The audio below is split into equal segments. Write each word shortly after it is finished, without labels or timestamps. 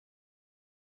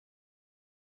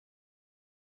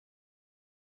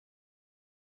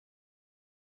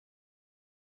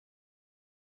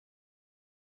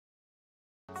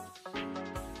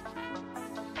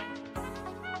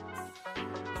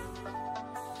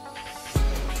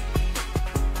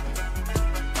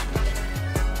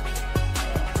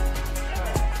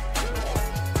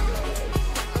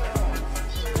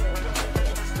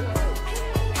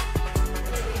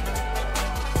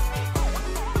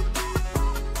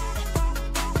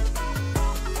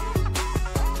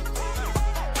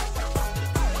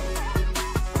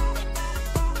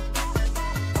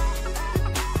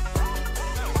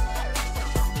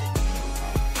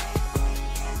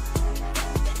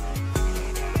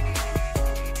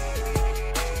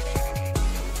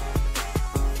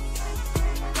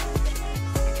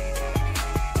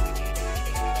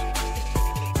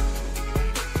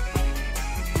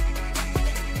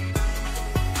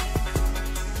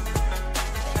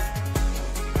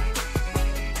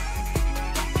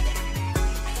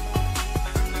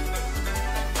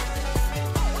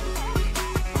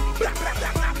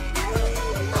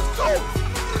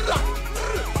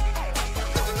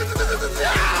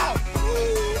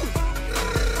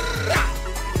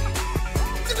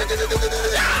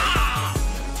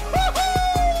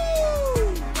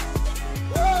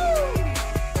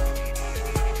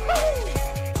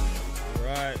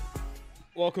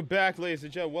Welcome back, ladies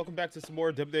and gentlemen. Welcome back to some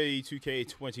more WWE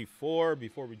 2K24.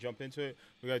 Before we jump into it,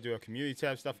 we got to do our community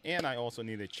tab stuff, and I also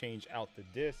need to change out the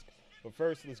disc. But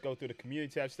first, let's go through the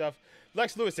community tab stuff.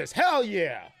 Lex Lewis says, hell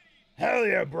yeah! Hell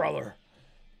yeah, brother!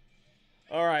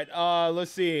 All right,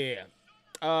 let's see.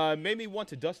 Made me want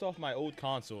to dust off my old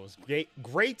consoles.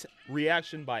 Great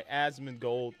reaction by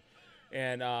Asmongold,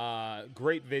 and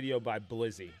great video by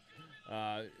Blizzy.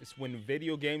 It's when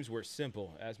video games were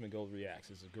simple. Asmongold reacts.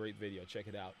 It's a great video. Check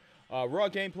it out. Raw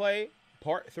gameplay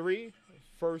part 3.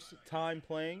 First time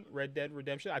playing Red Dead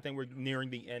Redemption. I think we're nearing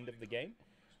the end of the game.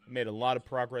 Made a lot of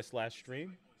progress last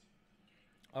stream.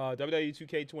 WWE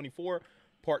 2K24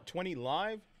 part 20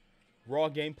 live. Raw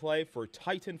gameplay for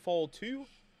Titanfall 2.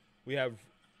 We have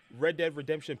Red Dead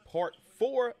Redemption part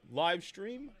 4 live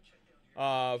stream.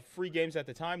 Free games at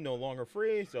the time, no longer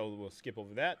free, so we'll skip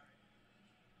over that.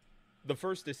 The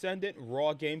First Descendant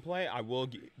Raw gameplay. I will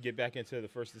get back into the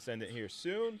First Descendant here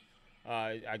soon.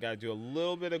 I got to do a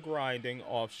little bit of grinding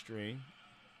off stream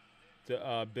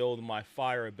to build my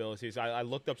fire abilities. I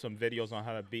looked up some videos on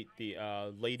how to beat the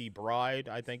Lady Bride,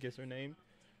 I think is her name.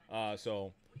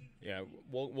 So, yeah,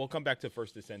 we'll come back to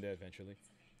First Descendant eventually.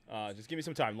 Just give me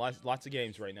some time. Lots of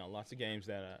games right now. Lots of games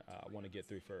that I want to get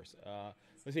through first.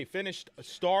 Let's see. Finished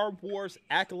Star Wars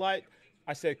Acolyte.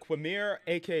 I said Quimir,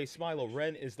 a.k.a. Smilo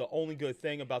Ren, is the only good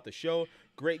thing about the show.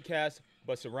 Great cast,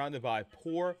 but surrounded by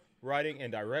poor writing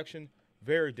and direction.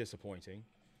 Very disappointing.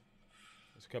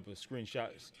 There's a couple of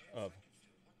screenshots of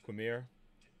Quimir.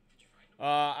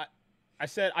 I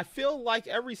said, I feel like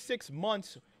every 6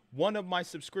 months, one of my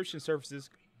subscription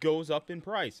services goes up in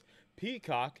price.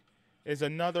 Peacock is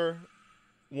another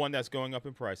one that's going up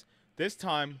in price. This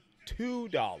time,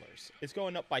 $2. It's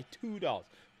going up by $2.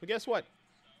 But guess what?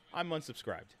 I'm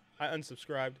unsubscribed. I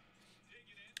unsubscribed.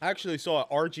 I actually saw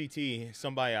RGT,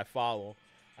 somebody I follow.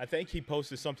 I think he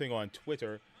posted something on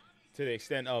Twitter to the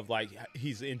extent of, like,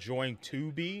 he's enjoying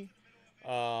Tubi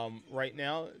right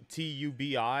now.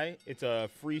 Tubi. It's a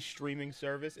free streaming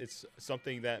service. It's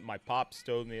something that my pops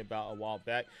told me about a while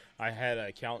back. I had an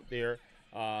account there,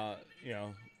 you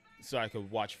know, so I could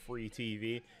watch free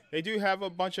TV. They do have a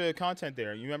bunch of content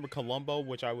there. You remember Columbo,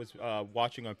 which I was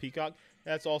watching on Peacock?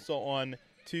 That's also on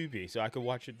Tubi, so I could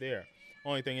watch it there.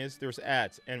 Only thing is, there's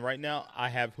ads, and right now I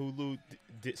have Hulu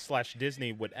 /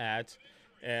 Disney with ads,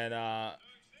 and yeah,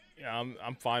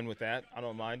 I'm fine with that. I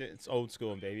don't mind it. It's old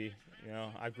school, baby. You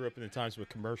know, I grew up in the times with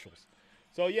commercials.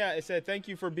 So yeah, it said thank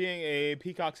you for being a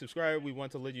Peacock subscriber. We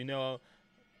want to let you know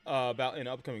about an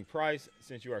upcoming price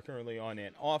since you are currently on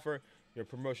an offer. Your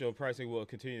promotional pricing will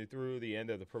continue through the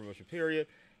end of the promotion period.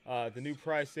 The new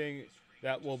pricing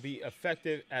that will be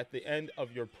effective at the end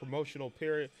of your promotional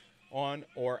period on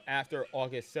or after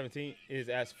August 17th is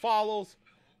as follows.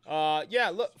 Yeah,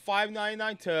 look,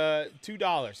 $5.99 to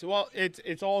 $2. Well,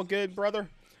 it's all good, brother.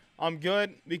 I'm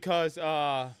good because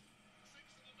the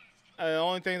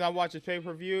only thing I watch is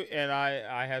pay-per-view, and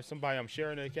I have somebody I'm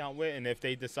sharing an account with, and if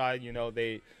they decide, you know,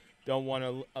 they don't want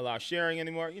to allow sharing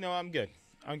anymore, you know, I'm good.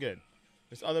 I'm good.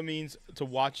 There's other means to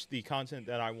watch the content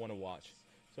that I want to watch.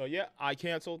 So, yeah, I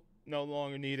canceled. No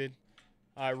longer needed.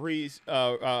 I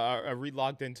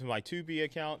re-logged into my Tubi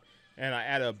account, and I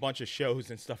added a bunch of shows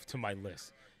and stuff to my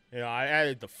list. You know, I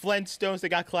added the Flintstones. They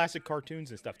got classic cartoons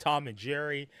and stuff. Tom and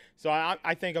Jerry. So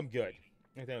I think I'm good.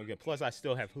 I think I'm good. Plus, I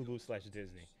still have Hulu /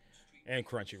 Disney and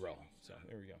Crunchyroll. So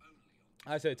there we go.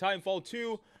 I said Titanfall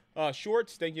 2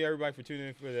 shorts. Thank you, everybody, for tuning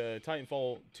in for the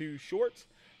Titanfall 2 shorts.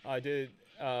 I did.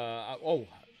 Oh,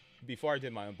 before I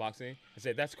did my unboxing, I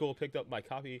said that's cool. Picked up my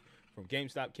copy from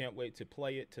GameStop. Can't wait to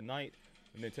play it tonight.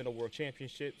 Nintendo World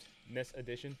Championships NES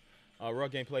Edition. Raw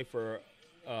gameplay for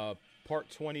Part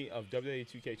 20 of WWE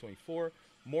 2K24.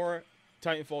 More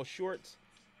Titanfall shorts.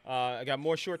 I got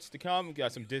more shorts to come.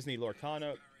 Got some Disney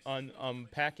Lorcana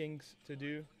unpackings to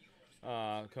do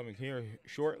coming here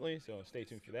shortly, so stay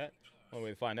tuned for that. One way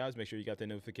to find out is make sure you got the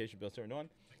notification bell turned on.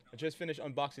 I just finished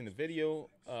unboxing the video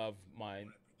of my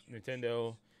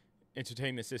Nintendo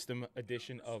Entertainment System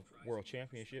edition of World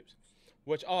Championships,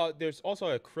 which there's also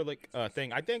an acrylic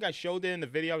thing. I think I showed it in the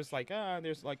video. I was like,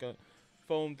 there's like a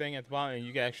foam thing at the bottom, and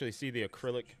you can actually see the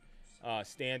acrylic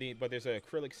standee, but there's an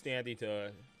acrylic standee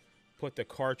to put the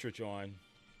cartridge on.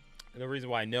 And the reason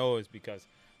why I know is because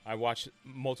I watched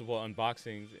multiple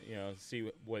unboxings, you know,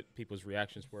 see what people's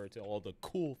reactions were to all the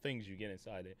cool things you get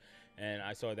inside it. And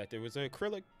I saw that there was an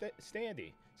acrylic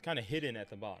standee. It's kind of hidden at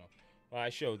the bottom. Well, I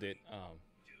showed it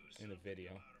in the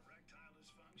video.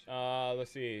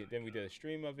 Let's see. Then we did a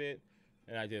stream of it.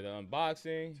 And I did an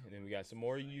unboxing. And then we got some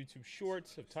more YouTube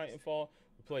shorts of Titanfall.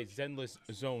 We played Zenless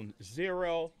Zone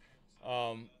Zero.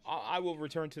 I will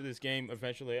return to this game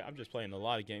eventually. I'm just playing a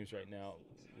lot of games right now.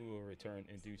 We will return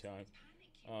in due time.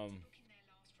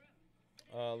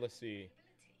 Let's see.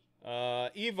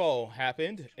 Evo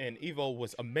happened, and Evo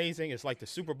was amazing. It's like the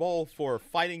Super Bowl for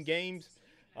fighting games.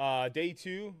 Day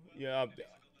 2. Yeah,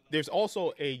 there's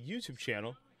also a YouTube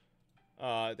channel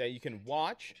that you can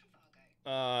watch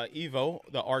Evo,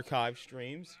 the archive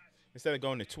streams. Instead of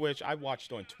going to Twitch, I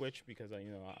watched on Twitch because I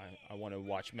want to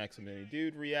watch Maximilian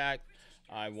Dude react.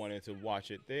 I wanted to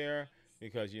watch it there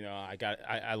because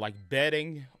I like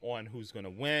betting on who's gonna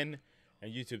win,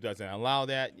 and YouTube doesn't allow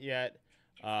that yet.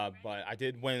 But I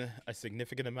did win a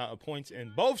significant amount of points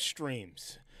in both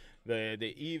streams,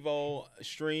 the Evo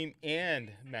stream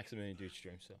and Maximilian Dude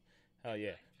stream. So hell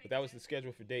yeah! But that was the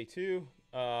schedule for day 2.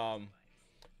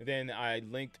 Then I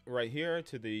linked right here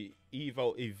to the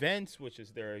Evo events, which is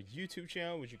their YouTube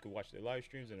channel, which you can watch their live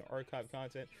streams and their archive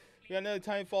content. We got another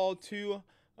Titanfall 2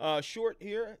 short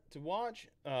here to watch.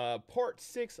 Part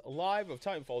 6 live of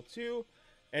Titanfall 2.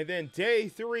 And then day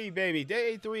 3, baby.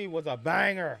 Day 3 was a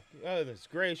banger. Oh, that's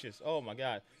gracious. Oh, my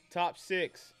God. Top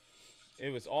 6.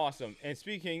 It was awesome. And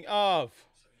speaking of,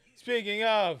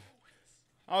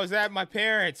 I was at my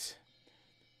parents'.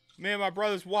 Me and my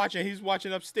brother's watching. He's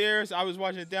watching upstairs. I was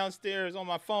watching downstairs on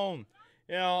my phone.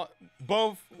 You know,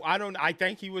 both. I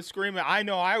think he was screaming. I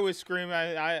know I was screaming.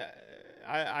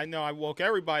 I know I woke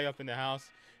everybody up in the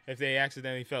house if they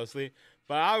accidentally fell asleep.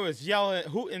 But I was yelling,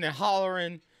 hooting and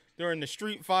hollering during the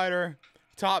Street Fighter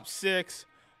top 6.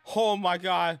 Oh my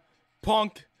God,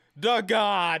 Punk the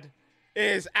God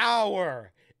is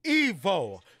our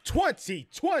Evo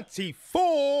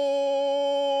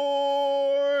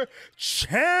 2024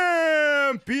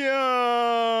 champion.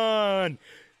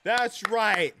 That's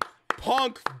right.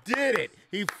 Punk did it.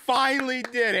 He finally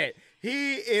did it.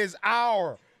 He is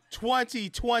our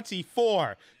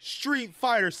 2024 Street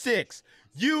Fighter 6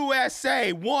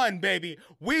 USA won, baby.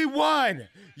 We won.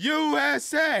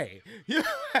 USA.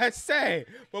 USA.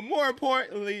 But more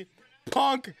importantly,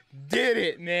 Punk did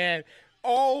it, man.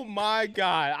 Oh my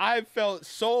God, I felt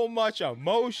so much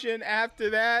emotion after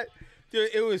that.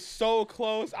 Dude, it was so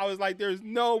close. I was like, there's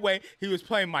no way. He was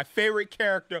playing my favorite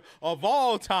character of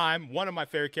all time. One of my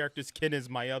favorite characters, Ken is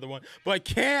my other one. But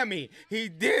Cammy, he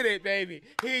did it, baby.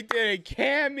 He did it.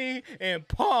 Cammy and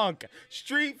Punk,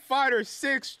 Street Fighter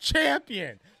 6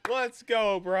 champion. Let's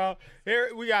go, bro.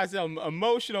 Here we got some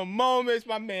emotional moments.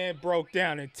 My man broke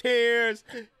down in tears.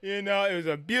 You know, it was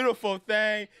a beautiful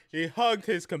thing. He hugged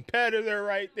his competitor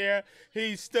right there.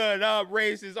 He stood up,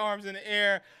 raised his arms in the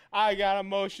air. I got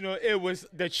emotional.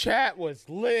 The chat was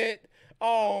lit.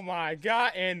 Oh my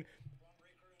God. And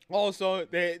also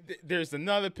there's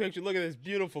another picture. Look at this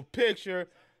beautiful picture.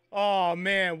 Oh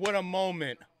man, what a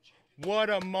moment. What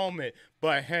a moment.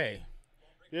 But hey,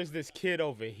 there's this kid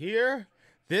over here.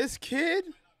 This kid,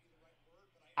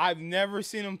 I've never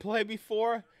seen him play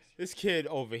before. This kid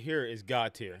over here is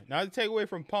God tier. Not to take away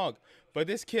from Punk, but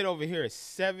this kid over here is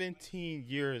 17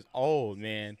 years old,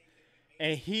 man.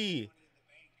 And he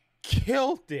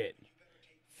killed it.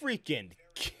 Freaking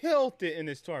killed it in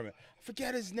this tournament. I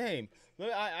forget his name.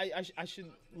 I should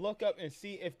look up and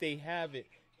see if they have it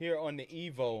here on the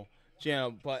Evo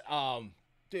channel. But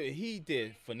dude, he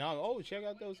did phenomenal. Oh, check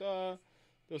out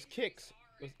those kicks.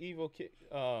 Those Evo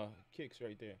kicks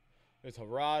right there. There's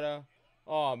Harada.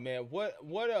 Oh man, what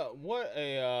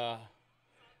a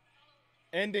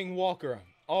ending walker.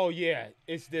 Oh yeah,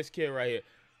 it's this kid right here.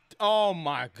 Oh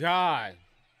my God.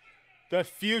 The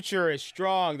future is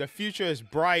strong. The future is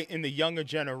bright in the younger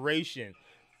generation.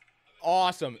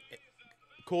 Awesome.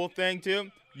 Cool thing,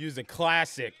 too, using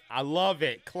classic. I love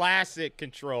it. Classic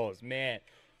controls, man.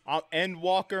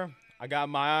 Endwalker, I got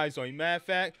my eyes on you. Matter of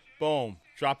fact, boom,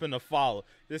 dropping a follow.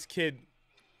 This kid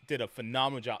did a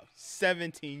phenomenal job.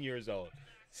 17 years old.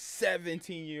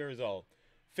 17 years old.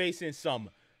 Facing some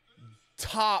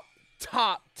top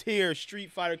tier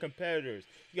Street Fighter competitors.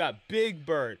 You got Big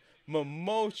Bird,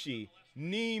 Momochi,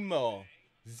 Nemo,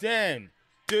 Zen.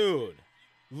 Dude,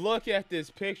 look at this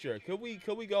picture. Could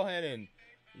we go ahead and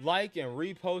like and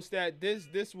repost that?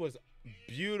 This was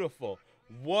beautiful.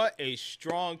 What a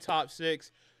strong top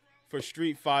 6 for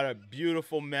Street Fighter.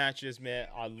 Beautiful matches, man.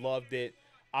 I loved it.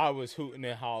 I was hooting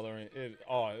and hollering. It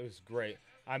was great.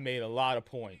 I made a lot of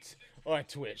points on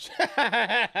Twitch.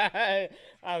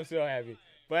 I'm so happy.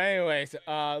 But anyways,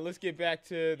 let's get back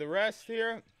to the rest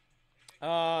here.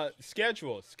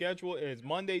 Schedule is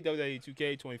Monday, WWE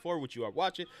 2K24, which you are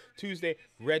watching. Tuesday,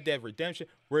 Red Dead Redemption.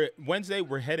 Wednesday,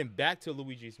 we're heading back to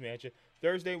Luigi's Mansion.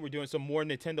 Thursday, we're doing some more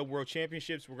Nintendo World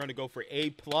Championships. We're going to go for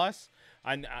A+.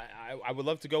 I would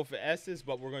love to go for S's,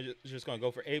 but we're just going to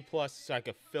go for A+ so I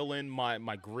can fill in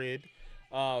my grid.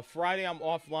 Friday, I'm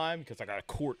offline because I got a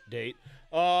court date.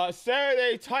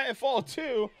 Saturday, Titanfall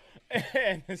 2.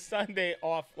 And Sunday,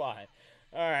 offline.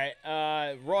 All right,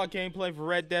 raw gameplay for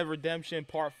Red Dead Redemption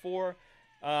Part 4,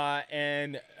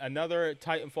 and another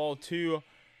Titanfall 2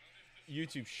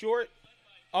 YouTube short.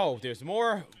 Oh, there's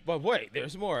more, but wait,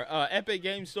 there's more. Epic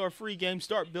Game Store, free game.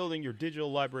 Start building your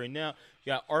digital library now.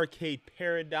 You got Arcade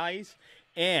Paradise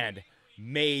and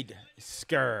Made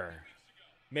Skur.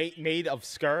 Made of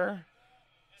Skur?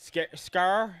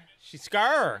 Scar? She's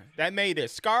Scar. That made it.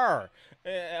 Scar.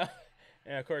 And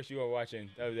of course, you are watching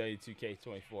WWE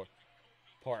 2K24.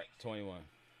 Part 21.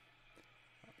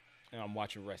 And I'm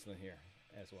watching wrestling here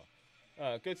as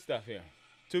well. Good stuff here.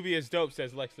 Tubi is dope,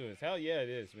 says Lex Lewis. Hell yeah, it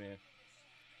is, man.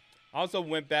 I also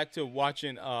went back to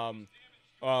watching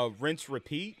Rinse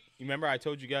Repeat. You remember I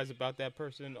told you guys about that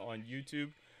person on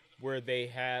YouTube where they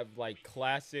have like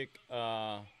classic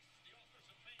what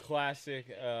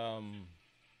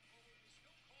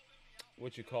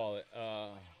you call it?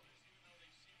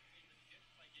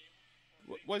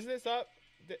 Was this up?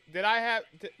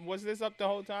 Was this up the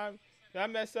whole time? Did I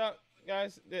mess up,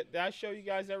 guys? Did I show you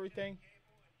guys everything?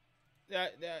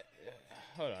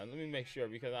 Hold on, let me make sure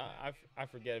because I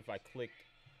forget if I clicked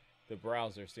the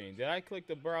browser scene. Did I click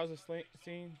the browser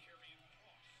scene?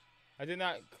 I did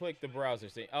not click the browser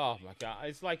scene. Oh my god,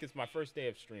 it's like it's my first day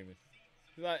of streaming.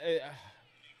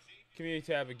 Community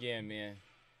tab again, man.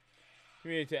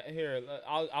 Community tab here.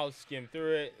 I'll skim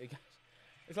through it.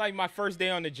 It's like my first day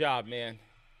on the job, man.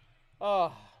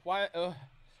 Oh, why? Oh,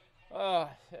 man.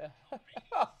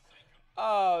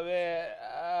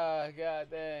 Oh, god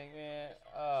dang, man.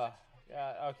 Oh,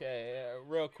 god. Okay,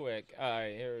 real quick. All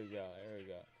right, here we go.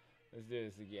 Let's do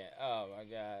this again. Oh my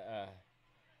god.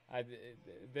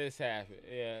 This happened.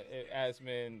 Yeah,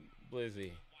 Asmin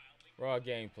Blizzy. Raw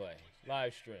gameplay.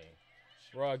 Live stream.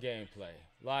 Raw gameplay.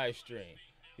 Live stream.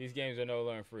 These games are no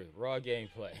longer free. Raw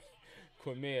gameplay.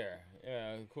 Quimir.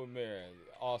 Quimir.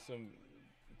 Awesome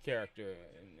character.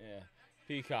 And,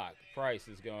 Peacock. Price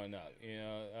is going up. You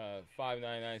know,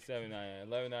 $5.99, $7.99,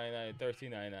 $11.99,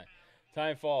 $13.99.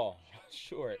 Timefall.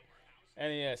 Short.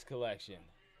 NES collection.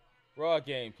 Raw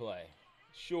gameplay.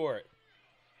 Short.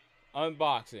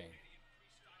 Unboxing.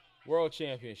 World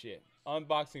Championship.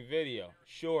 Unboxing video.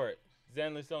 Short.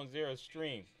 Zenless Zone Zero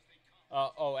stream.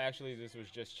 Oh, actually, this was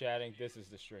just chatting. This is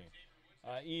the stream.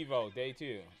 Evo, day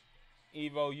 2.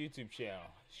 Evo YouTube channel.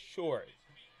 Short.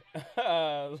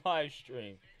 Live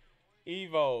stream.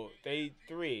 Evo, day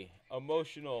 3.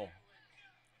 Emotional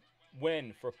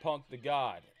win for Punk the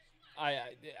God.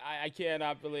 I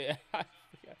cannot believe it.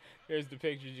 Here's the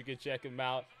pictures. You can check them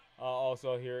out.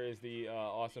 Also, here is the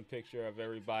awesome picture of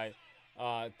everybody.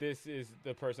 This is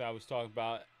the person I was talking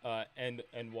about,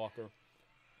 Endwalker.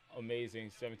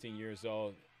 Amazing, 17 years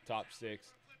old, top 6.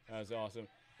 That was awesome.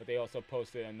 But they also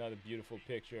posted another beautiful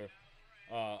picture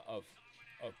of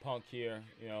Punk here,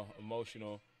 you know,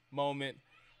 emotional moment.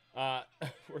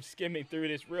 We're skimming through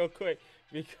this real quick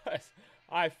because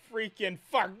I freaking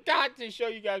forgot to show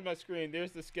you guys my screen.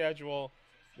 There's the schedule.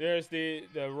 There's the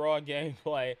raw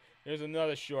gameplay. There's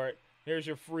another short. Here's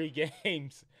your free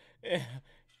games.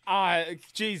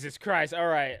 Jesus Christ. All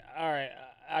right.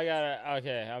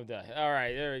 Okay, I'm done. All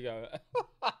right, there we go.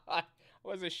 I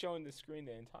wasn't showing the screen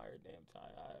the entire damn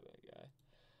time.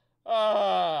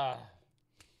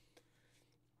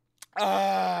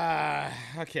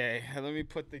 Okay, let me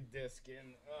put the disc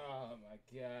in. Oh my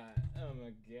god.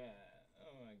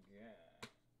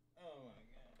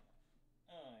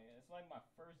 like my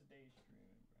first day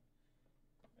streaming,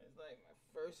 bro. It's like my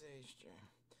first day stream.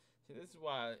 See, this is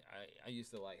why I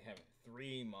used to like having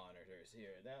 3 monitors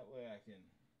here. That way I can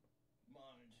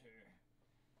monitor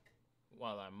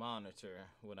while I monitor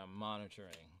what I'm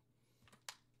monitoring.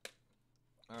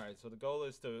 All right, so the goal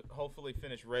is to hopefully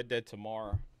finish Red Dead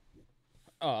tomorrow,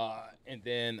 and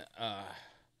then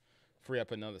free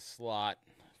up another slot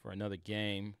for another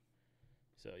game.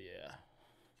 So yeah.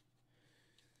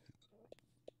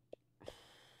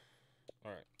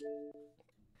 All right.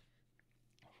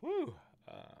 Whew.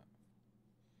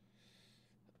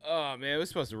 Oh man, it was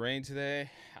supposed to rain today.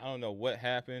 I don't know what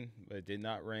happened, but it did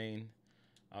not rain.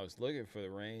 I was looking for the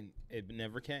rain. It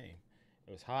never came.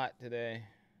 It was hot today.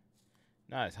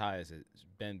 Not as hot as it's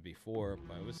been before,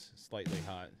 but it was slightly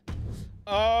hot.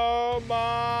 Oh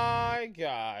my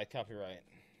God, copyright.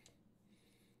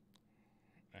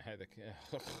 I had to.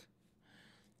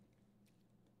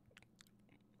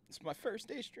 It's my first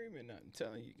day streaming. I'm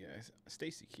telling you guys.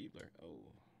 Stacy Keebler.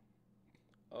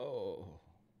 Oh.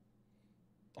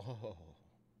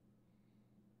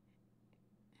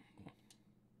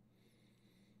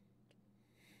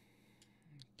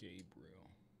 Gabriel.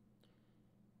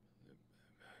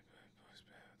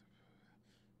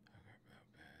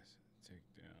 Take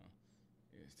down.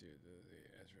 Yes, dude.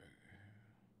 That's right.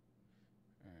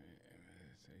 All right.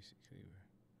 Stacy Keebler.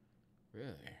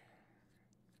 Really?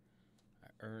 I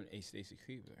earned a Stacy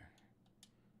Keebler.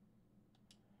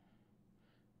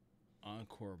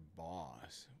 Encore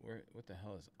Boss. What the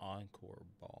hell is Encore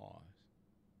Boss?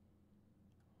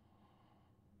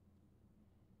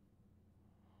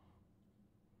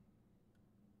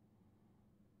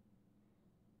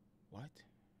 What?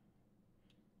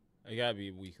 It gotta be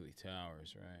Weekly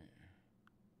Towers, right?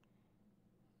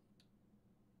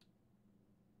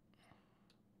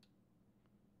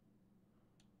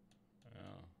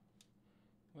 Oh.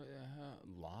 What the hell?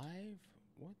 Live?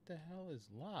 What the hell is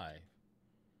live?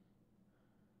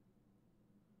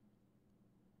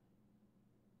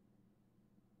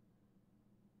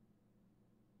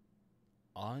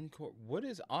 Encore? What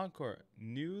is Encore?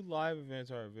 New live events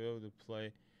are available to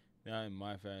play now in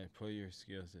my fan. Put your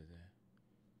skills to that.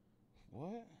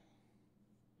 What?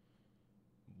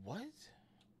 What?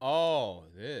 Oh,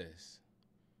 this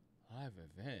live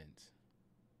event.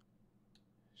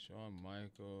 Shawn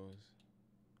Michaels.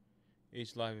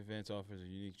 Each live event offers a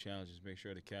unique challenge. Just make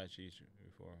sure to catch each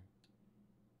before.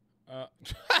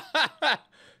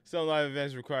 Some live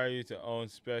events require you to own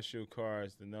special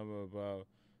cards. The number above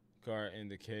card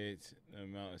indicates the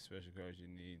amount of special cards you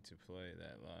need to play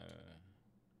that live.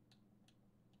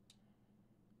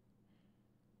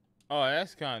 Oh,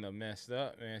 that's kind of messed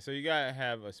up, man. So you gotta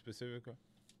have a specific card.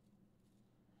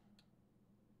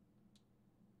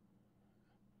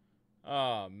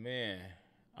 Oh man,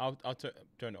 I'll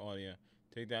turn the audio.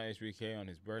 Take down HBK on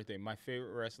his birthday. My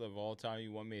favorite wrestler of all time.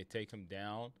 You want me to take him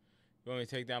down? You want me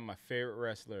to take down my favorite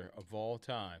wrestler of all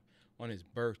time on his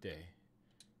birthday?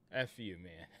 F you,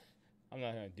 man. I'm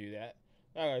not gonna do that.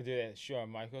 I'm not gonna do that. Shawn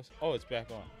Michaels. Oh, it's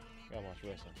back on. Gotta watch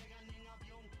wrestling.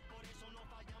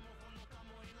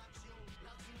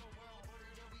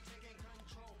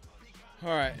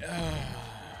 All right.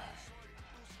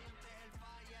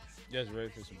 You guys ready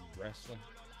for some wrestling?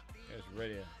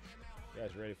 You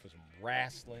guys ready for some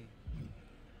wrestling?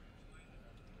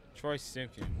 Troy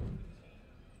Simpkin.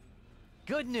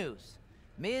 Good news.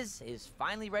 Miz is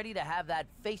finally ready to have that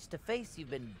face-to-face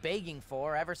you've been begging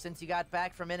for ever since you got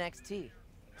back from NXT.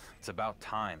 It's about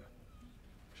time.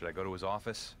 Should I go to his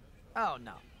office? Oh,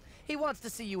 no. He wants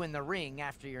to see you in the ring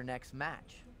after your next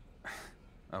match.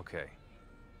 Okay.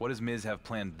 What does Miz have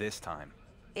planned this time?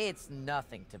 It's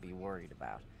nothing to be worried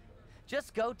about.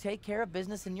 Just go take care of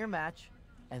business in your match,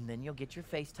 and then you'll get your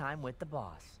FaceTime with the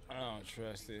boss. I don't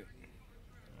trust it.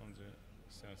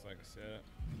 Sounds like a setup.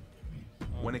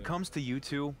 When it comes to you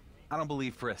two, I don't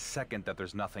believe for a second that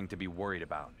there's nothing to be worried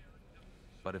about.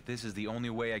 But if this is the only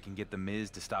way I can get the Miz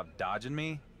to stop dodging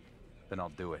me, then I'll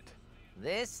do it.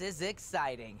 This is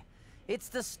exciting. It's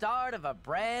the start of a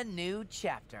brand new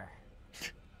chapter.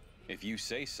 If you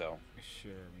say so.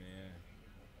 Sure, man.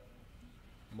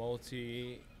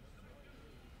 Multi-versal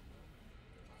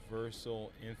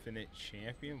infinite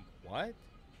champion? What?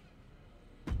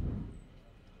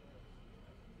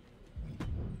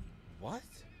 What?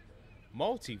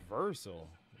 Multiversal?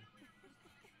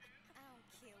 I don't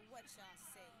care what y'all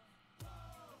say.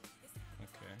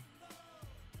 Okay.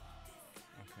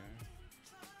 Okay.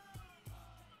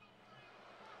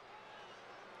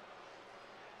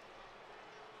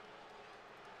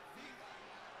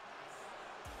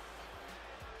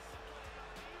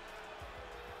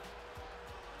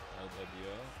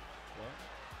 LWO? What?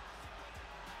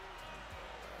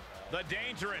 the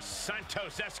dangerous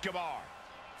Santos Escobar.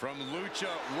 From Lucha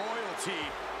royalty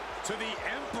to the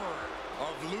Emperor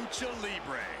of Lucha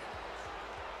Libre.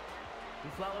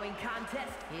 The following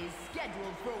contest is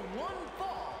scheduled for one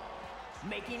fall.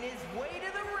 Making his way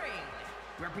to the ring,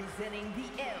 representing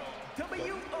the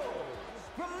LWO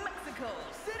from Mexico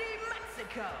City,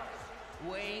 Mexico.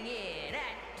 Weighing in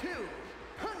at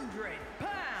 200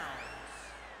 pounds,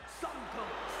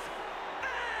 Santos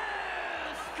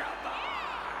Escobar.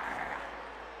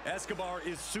 Escobar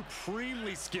is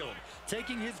supremely skilled,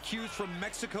 taking his cues from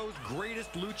Mexico's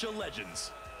greatest lucha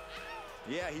legends.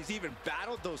 Yeah, he's even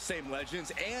battled those same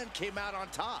legends and came out on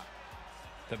top.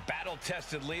 The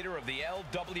battle-tested leader of the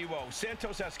LWO,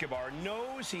 Santos Escobar,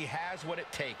 knows he has what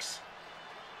it takes.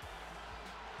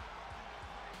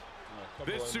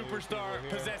 This superstar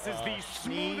possesses the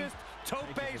smoothest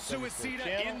tope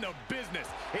suicida in the business.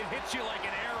 It hits you like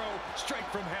an arrow straight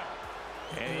from hell.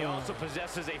 And he also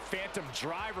possesses a phantom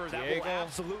driver that will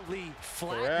absolutely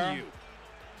flatten you.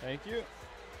 Thank you.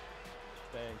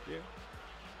 Thank you.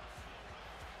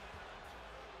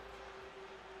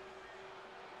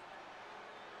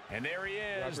 And there he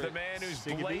is, the man who's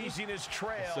blazing his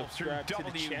trail through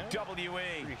WWE. Appreciate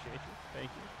you.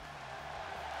 Thank you.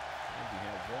 And we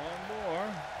have one more.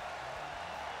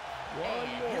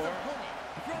 His opponent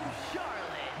from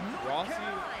Charlotte, North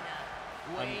Carolina.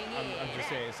 I'm just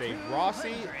saying, say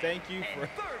Rossi, thank you for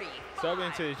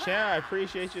subbing to the channel. I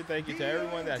appreciate you. Thank you to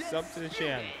everyone that subbed to the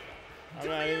channel. I'm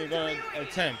not even going to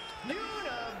attempt to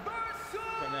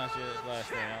pronounce your last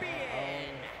name.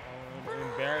 I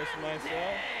don't embarrass myself.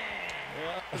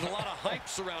 Yeah. There's a lot of hype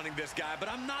surrounding this guy, but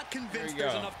I'm not convinced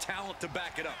there's enough talent to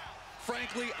back it up.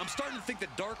 Frankly, I'm starting to think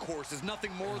that Dark Horse is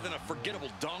nothing more than a forgettable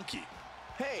donkey.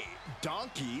 Hey,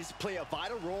 donkeys play a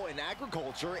vital role in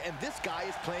agriculture, and this guy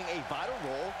is playing a vital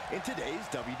role in today's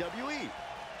WWE.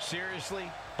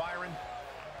 Seriously, Byron?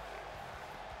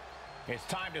 It's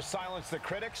time to silence the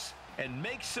critics and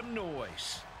make some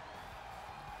noise.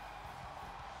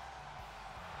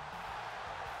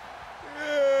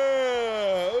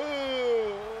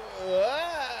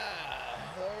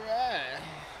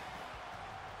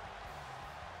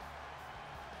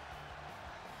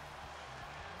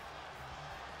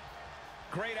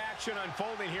 Great action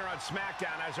unfolding here on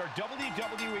SmackDown as our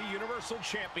WWE Universal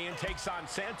Champion takes on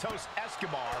Santos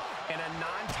Escobar in a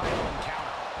non-title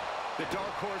encounter. The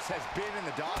Dark Horse has been in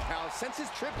the doghouse since his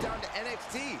trip down to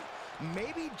NXT.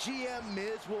 Maybe GM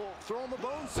Miz will throw him a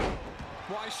bone soon.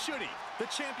 Why should he? The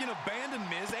champion abandoned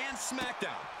Miz and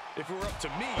SmackDown. If it were up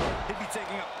to me, he'd be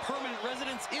taking up permanent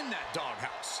residence in that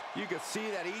doghouse. You could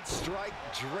see that each strike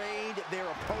drained their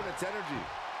opponent's energy.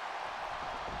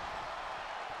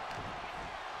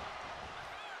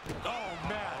 Oh,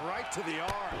 man, right to the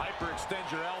arm.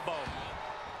 Hyperextend your elbow.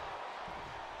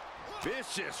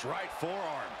 Vicious right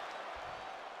forearm.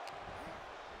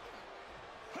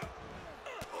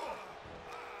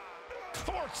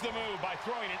 Thwarts the move by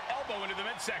throwing an elbow into the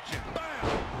midsection.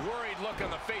 Bam! Worried look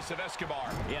on the face of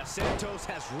Escobar. Yeah, Santos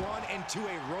has run into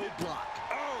a roadblock.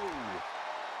 Oh!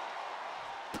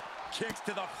 Kicks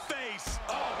to the face.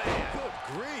 Oh, man. Good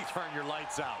grief. Turn your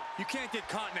lights out. You can't get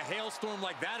caught in a hailstorm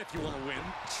like that if you want to win.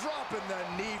 Dropping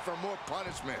the knee for more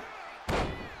punishment.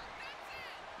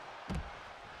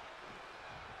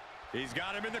 He's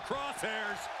got him in the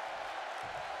crosshairs.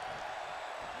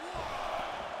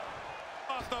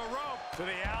 Off the rope to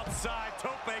the outside,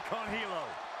 tope con hilo.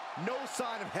 No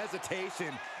sign of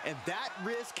hesitation, and that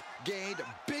risk gained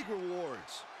big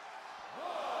rewards.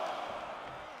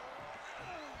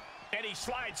 And he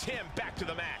slides him back to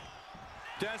the mat.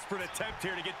 Desperate attempt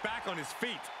here to get back on his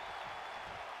feet.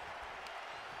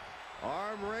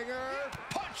 Arm wringer.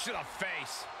 Punch to the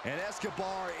face. And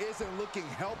Escobar isn't looking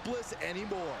helpless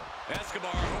anymore.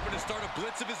 Escobar hoping to start a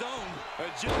blitz of his own.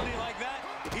 Agility like that,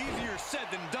 easier said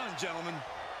than done, gentlemen.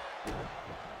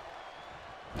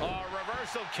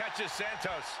 Reversal catches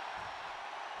Santos.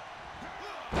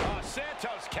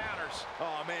 Santos counters.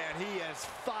 Oh, man, he is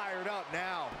fired up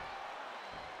now.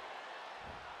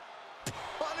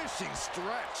 Punishing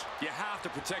stretch. You have to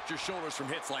protect your shoulders from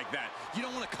hits like that. You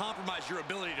don't want to compromise your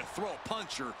ability to throw a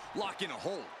punch or lock in a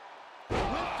hold.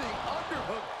 Lifting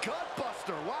underhook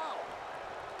gutbuster. Wow.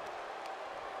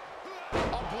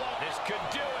 A blow. This could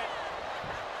do it.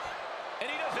 And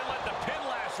he doesn't let the pin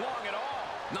last long at all.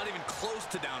 Not even close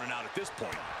to down and out at this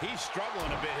point. He's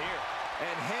struggling a bit here.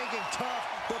 And hanging tough,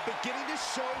 but beginning to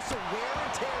show some wear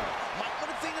and tear. Might want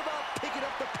to think about picking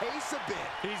up the pace a bit.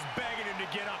 He's begging him to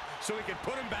get up so he can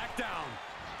put him back down.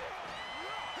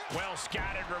 Well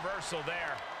scattered reversal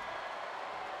there.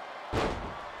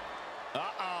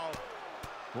 Uh-oh.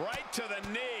 Right to the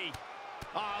knee.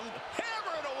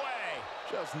 Hammer it away.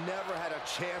 Just never had a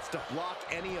chance to block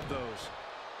any of those.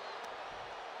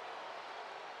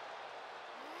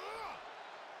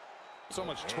 So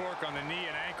much torque on the knee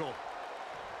and ankle.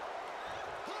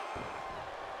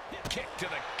 Kick to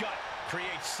the gut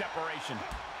creates separation.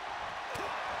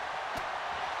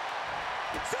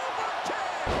 Super kick!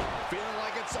 Feeling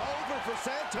like it's over for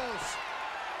Santos.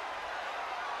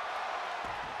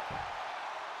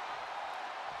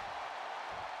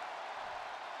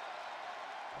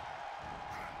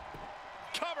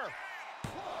 Cover.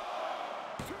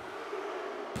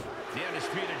 The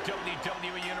undisputed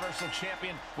WWE Universal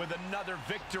Champion with another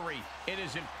victory in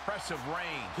his impressive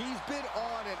reign. He's been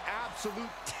on an absolute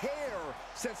tear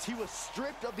since he was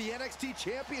stripped of the NXT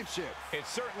Championship. It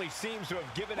certainly seems to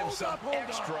have given him some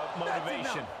extra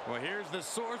motivation. Well, here's the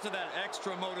source of that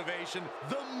extra motivation,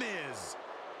 The Miz.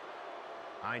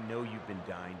 I know you've been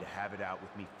dying to have it out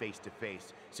with me face to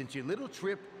face since your little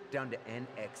trip down to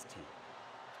NXT.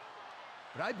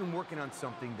 But I've been working on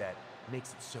something that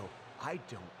makes it so I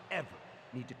don't ever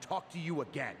need to talk to you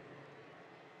again.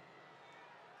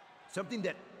 Something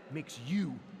that makes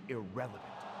you irrelevant.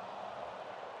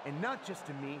 And not just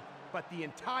to me, but the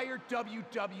entire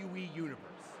WWE universe.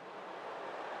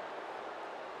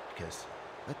 Because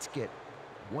let's get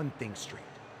one thing straight.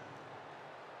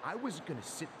 I wasn't gonna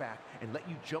sit back and let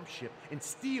you jump ship and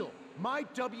steal my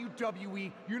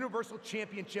WWE Universal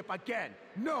Championship again.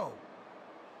 No!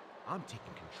 I'm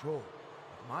taking control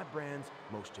of my brand's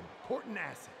most important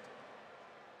asset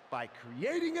by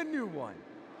creating a new one.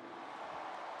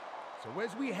 So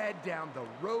as we head down the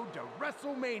road to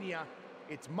WrestleMania,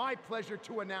 it's my pleasure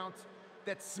to announce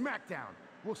that SmackDown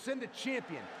will send a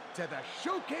champion to the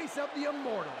showcase of the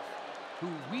Immortals, who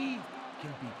we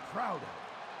can be proud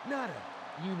of. Not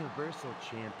a Universal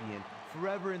Champion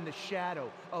forever in the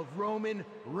shadow of Roman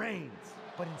Reigns,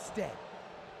 but instead,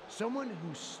 someone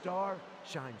whose star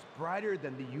shines brighter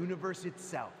than the universe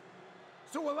itself.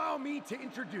 So allow me to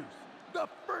introduce the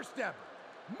first ever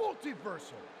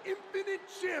multiversal infinite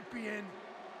champion,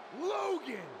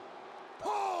 Logan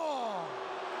Paul!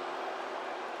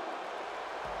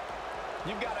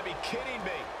 You gotta be kidding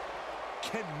me.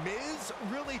 Can Miz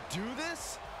really do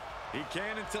this? He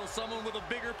can until someone with a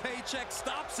bigger paycheck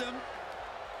stops him.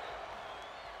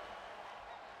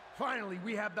 Finally,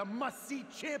 we have the must-see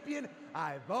champion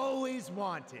I've always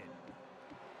wanted.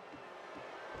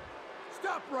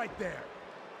 Stop right there.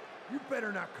 You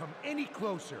better not come any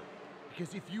closer,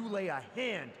 because if you lay a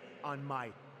hand on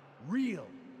my real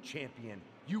champion,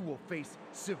 you will face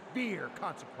severe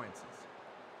consequences.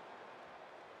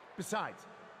 Besides,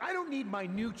 I don't need my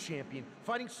new champion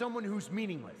fighting someone who's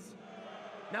meaningless.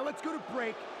 Now let's go to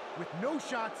break with no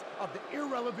shots of the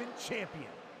irrelevant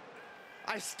champion.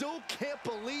 I still can't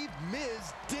believe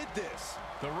Miz did this.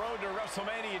 The road to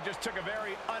WrestleMania just took a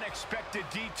very unexpected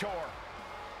detour.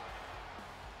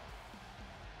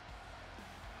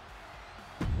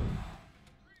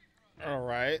 All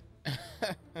right.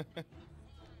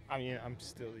 I mean, I'm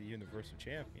still the Universal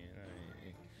Champion. I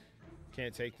mean,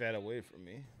 can't take that away from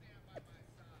me.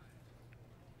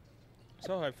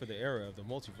 So hyped for the era of the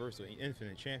multiversal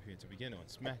infinite champion to begin on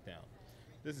SmackDown.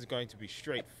 This is going to be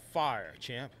straight fire,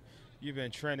 champ. You've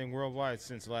been trending worldwide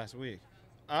since last week.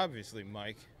 Obviously,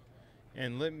 Mike.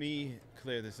 And let me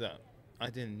clear this up. I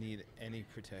didn't need any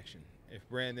protection. If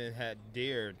Brandon had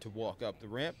dared to walk up the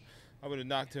ramp, I would have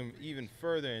knocked him even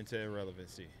further into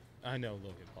irrelevancy. I know,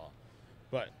 Logan Paul.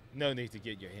 But no need to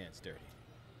get your hands dirty.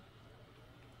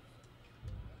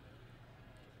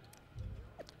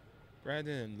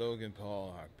 Brandon and Logan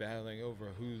Paul are battling over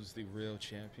who's the real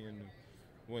champion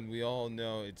when we all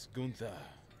know it's Gunther.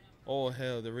 All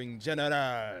hail the ring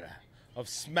general of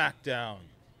SmackDown.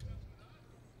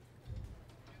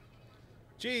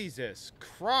 Jesus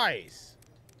Christ.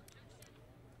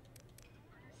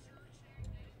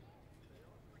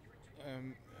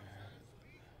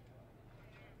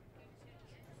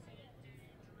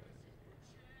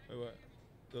 What?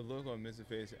 The look on Mr.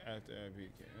 Face after I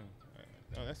beat.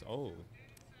 Oh, that's old.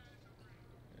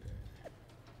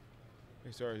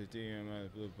 We started to DM out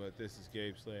of the blue, but this is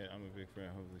Gabe Slade. I'm a big fan.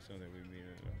 Hopefully someday we meet.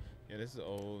 Yeah, this is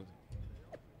old.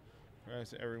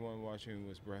 Perhaps everyone watching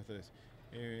was breathless.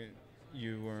 And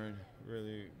you weren't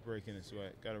really breaking a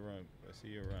sweat. Gotta run. I'll see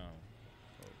you around.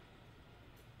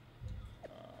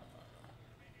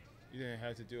 You didn't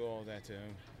have to do all that to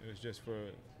him. It was just for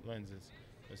lenses.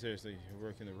 But seriously, your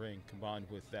work in the ring, combined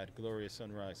with that glorious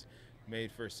sunrise, made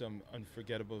for some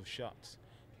unforgettable shots.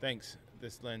 Thanks.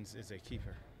 This lens is a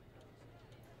keeper.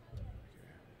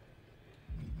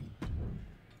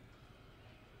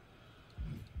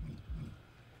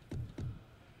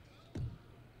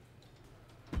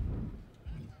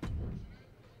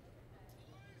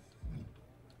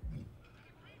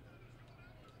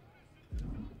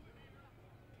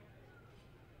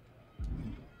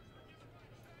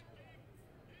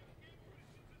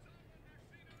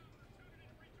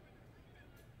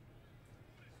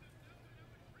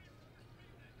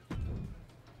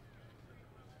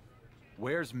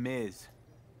 Where's Miz?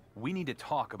 We need to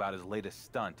talk about his latest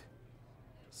stunt.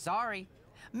 Sorry.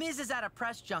 Miz is at a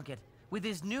press junket with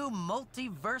his new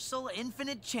multiversal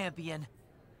infinite champion.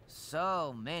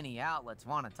 So many outlets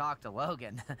want to talk to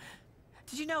Logan.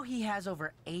 Did you know he has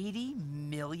over 80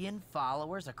 million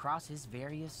followers across his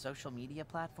various social media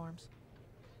platforms?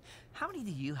 How many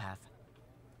do you have?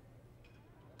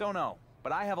 Don't know,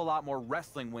 but I have a lot more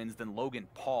wrestling wins than Logan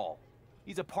Paul.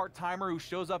 He's a part-timer who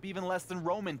shows up even less than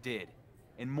Roman did.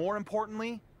 And more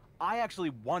importantly, I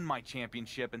actually won my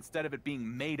championship instead of it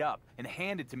being made up and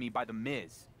handed to me by The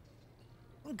Miz.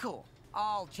 Cool.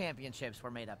 All championships were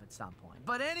made up at some point.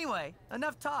 But anyway,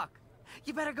 enough talk.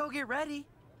 You better go get ready.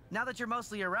 Now that you're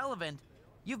mostly irrelevant,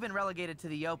 you've been relegated to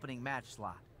the opening match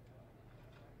slot.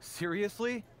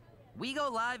 Seriously? We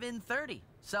go live in 30,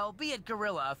 so be at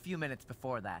Gorilla a few minutes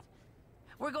before that.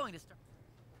 We're going to start...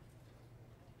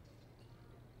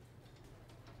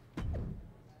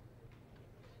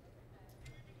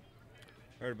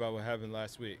 Heard about what happened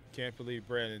last week. Can't believe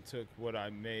Brandon took what I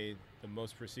made the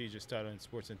most prestigious title in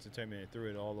sports entertainment and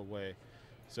threw it all away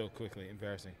so quickly.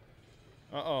 Embarrassing.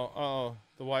 Uh-oh.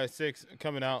 The Y6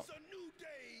 coming out.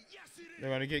 They're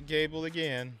going to get Gable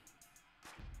again.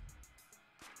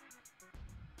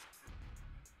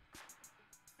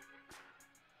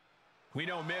 We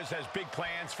know Miz has big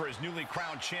plans for his newly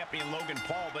crowned champion, Logan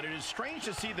Paul, but it is strange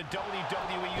to see the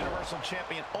WWE Universal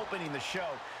Champion opening the show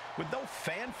with no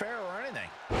fanfare or anything.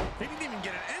 He didn't even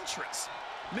get an entrance.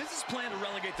 Miz's plan to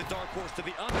relegate the Dark Horse to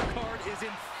the undercard is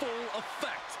in full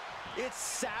effect. It's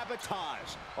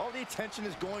sabotage. All the attention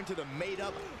is going to the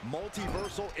made-up,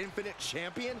 multiversal, infinite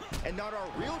champion and not our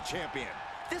real champion.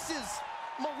 This is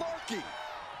malarkey.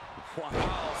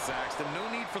 Wow, Saxton,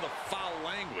 no need for the foul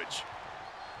language.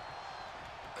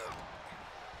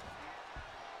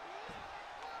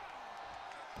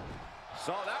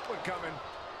 Saw that one coming.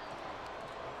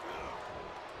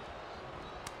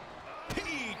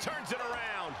 He turns it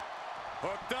around.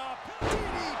 Hooked up.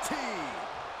 DDT.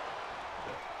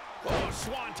 Oh,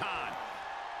 Swanton.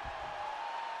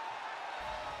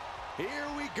 Here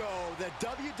we go. The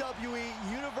WWE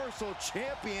Universal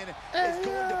Champion is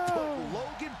going to put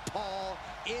Logan Paul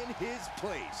in his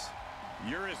place.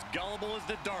 You're as gullible as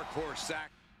the Dark Horse,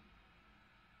 Sack.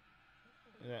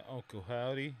 Yeah, Uncle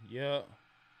Howdy. Yep.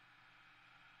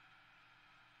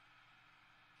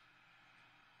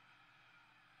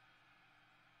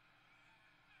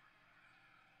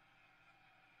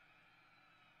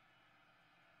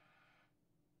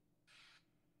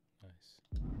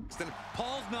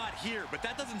 Paul's not here, but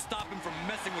that doesn't stop him from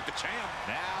messing with the champ.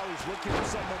 Now he's looking for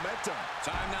some momentum.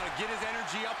 Time now to get his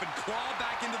energy up and claw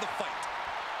back into the fight.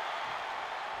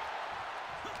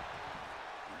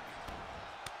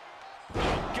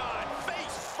 Oh, God,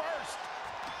 face first.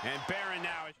 And Baron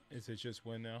now Is it just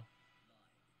win now?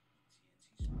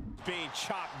 being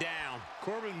chopped down.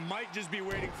 Corbin might just be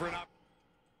waiting for an opportunity.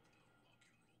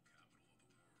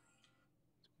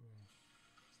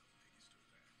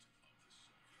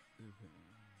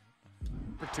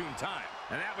 Opportune time.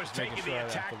 And that was taking the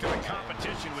attack to the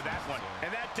competition with that one.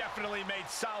 And that definitely made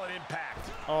solid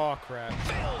impact. Oh, crap.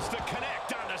 Fails to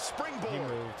connect on the springboard.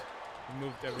 He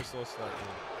moved ever so slightly.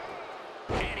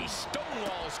 And he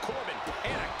stonewalls Corbin.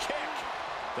 And a kick.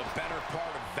 The better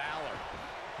part of valor.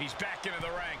 He's back into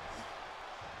the ring.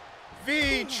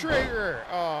 V-trigger.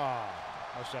 Oh,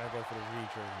 I was trying to go for the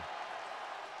V-trigger.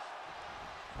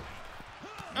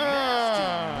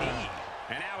 Knee.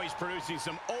 And now he's producing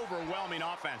some overwhelming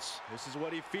offense. This is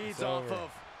what he feeds off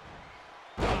of.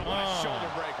 Left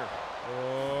shoulder breaker.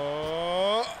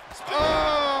 Oh.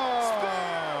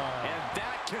 And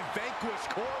that can vanquish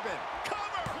Corbin.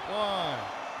 Cover. 1,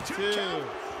 2,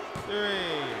 3.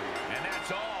 And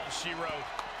that's all she wrote.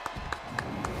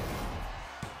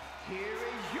 Here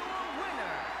is your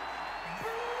winner,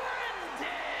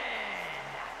 Brandon!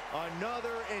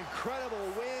 Another incredible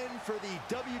win for the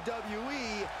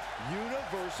WWE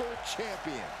Universal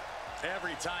Champion.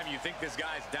 Every time you think this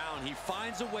guy's down, he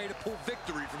finds a way to pull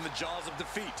victory from the jaws of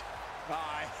defeat.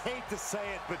 I hate to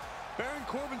say it, but Baron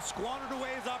Corbin squandered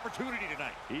away his opportunity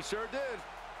tonight. he sure did.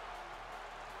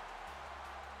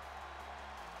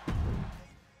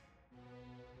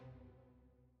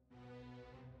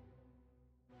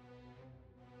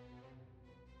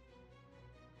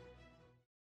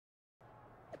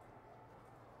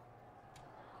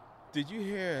 Did you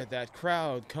hear that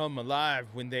crowd come alive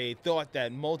when they thought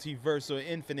that multiversal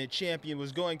infinite champion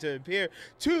was going to appear?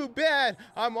 Too bad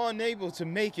I'm unable to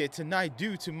make it tonight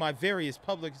due to my various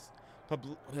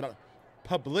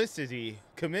publicity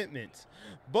commitments.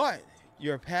 But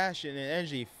your passion and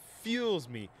energy fuels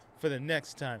me for the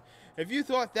next time. If you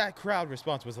thought that crowd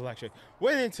response was electric,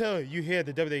 wait until you hear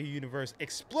the WWE Universe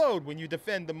explode when you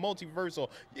defend the Multiversal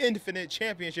Infinite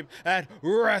Championship at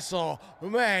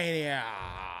WrestleMania.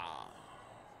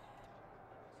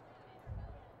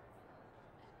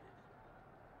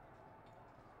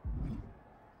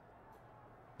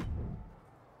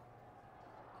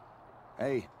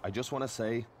 Hey, I just want to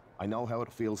say, I know how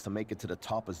it feels to make it to the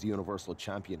top as the Universal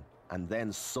Champion, and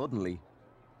then suddenly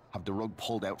have the rug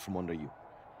pulled out from under you.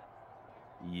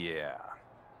 Yeah.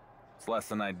 It's less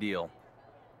than ideal.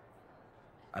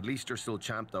 At least you're still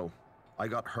champ, though. I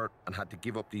got hurt and had to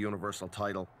give up the Universal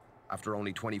title after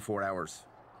only 24 hours.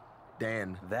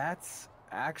 Then... That's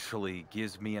actually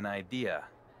gives me an idea.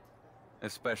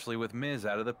 Especially with Miz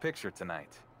out of the picture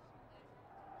tonight.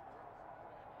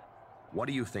 What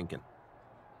are you thinking?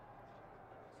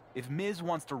 If Miz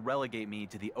wants to relegate me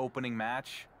to the opening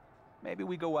match, maybe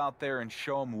we go out there and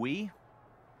show him we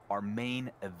are main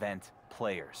event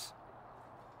players.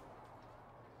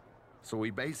 So we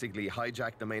basically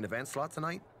hijacked the main event slot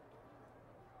tonight?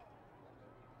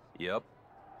 Yep.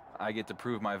 I get to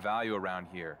prove my value around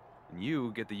here, and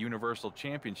you get the Universal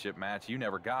Championship match you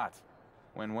never got.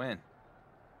 Win-win.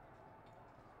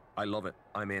 I love it.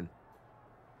 I'm in.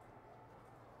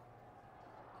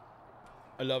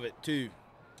 I love it too.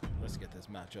 Let's get this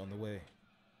match on the way.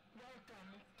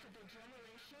 Welcome to the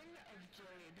generation of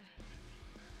Jade.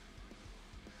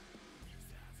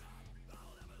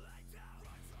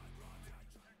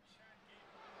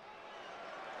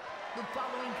 The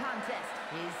following contest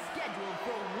is scheduled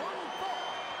for one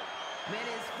fall. That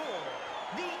is for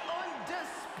the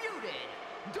Undisputed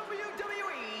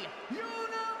WWE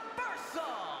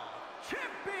Universal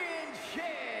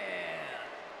Championship.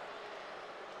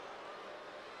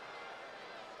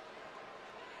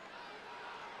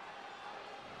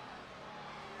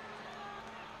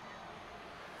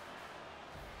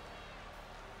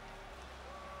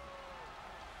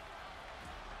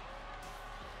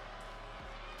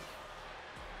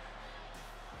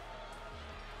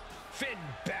 Finn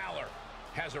Balor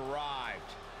has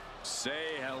arrived.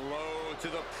 Say hello to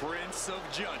the Prince of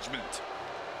Judgment.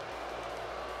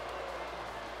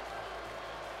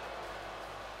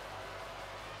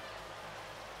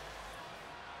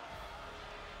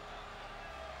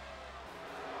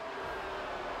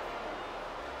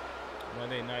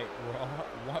 Monday Night Raw.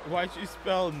 Why'd you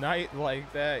spell night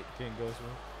like that, King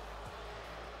Ghostman?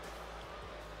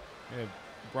 Yeah,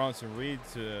 Bronson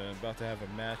Reed's about to have a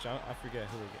match. I forget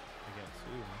who against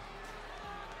who.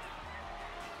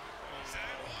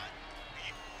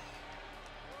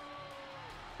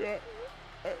 Yeah,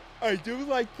 I do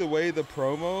like the way the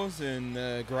promos and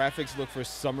graphics look for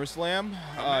SummerSlam.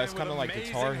 It's kind of like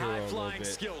Guitar Hero a little bit.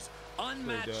 Skills,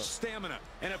 unmatched stamina,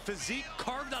 and a physique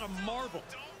carved out of marble.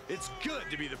 It's good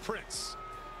to be the Prince.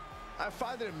 I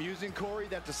find it amusing, Corey,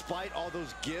 that despite all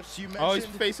those gifts you mentioned, oh, he's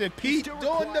facing Pete doing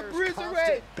the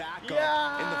Bruiserweight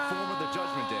backup in the form of the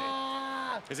Judgment Day.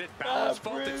 Is it Balor's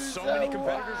fault that so many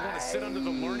competitors want to sit under the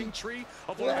learning tree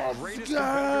of one of the greatest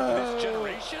competitors of this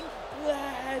generation?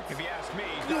 If you ask me,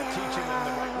 he's not teaching them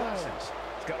the right lessons.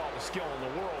 He's got all the skill in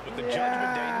the world, but the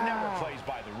Judgment Day never plays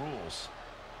by the rules.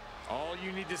 All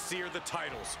you need to see are the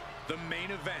titles, the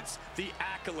main events, the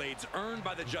accolades earned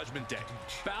by the Judgment Day.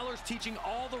 Balor's teaching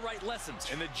all the right lessons,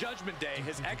 and the Judgment Day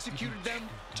has executed them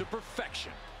to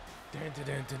perfection.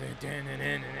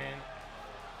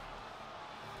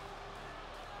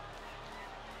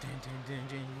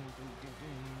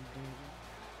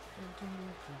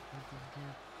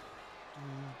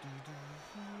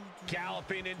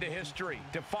 Galloping into history,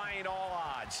 defying all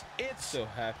odds. It's so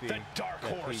happy the Dark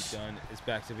that Horse. Pete Dunne is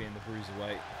back to being the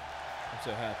Bruiserweight. I'm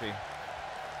so happy.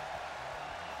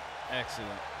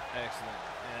 Excellent, excellent.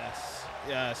 Yes,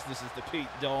 yes. This is the Pete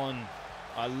Dunne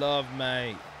I love,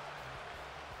 mate.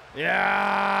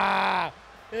 Yeah,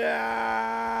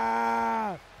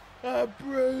 yeah. A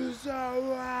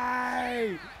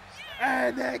Bruiserweight.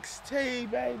 NXT,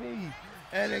 baby.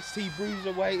 NXT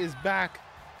Bruiserweight is back.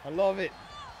 I love it.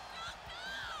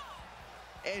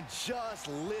 And just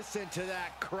listen to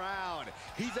that crowd.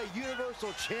 He's a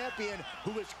Universal Champion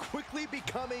who is quickly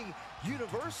becoming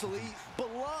universally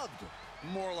beloved.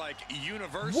 More like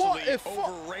universally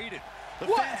overrated. The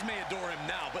fans may adore him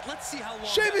now, but let's see how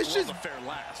long that love affair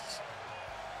lasts.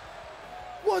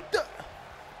 What the?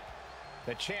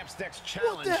 The champ's next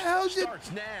challenge what the hell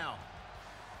starts now.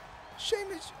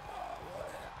 Sheamus.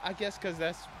 I guess because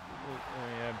that's.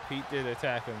 Yeah, Pete did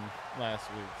attack him last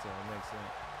week, so it makes sense.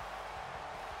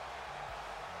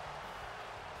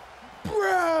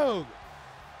 Bro!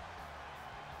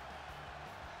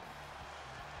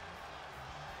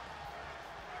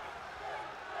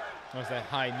 That's that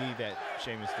high knee that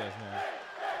Sheamus does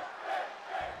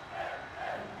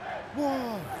now.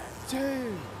 1,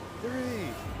 2, 3,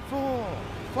 4,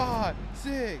 5,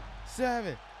 6,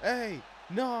 7, 8,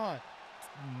 9,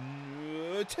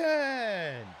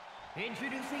 10.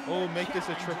 Introducing Oh, make this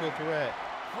a triple threat.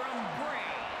 from Bray,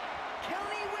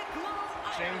 County Wicklow,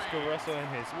 James could wrestle in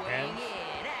his weighing pants.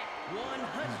 in at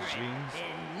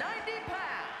 190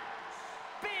 pounds,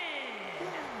 Finn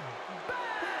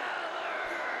Balor.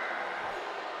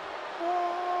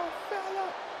 Oh, fella.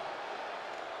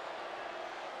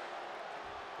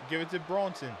 Give it to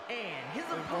Bronson. And his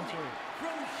Bronson. opponent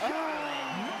from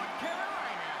Charlotte, North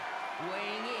Carolina,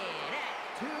 weighing in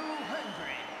at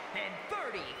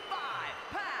 235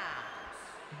 pounds,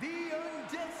 the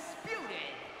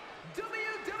undisputed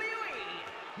WWE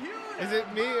Universal Is it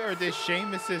me or did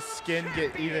Sheamus's skin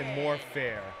get even more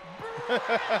fair?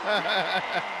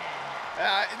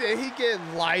 Did he get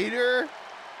lighter?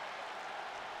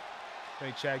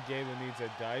 Hey, Chad Gable needs a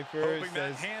diaper. Hoping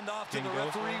that says handoff to the Dingo.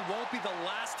 referee won't be the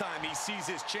last time he sees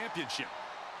his championship.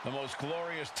 The most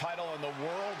glorious title in the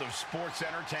world of sports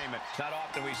entertainment. It's not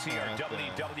often we see our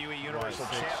WWE Universal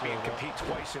Champion compete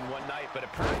twice in one night, but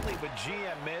apparently with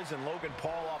GM Miz and Logan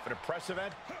Paul off at a press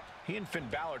event, he and Finn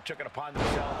Balor took it upon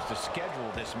themselves to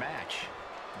schedule this match.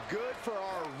 Good for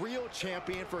our real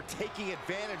champion for taking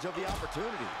advantage of the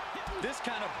opportunity. This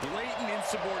kind of blatant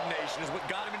insubordination is what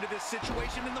got him into this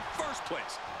situation in the first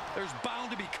place. There's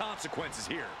bound to be consequences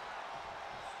here.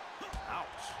 Ouch.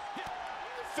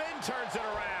 Finn turns it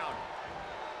around.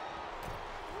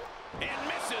 And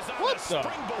misses on What the the?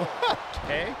 springboard.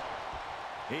 Okay.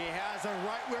 He has him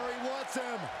right where he wants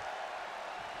him.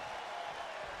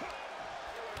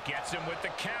 Gets him with the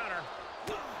counter.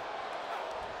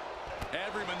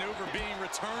 Every maneuver being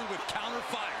returned with counter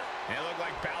fire. And it looked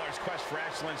like Balor's quest for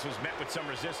excellence was met with some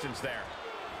resistance there.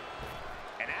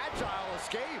 An agile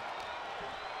escape.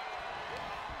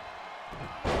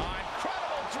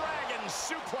 Incredible dragon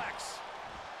suplex.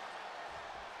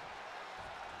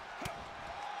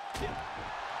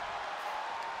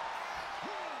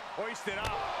 Hoisted up.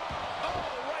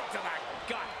 Oh, right to the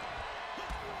gut.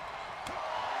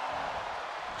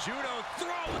 Judo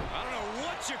throw. I don't know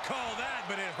what you call that,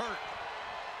 but it hurt.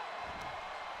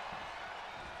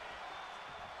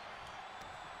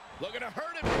 Looking to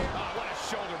hurt him here. Oh, what a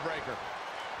shoulder breaker.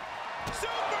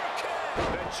 Super kick.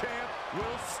 The champ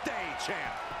will stay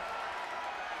champ.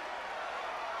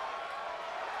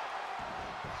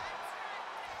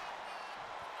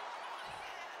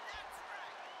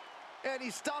 And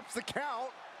he stops the count,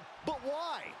 but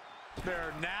why? There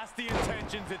are nasty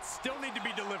intentions that still need to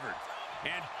be delivered.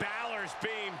 And Balor's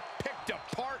being picked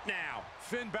apart now.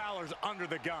 Finn Balor's under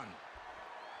the gun.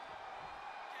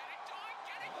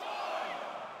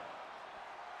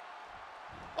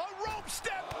 A rope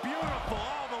step. Beautiful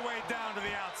all the way down to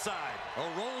the outside.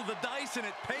 A roll of the dice and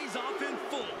it pays off in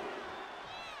full.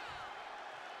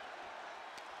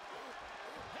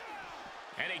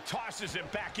 And he tosses him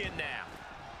back in now.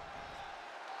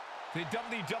 The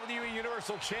WWE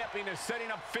Universal Champion is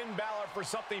setting up Finn Balor for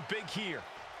something big here.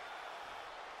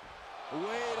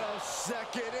 Wait a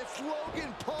second, it's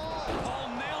Logan Paul. Paul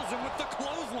nails him with the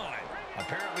clothesline.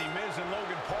 Apparently Miz and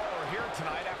Logan Paul are here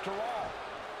tonight after all.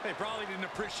 They probably didn't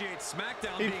appreciate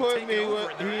SmackDown He being put taken me over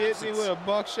with, in he their hit me absence. with a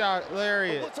buckshot But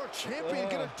lariat. what's our champion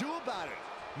gonna do about it?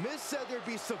 Miz said there'd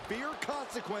be severe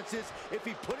consequences if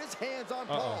he put his hands on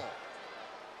Paul.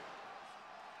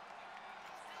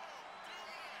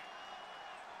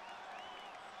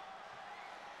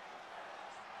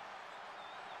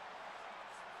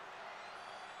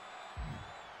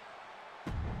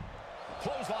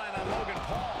 Clothesline on Logan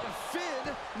Paul.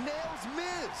 Finn nails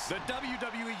Miz. The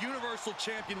WWE Universal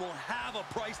Champion will have a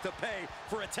price to pay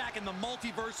for attacking the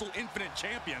Multiversal Infinite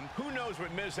Champion. Who knows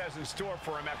what Miz has in store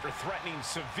for him after threatening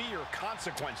severe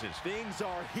consequences. Things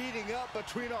are heating up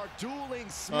between our dueling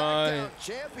SmackDown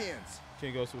champions.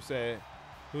 King Ghost will say,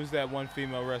 who's that one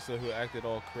female wrestler who acted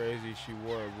all crazy? She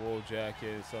wore a wool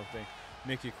jacket or something.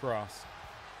 Nikki Cross.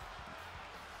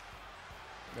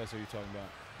 That's what you're talking about.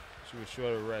 She was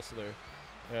short of wrestler.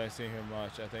 I haven't seen her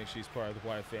much. I think she's part of the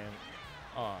White family.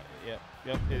 Oh, yep,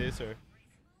 it is her.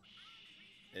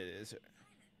 It is her.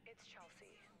 It's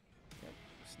Chelsea. Yep,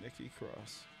 it's Nikki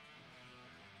Cross.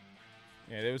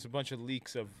 Yeah, there was a bunch of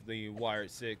leaks of the Wired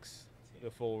Six,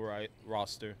 the full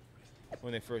roster,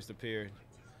 when they first appeared.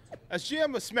 As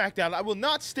GM of SmackDown, I will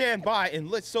not stand by and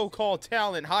let so-called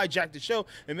talent hijack the show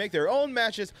and make their own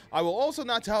matches. I will also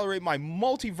not tolerate my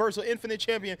multiversal infinite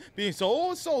champion being so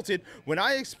insulted when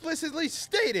I explicitly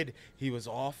stated he was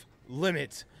off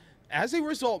limits. As a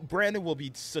result, Brandon will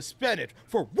be suspended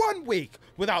for 1 week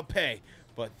without pay.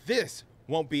 but this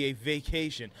won't be a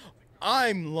vacation.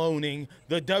 I'm loaning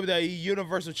the WWE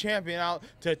Universal Champion out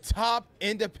to Top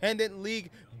Independent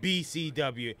League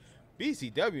BCW.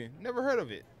 BCW? Never heard of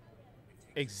it.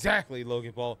 Exactly,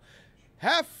 Logan Paul.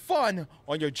 Have fun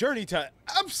on your journey to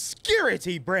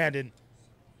obscurity, Brandon.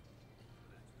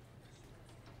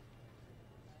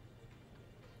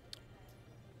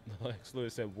 Lex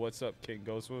Lewis said, "What's up, King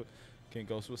Ghostwood?" King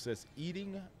Ghostwood says,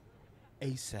 "Eating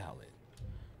a salad."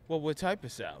 Well, what type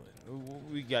of salad?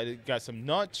 We got some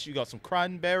nuts. You got some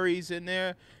cranberries in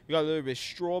there. You got a little bit of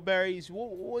strawberries.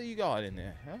 What do you got in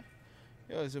there, huh?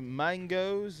 You got some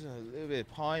mangoes, a little bit of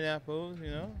pineapples,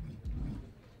 you know.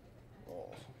 Oh,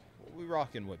 what we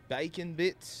rocking with? Bacon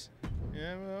bits?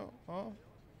 Yeah, well,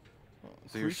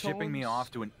 So you're shipping me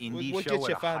off to an indie what show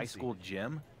at a high fancy? school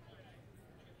gym?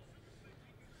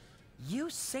 You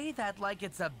say that like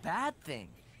it's a bad thing.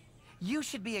 You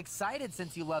should be excited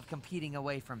since you love competing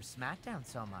away from SmackDown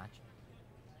so much.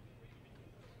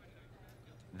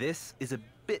 This is a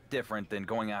bit different than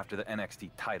going after the NXT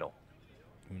title.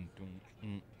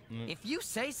 If you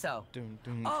say so.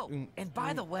 Oh, and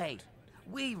by the way,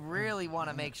 we really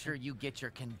want to make sure you get your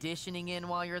conditioning in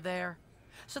while you're there.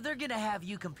 So they're going to have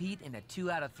you compete in a 2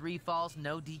 out of 3 falls,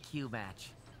 no DQ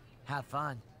match. Have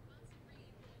fun.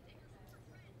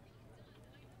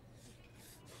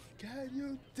 Can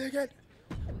you dig it,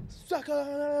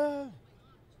 sucker?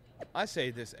 I say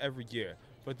this every year,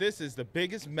 but this is the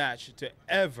biggest match to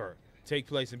ever take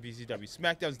place in BCW.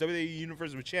 SmackDown's WWE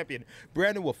Universal Champion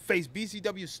Brandon will face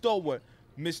BCW stalwart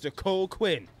Mr. Cole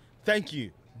Quinn. Thank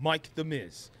you, Mike the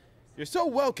Miz. You're so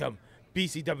welcome,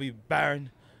 BCW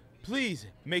Baron. Please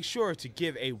make sure to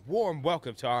give a warm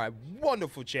welcome to our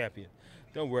wonderful champion.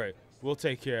 Don't worry, we'll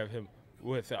take care of him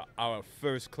with our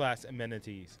first-class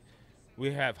amenities.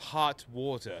 We have hot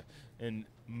water in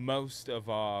most of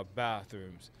our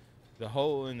bathrooms. The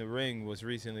hole in the ring was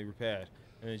recently repaired,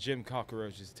 and the gym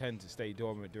cockroaches tend to stay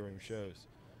dormant during shows.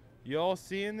 You all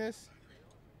seeing this?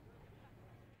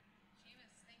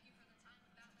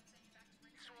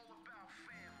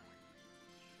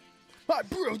 My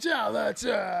brutality!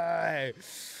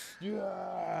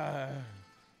 Yeah!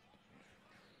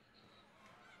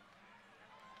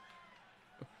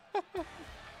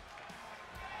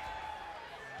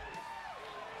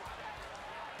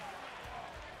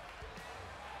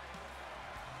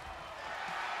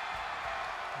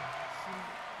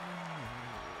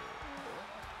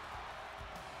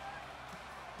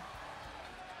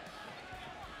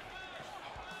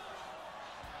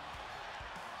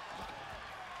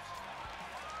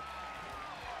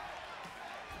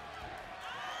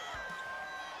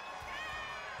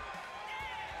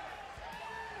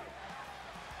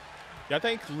 I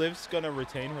think Liv's gonna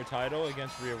retain her title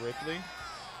against Rhea Ripley.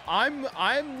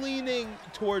 I'm leaning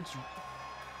towards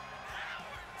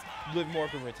Liv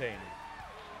Morgan retaining.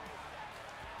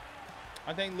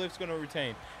 I think Liv's gonna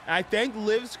retain. And I think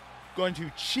Liv's going to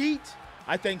cheat.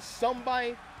 I think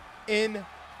somebody in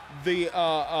the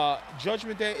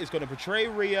Judgment Day is gonna betray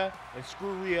Rhea and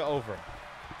screw Rhea over.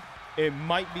 It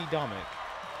might be Dominic,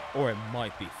 or it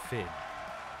might be Finn,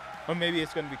 or maybe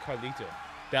it's gonna be Carlito.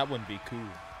 That wouldn't be cool.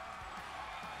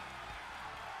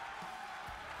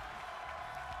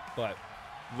 But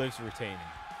Liv's retaining.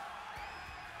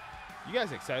 You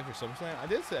guys excited for SummerSlam?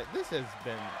 This has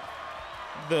been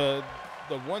the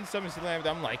one SummerSlam that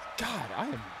I'm like, God, I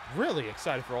am really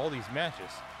excited for all these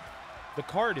matches. The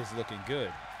card is looking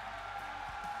good.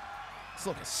 It's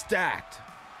looking stacked.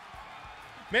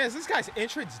 Man, is this guy's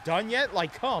entrance done yet?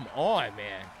 Like, come on,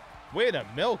 man. Way to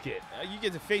milk it. You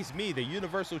get to face me, the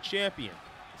Universal Champion.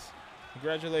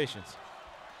 Congratulations.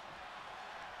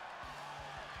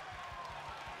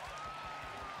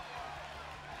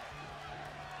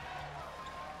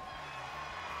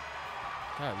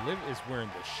 God, Liv is wearing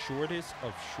the shortest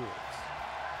of shorts.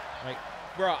 Like,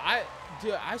 bro,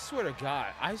 I swear to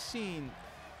God, I seen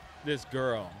this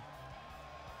girl,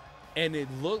 and it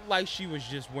looked like she was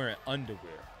just wearing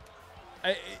underwear.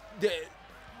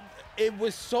 It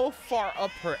was so far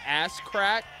up her ass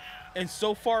crack and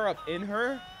so far up in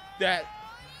her that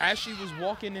as she was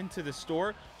walking into the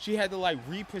store, she had to like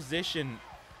reposition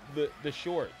the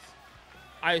shorts.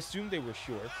 I assumed they were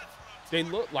shorts. They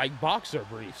looked like boxer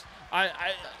briefs.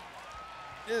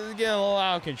 This is getting a little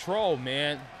out of control,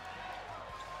 man.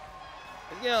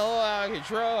 It's getting a little out of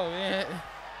control, man.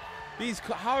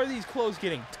 How are these clothes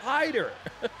getting tighter?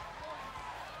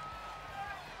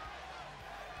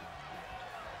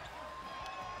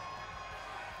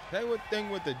 That thing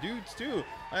with the dudes too.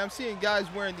 I'm seeing guys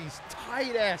wearing these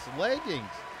tight ass leggings.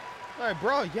 All right,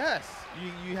 bro. Yes,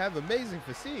 you have amazing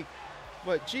physique,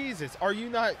 but Jesus, are you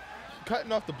not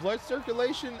cutting off the blood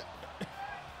circulation.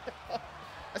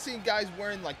 I seen guys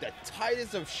wearing like the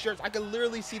tightest of shirts. I could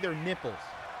literally see their nipples.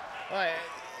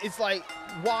 It's like,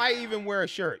 why even wear a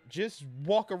shirt? Just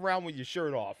walk around with your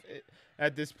shirt off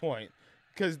at this point.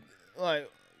 Because, like,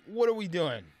 what are we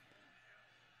doing?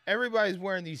 Everybody's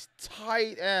wearing these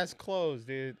tight-ass clothes,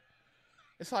 dude.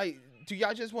 It's like, do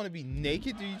y'all just want to be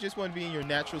naked? Do you just want to be in your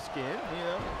natural skin? You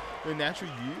know? The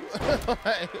natural you?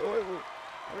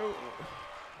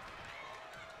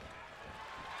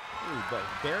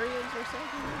 Barbarians or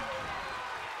something?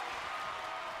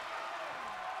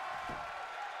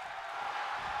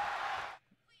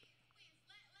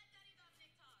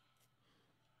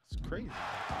 It's crazy.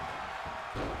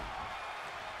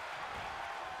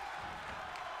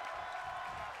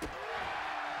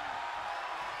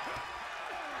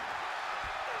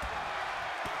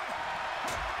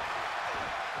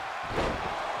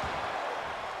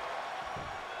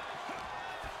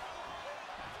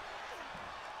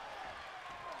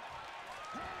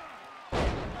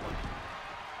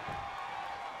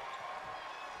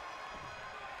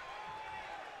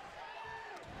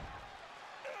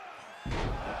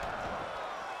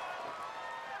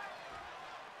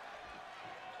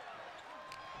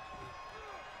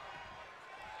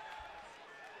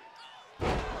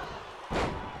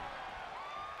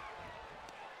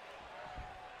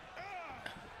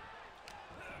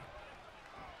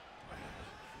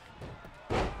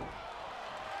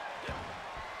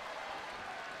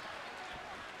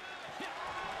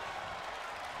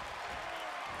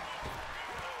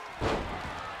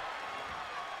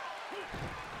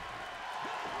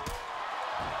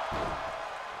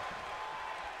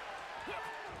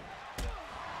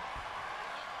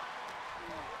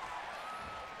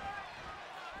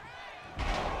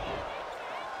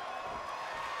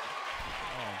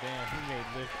 Damn, he made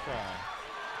Liv cry.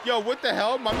 Yo, what the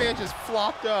hell? My man just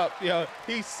flopped up. Yo,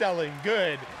 he's selling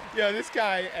good. Yo, this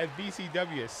guy at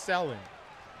BCW is selling.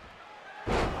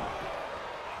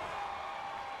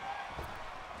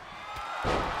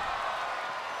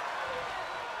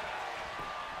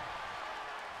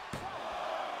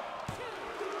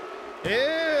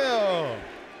 Ew.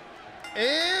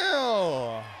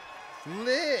 Ew.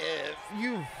 Liv,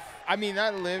 you... I mean,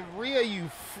 not Liv. Rhea, you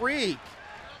freak.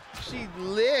 She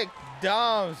licked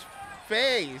Dom's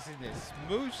face and then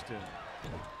smooched him.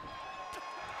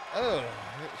 Oh,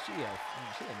 she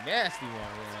a nasty one,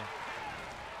 man.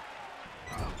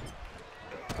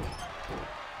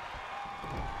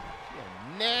 She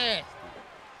a nasty.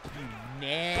 You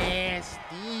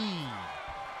nasty.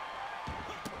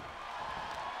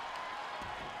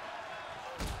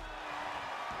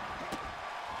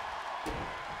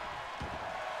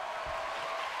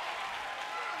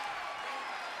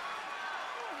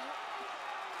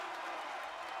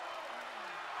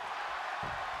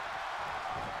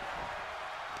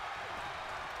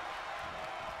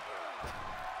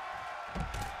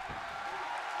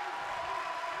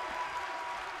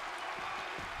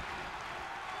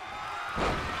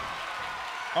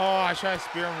 Oh, I tried to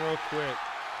spear him real quick.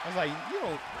 I was like, you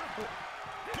don't...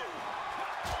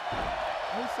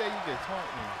 Who said you could taunt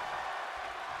me?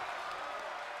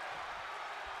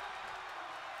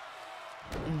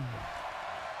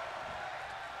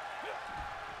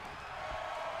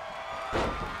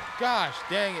 Gosh,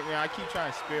 dang it, man. I keep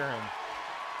trying to spear him.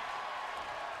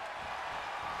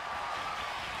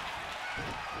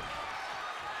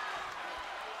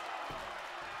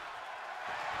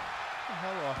 Get the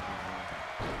hell off me, man.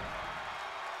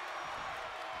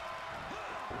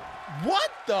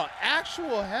 What the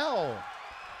actual hell?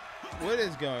 What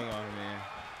is going on, man?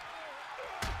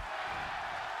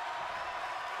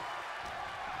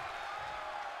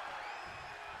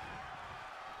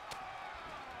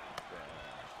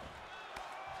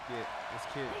 This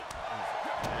kid is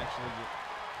actually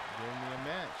giving me a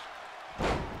match.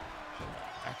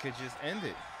 I could just end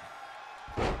it.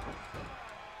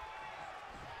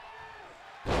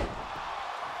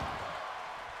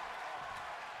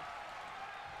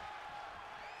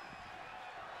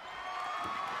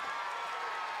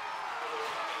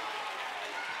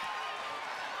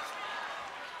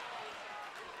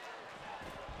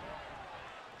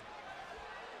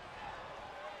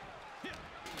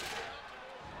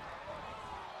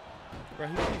 Bro,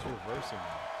 he keeps reversing me.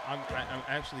 I'm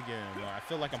actually getting annoyed. I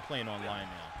feel like I'm playing online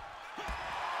now.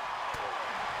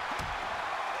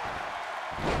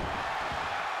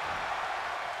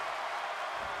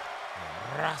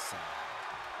 Rasa.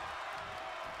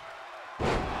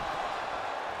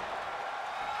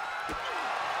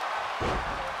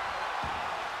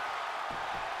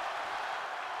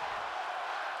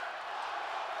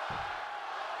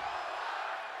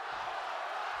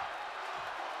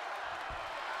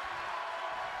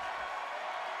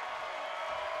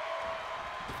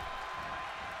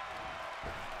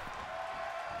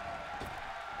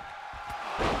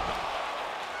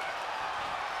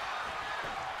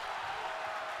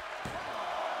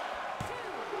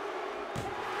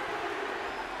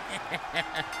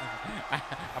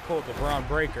 I pulled the Braun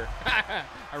Breaker.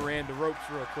 I ran the ropes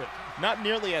real quick. Not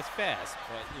nearly as fast,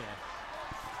 but yeah.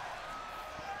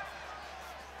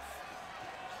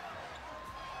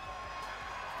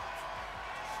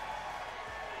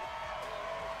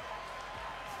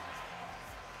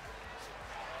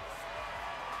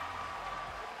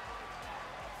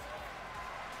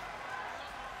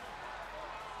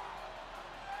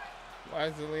 Why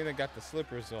has Zelina got the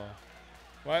slippers on?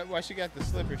 Why she got the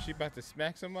slippers? She about to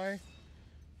smack somebody?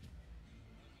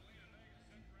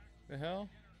 The hell?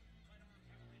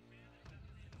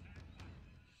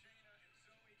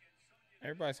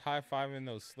 Everybody's high-fiving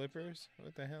those slippers?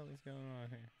 What the hell is going on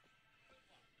here?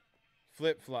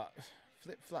 Flip-flop.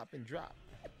 Flip-flop and drop.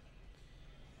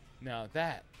 Now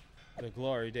that, the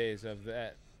glory days of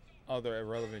that other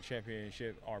irrelevant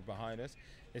championship are behind us,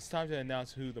 it's time to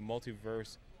announce who the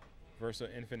Multiverse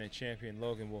Versal Infinite Champion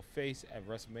Logan will face at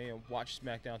WrestleMania. Watch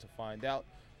SmackDown to find out.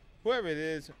 Whoever it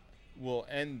is will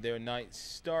end their night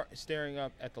staring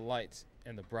up at the lights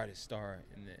and the brightest star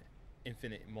in the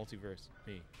infinite multiverse,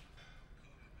 me.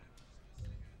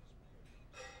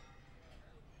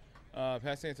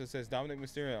 Pat Santos says Dominic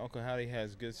Mysterio and Uncle Howdy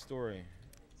has good story.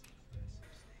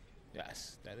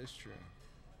 Yes, that is true.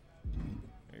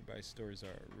 Everybody's stories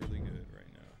are really good right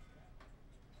now.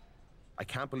 I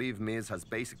can't believe Miz has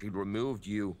basically removed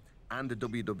you and the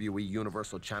WWE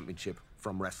Universal Championship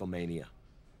from WrestleMania.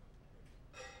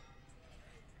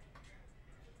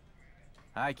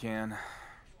 I can.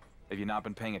 Have you not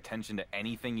been paying attention to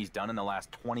anything he's done in the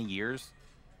last 20 years?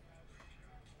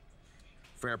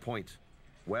 Fair point.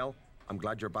 Well, I'm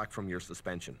glad you're back from your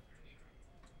suspension.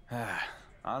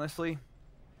 Honestly,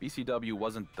 BCW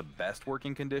wasn't the best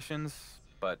working conditions,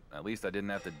 but at least I didn't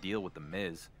have to deal with the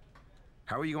Miz.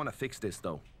 How are you going to fix this,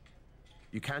 though?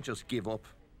 You can't just give up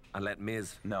and let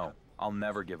Miz... No, I'll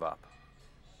never give up.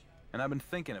 And I've been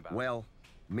thinking about it. Well,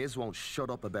 Miz won't shut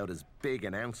up about his big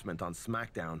announcement on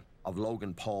SmackDown of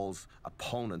Logan Paul's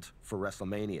opponent for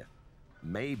WrestleMania.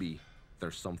 Maybe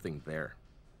there's something there.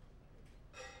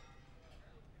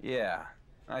 Yeah,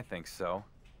 I think so.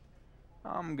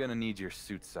 I'm gonna need your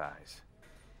suit size.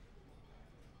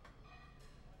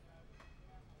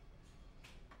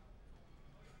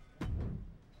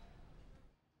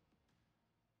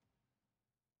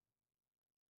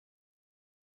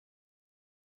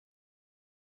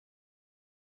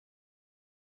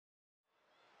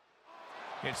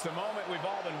 It's the moment we've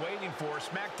all been waiting for.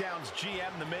 SmackDown's GM,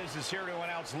 The Miz, is here to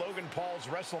announce Logan Paul's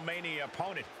WrestleMania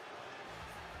opponent.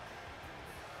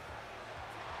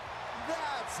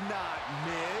 That's not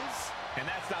Miz. And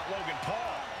that's not Logan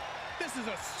Paul. This is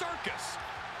a circus.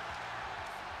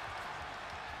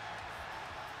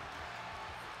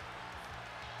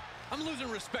 I'm losing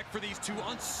respect for these two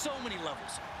on so many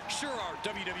levels. Sure, our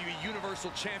WWE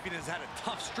Universal Champion has had a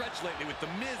tough stretch lately with The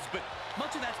Miz, but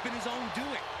much of that's been his own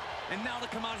doing. And now to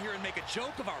come out here and make a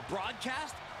joke of our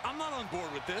broadcast? I'm not on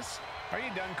board with this. Are you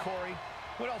done, Corey?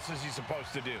 What else is he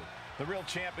supposed to do? The real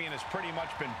champion has pretty much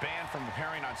been banned from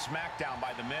appearing on SmackDown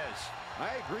by The Miz.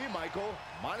 I agree, Michael.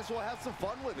 Might as well have some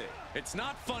fun with it. It's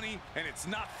not funny, and it's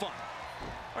not fun.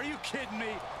 Are you kidding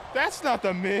me? That's not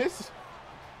The Miz.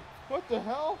 What the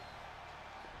hell?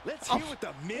 Let's hear what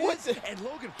The Miz and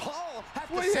Logan Paul have to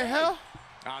say. What the hell?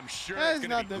 I'm sure That it's is going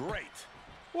to not be the- great.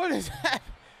 What is that?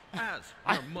 As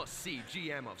your must-see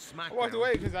GM of SmackDown, I walked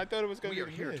away because I thought it was going we to are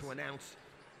be here Miz. to announce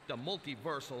the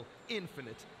multiversal,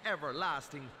 infinite,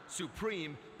 everlasting,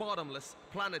 supreme, bottomless,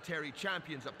 planetary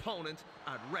champion's opponent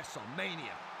at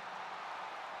WrestleMania.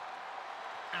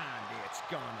 And it's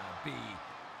gonna be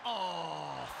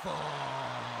awful.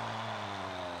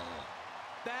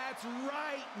 That's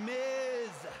right, Miz.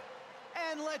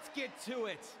 And let's get to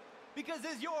it. Because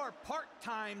as your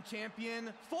part-time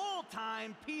champion,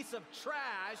 full-time piece of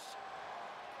trash,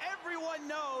 everyone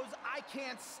knows I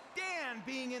can't stand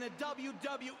being in a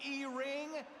WWE ring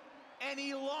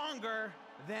any longer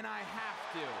than I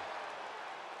have to.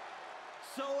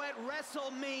 So at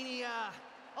WrestleMania,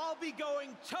 I'll be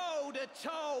going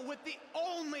toe-to-toe with the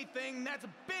only thing that's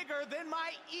bigger than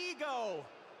my ego.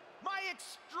 My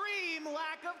extreme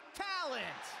lack of talent.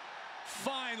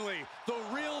 Finally, the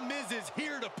real Miz is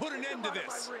here to put an end to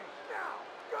this.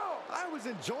 I was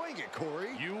enjoying it,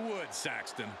 Corey. You would,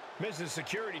 Saxton. Miz's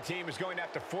security team is going to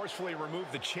have to forcefully remove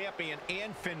the champion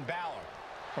and Finn Balor.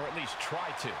 Or at least try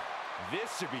to.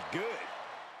 This should be good.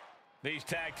 These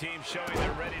tag teams showing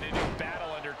they're ready to do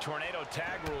battle under tornado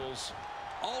tag rules.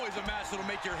 Always a match that'll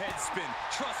make your head spin.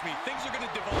 Trust me, things are going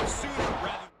to develop sooner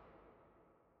rather than...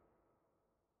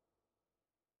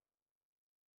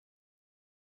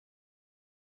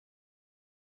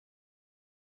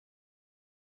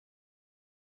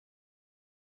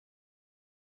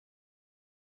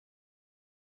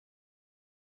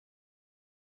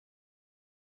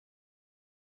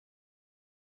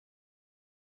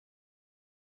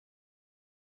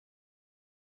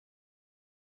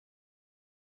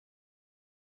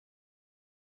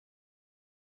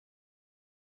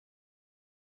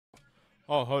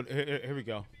 Oh, here we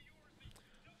go.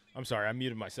 I'm sorry, I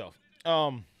muted myself.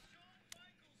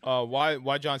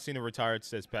 Why John Cena retired,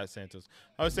 says Pat Santos.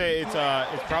 I would say it's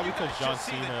probably because John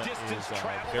Cena is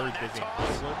very busy in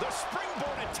Hollywood. The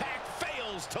springboard attack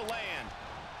fails to land.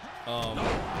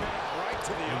 Right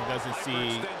to the he doesn't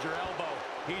see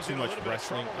too much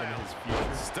wrestling in his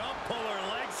future. Stump puller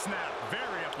leg snap,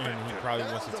 very effective. And he probably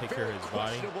wants to take care of his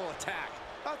body. Attack.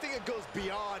 I think it goes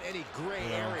beyond any gray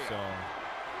area. So.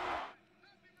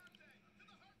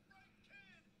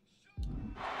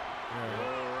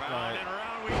 Round and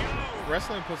round we go.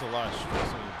 Wrestling puts a lot of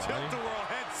stress on your body. Tilt-a-whirl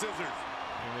head scissors.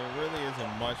 And there really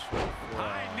isn't much for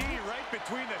high knee right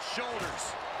between the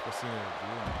shoulders. For Cena to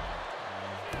do.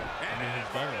 And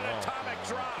he's done it all. Atomic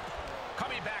drop.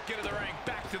 Coming back into the ring,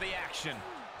 back to the action.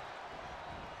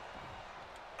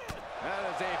 That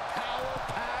is a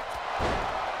power-packed.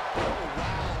 Oh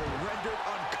wow, rendered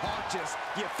unconscious.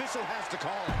 The official has to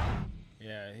call it.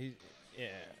 Yeah,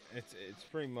 it's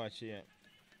pretty much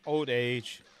old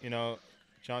age. You know,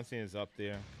 John Cena's up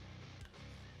there.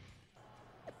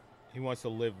 He wants to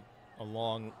live a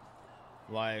long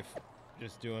life,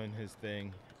 just doing his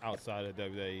thing outside of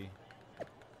WWE.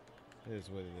 It is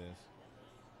what it is.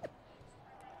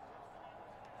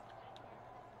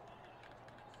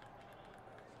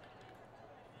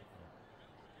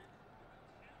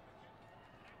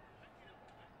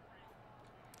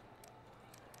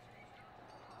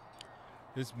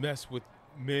 This mess with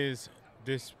Miz,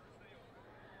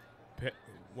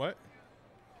 what?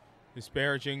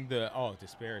 Disparaging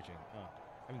disparaging. Oh,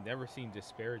 I've never seen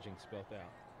disparaging spelled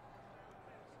out.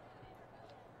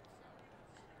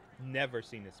 Never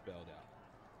seen it spelled out.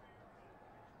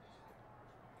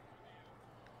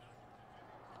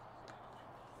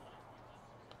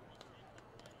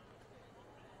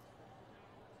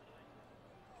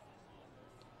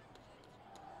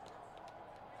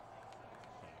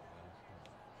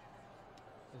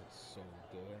 This is so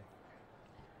good.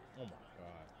 Oh my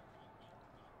God.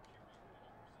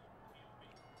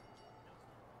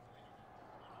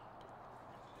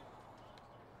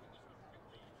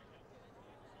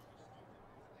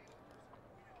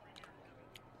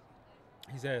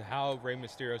 He said, how Rey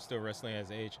Mysterio still wrestling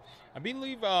as age? I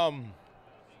believe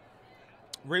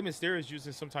Rey Mysterio is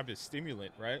using some type of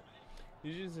stimulant, right?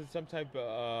 He's using some type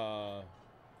of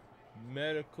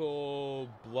medical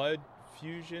blood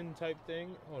fusion type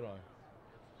thing. Hold on.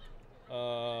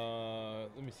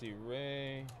 Let me see.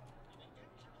 Rey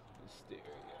Mysterio.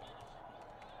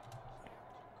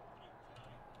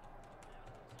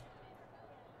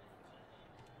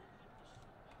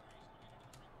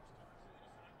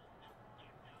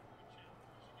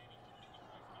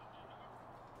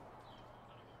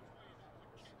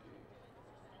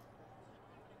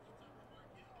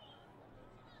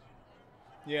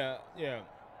 Yeah.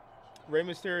 Rey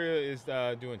Mysterio is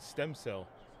doing stem cell.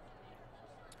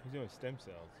 He's doing stem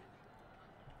cells.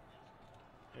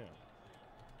 Yeah.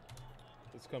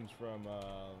 This comes from, let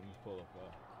me pull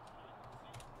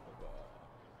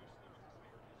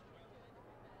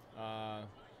up.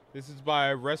 This is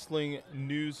by Wrestling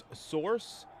News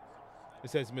Source. It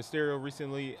says Mysterio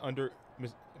recently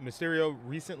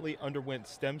underwent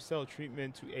stem cell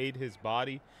treatment to aid his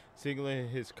body, signaling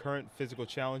his current physical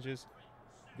challenges.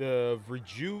 The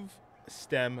Rejuve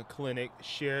Stem Clinic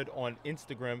shared on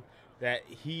Instagram that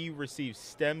he received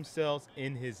stem cells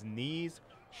in his knees,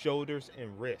 shoulders,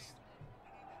 and wrists.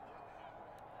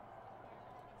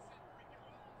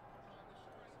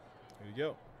 Here we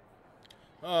go.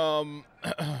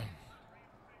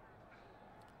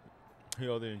 He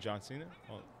older than John Cena?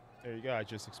 Oh, there you go. I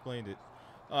just explained it.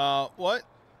 What?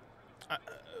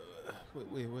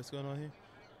 Wait, what's going on here?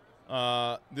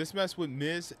 This mess with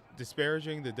Miz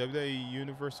disparaging the WWE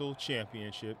Universal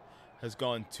Championship has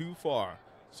gone too far.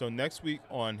 So next week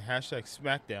on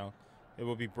 #SmackDown, it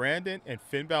will be Brandon and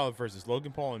Finn Balor versus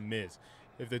Logan Paul and Miz.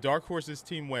 If the Dark Horses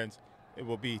team wins, it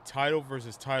will be title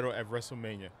versus title at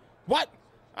WrestleMania. What?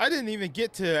 I didn't even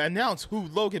get to announce who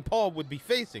Logan Paul would be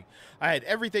facing. I had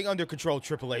everything under control,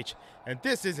 Triple H, and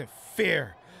this isn't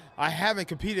fair. I haven't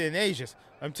competed in ages.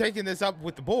 I'm taking this up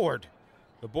with the board.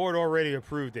 The board already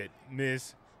approved it.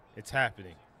 Miz, it's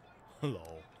happening.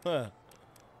 Hello.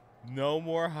 No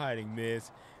more hiding, Miz.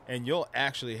 And you'll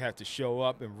actually have to show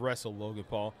up and wrestle Logan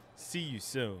Paul. See you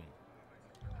soon.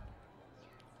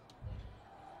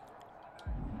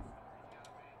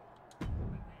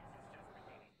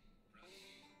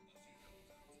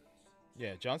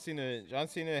 Yeah, John Cena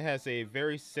has a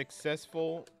very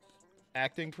successful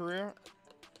acting career.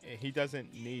 He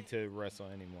doesn't need to wrestle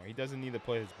anymore. He doesn't need to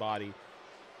put his body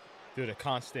through the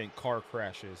constant car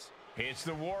crashes It's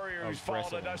the Warrior who's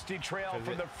followed a dusty trail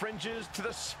from the fringes to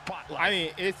the spotlight. I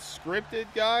mean, it's scripted,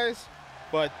 guys,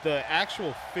 but the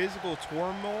actual physical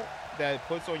turmoil that it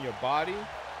puts on your body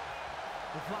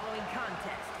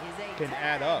can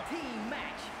add up.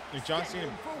 And John Cena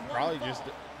probably just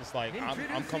like,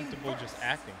 I'm comfortable just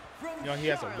acting. You know, he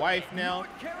has a wife now.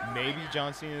 Maybe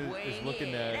John Cena is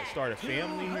looking to start a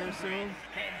family here soon,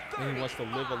 and he wants to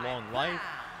live a long life.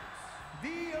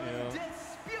 You know,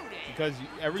 because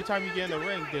every time you get in the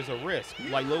ring, there's a risk.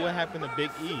 Like, look what happened to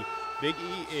Big E. Big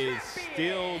E is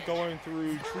still going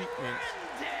through treatments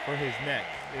for his neck.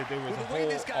 There was a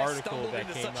whole article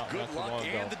that came out not too long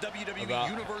ago about,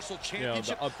 you know,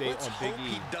 the update on Big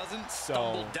E.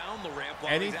 So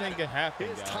anything can happen,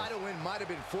 guys.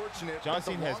 John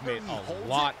Cena has made a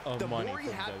lot of money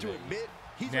from WWE.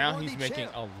 Now he's making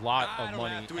a lot of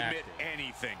money acting.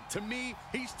 Anything. To me,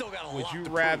 he's still got a lot. Would you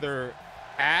rather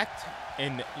act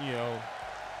and, you know,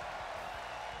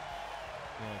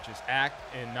 just act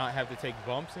and not have to take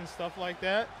bumps and stuff like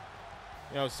that?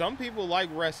 You know, some people like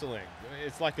wrestling.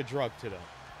 It's like a drug to them.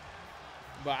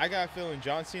 But I got a feeling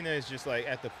John Cena is just like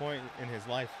at the point in his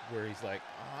life where he's like,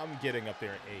 I'm getting up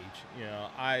there in age. You know,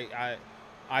 I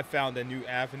found a new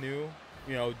avenue.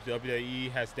 You know,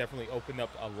 WWE has definitely opened up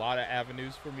a lot of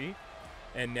avenues for me.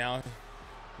 And now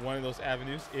one of those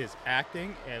avenues is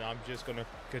acting, and I'm just going to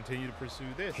continue to pursue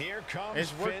this. Here comes and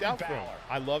it's worked out for him.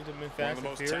 I loved him in Fast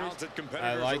and Furious.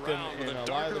 I liked him in a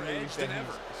lot of the movies that he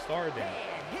starred in,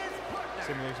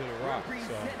 similar to The Rock.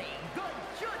 So,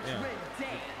 yeah,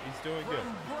 he's doing good.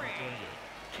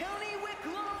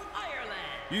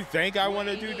 You think I want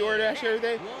to do DoorDash every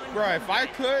day? Bro, if I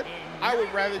could, I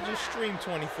would rather just stream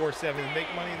 24/7 and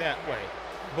make money that way.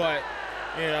 But,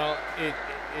 you know,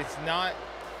 it's not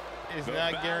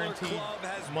guaranteed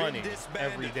money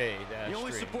every day. The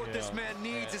only support this man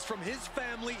needs is from his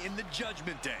family in the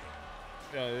Judgment Day.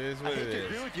 No, it is what it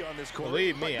is.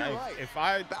 Believe me, if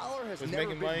I was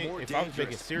making money, if I was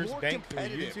making serious bank through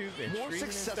YouTube and streaming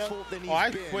and stuff, oh,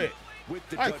 I'd quit.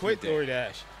 I'd quit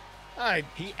DoorDash. I'd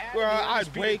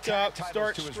wake up,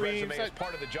 start streams, I'd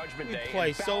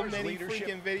play so many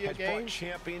freaking video games,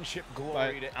 but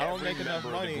I don't make enough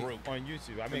money on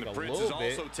YouTube. I make a little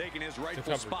bit to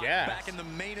cover gas,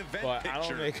 but I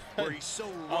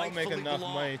don't make enough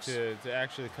money to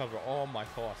actually cover all my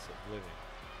costs of living.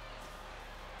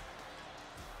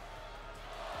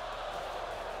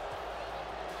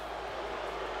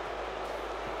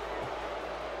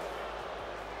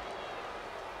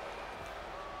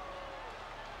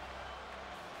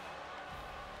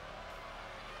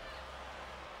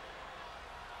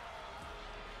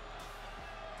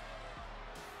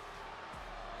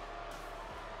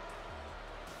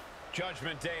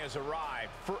 Judgment Day has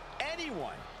arrived for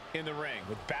anyone in the ring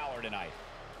with Balor tonight.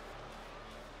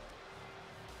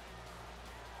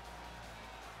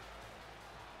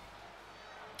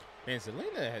 Man,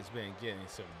 Selena has been getting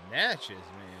some matches,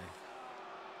 man.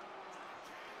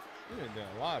 She's been doing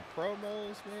a lot of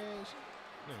promos, man. She's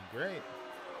doing great.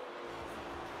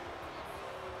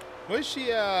 What is she,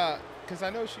 because I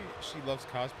know she loves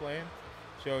cosplaying.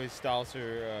 She always styles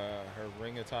her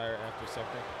ring attire after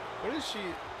something. What is she?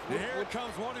 Here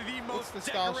comes one of the most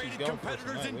decorated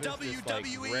competitors in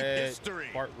WWE history.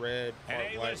 Part red, part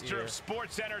white. An A-lister of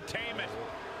sports entertainment.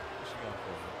 What's she going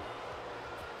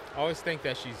for? I always think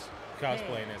that she's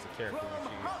cosplaying as a character when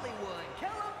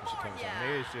she comes on.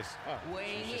 Maybe it's just,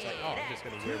 she's just like, oh, I'm just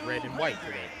going to wear red and white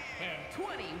today. And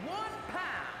 21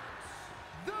 pounds,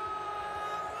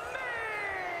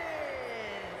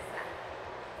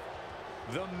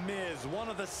 The Miz, one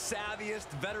of the savviest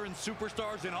veteran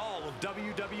superstars in all of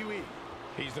WWE.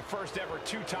 He's the first ever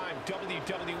two-time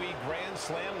WWE Grand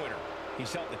Slam winner.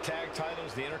 He's held the tag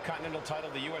titles, the Intercontinental title,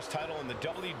 the U.S. title, and the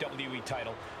WWE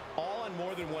title, all on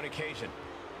more than one occasion.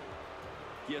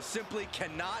 You simply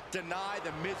cannot deny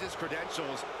the Miz's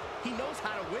credentials. He knows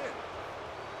how to win.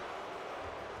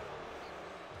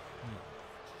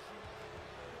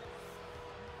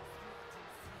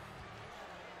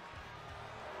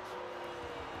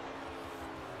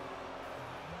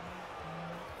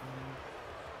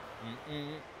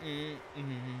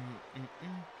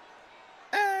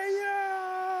 Hey,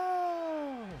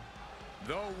 yo!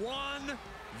 The one,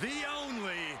 the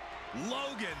only,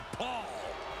 Logan Paul.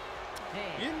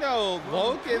 You know,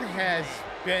 Logan has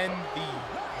been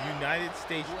the United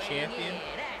States champion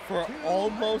for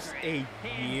almost a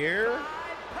year.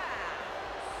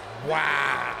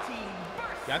 Wow.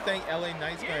 Y'all think LA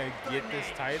Knight's going to get this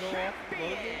title off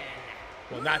Logan?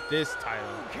 Well, not this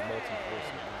title,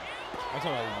 multi-person. I'm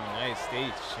talking about the United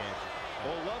States champion.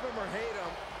 Well, love him or hate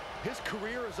him, His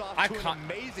career is off to an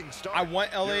amazing start. I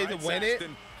want LA to win it,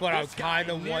 but I kind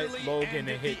of want Logan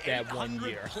to hit that 1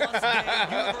 year.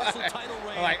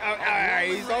 Like,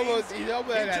 he's almost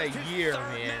at a year,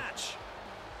 man.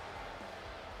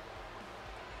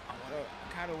 I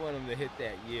kind of want him to hit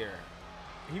that year.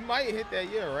 He might hit that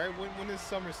year, right? When is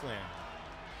SummerSlam?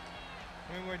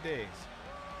 How many more days?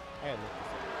 I gotta look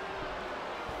this up.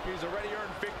 He's already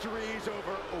earned victories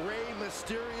over Rey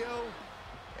Mysterio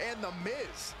and The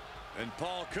Miz. And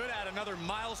Paul could add another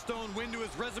milestone win to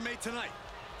his resume tonight.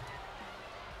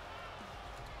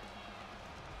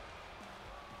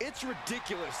 It's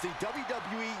ridiculous. The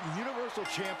WWE Universal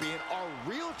Champion, our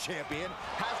real champion,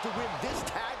 has to win this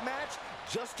tag match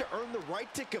just to earn the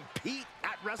right to compete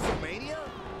at WrestleMania?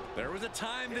 There was a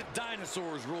time that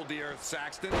dinosaurs ruled the earth,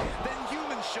 Saxton. Then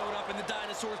humans showed up and the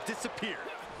dinosaurs disappeared.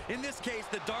 In this case,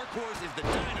 the dark horse is the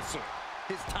dinosaur.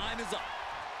 His time is up.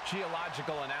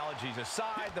 Geological analogies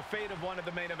aside, the fate of one of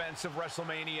the main events of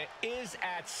WrestleMania is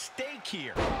at stake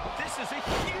here. This is a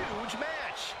huge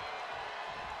match.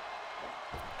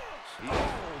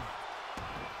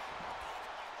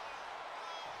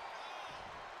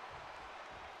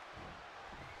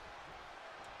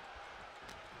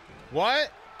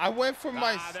 What? I went for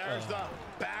my... There's the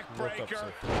backbreaker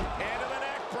into the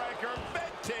neckbreaker.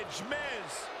 Vintage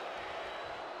Miz.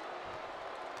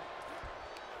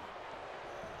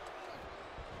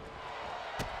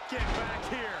 Get back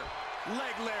here.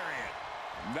 Leg lariat.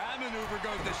 That maneuver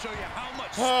goes to show you how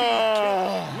much speed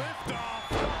can lift off.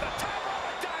 The top of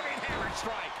a diving hammer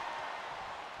strike.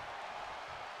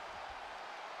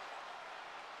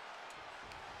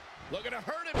 Looking to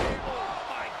hurt him here. Oh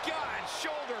my God,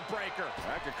 shoulder breaker.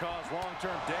 That could cause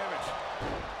long-term damage.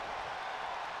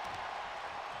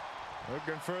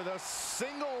 Looking for the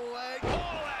single leg.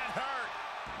 Oh, that hurt.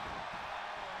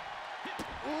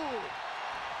 Ooh.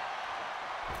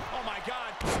 Oh my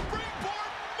God,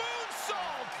 springboard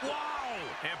moonsault. Wow.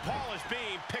 And Paul is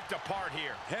being picked apart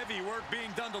here. Heavy work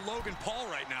being done to Logan Paul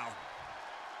right now.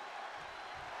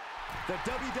 The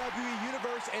WWE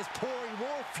Universe is pouring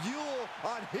more fuel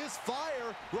on his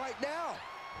fire right now.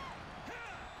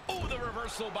 Oh, the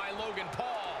reversal by Logan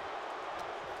Paul.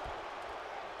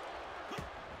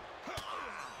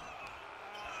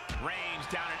 Reigns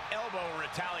down an elbow in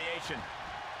retaliation.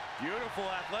 Beautiful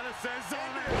athleticism.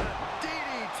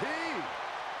 DDT.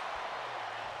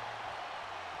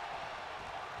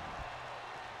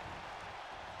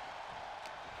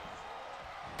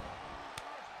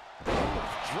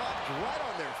 Dropped right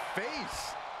on their face.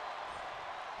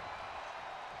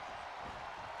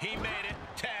 He made it.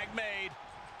 Tag made.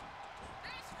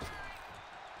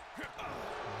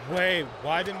 Wait,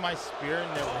 why did my spear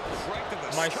never...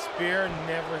 My spear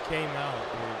never came out,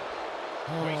 dude.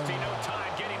 Wasting no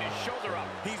time getting his shoulder up.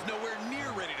 He's nowhere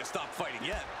near ready to stop fighting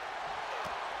yet.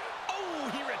 Oh,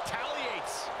 he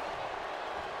retaliates.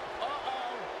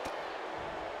 Uh-oh.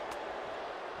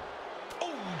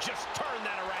 Oh, just turn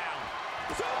that around.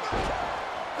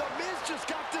 The Miz just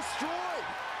got destroyed.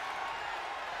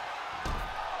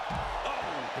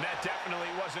 Oh, and that definitely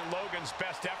wasn't Logan's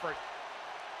best effort.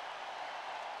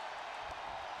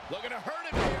 Looking to hurt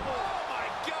him here. Oh, my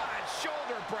God,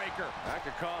 shoulder breaker. That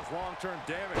could cause long-term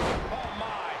damage. Oh,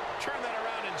 my. Turn that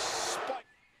around and spike.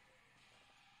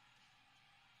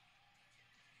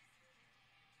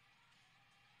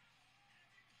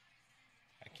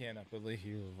 I cannot believe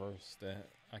he reversed that.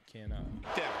 I cannot.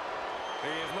 He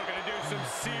is looking to do some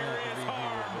serious harm. He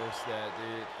reversed that,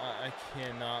 dude. I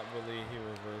cannot believe he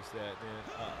reversed that, dude.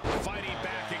 Fighting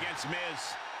back against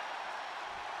Miz.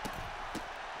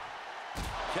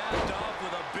 Capped off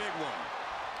with a big one.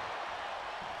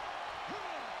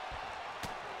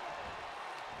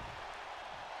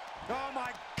 Oh,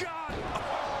 my God.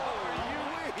 Oh, are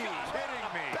you kidding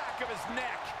me? Back of his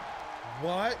neck.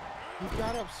 What? He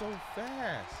got up so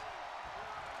fast.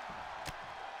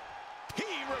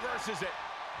 He reverses it.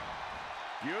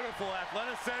 Beautiful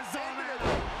athleticism.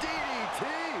 DDT.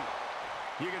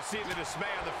 You can see the dismay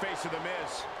on the face of the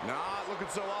Miz. Not looking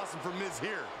so awesome for Miz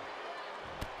here.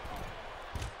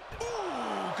 Ooh,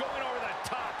 going over the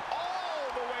top, all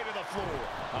the way to the floor.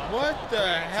 What the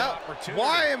hell?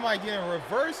 Why am I getting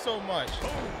reversed so much?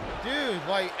 Dude,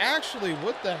 like, actually,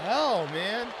 what the hell,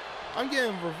 man? I'm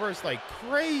getting reversed like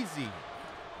crazy.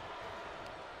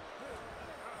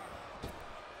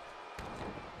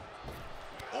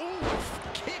 Ooh,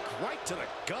 kick right to the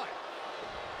gut.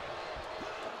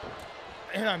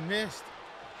 And I missed.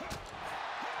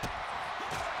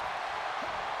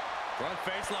 Front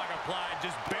face lock applied,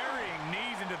 just burying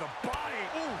knees into the body.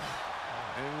 Oof.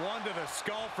 And one to the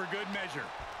skull for good measure.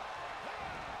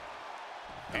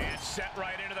 And set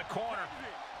right into the corner.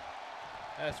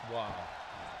 That's wild.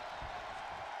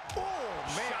 Oh,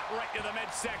 man. Shot right to the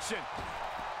midsection.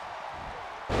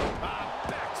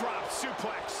 Backdrop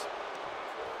suplex.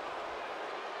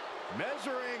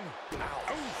 Measuring.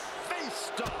 Ow. Face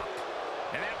stop.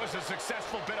 And that was a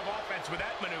successful bit of offense with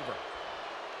that maneuver.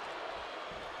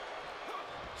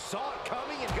 Saw it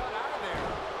coming and got out of there.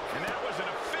 And that was an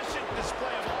efficient display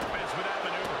of offense with that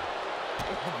maneuver.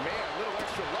 Oh, man, a little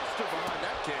extra luster behind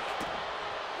that kick.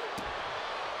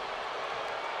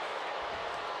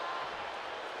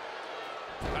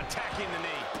 Attacking the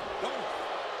knee.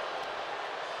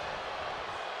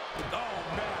 Oh,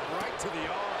 man, right to the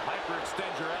arm.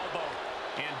 Hyperextend your elbow.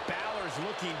 And Balor's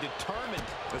looking determined.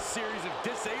 A series of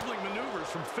disabling maneuvers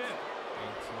from Finn.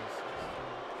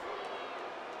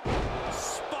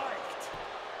 Spiked.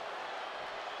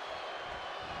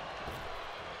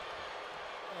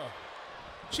 Oh.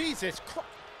 Jesus Christ.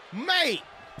 Mate!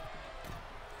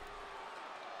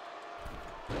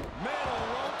 Metal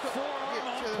rope forearm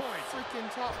on point. Freaking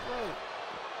top rope.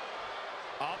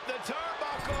 Up the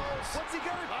turnbuckles. What's he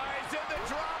gonna do? He's in the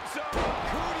drop zone.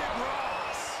 Coup de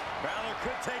grace. Balor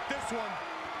could take this one.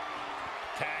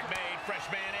 Tag made, fresh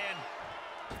man in.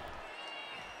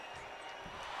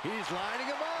 He's lining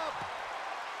him up.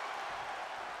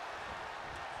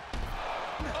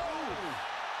 Oh!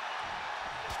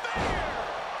 Spear!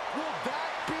 Will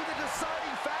that be the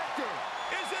deciding factor?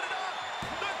 Is it enough?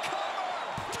 The cover!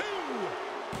 2!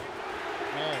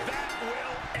 Nice. That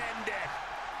will end it.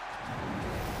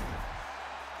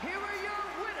 Here are your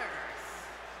winners,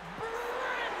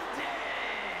 Brendan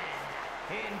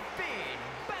and Finn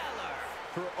Balor.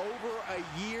 For over a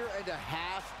year and a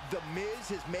half, The Miz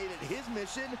has made it his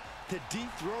mission to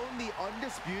dethrone the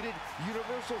undisputed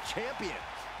Universal Champion.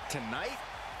 Tonight,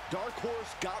 Dark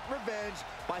Horse got revenge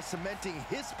by cementing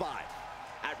his spot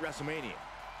at WrestleMania.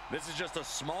 This is just a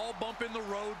small bump in the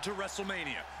road to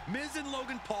WrestleMania. Miz and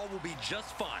Logan Paul will be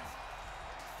just fine.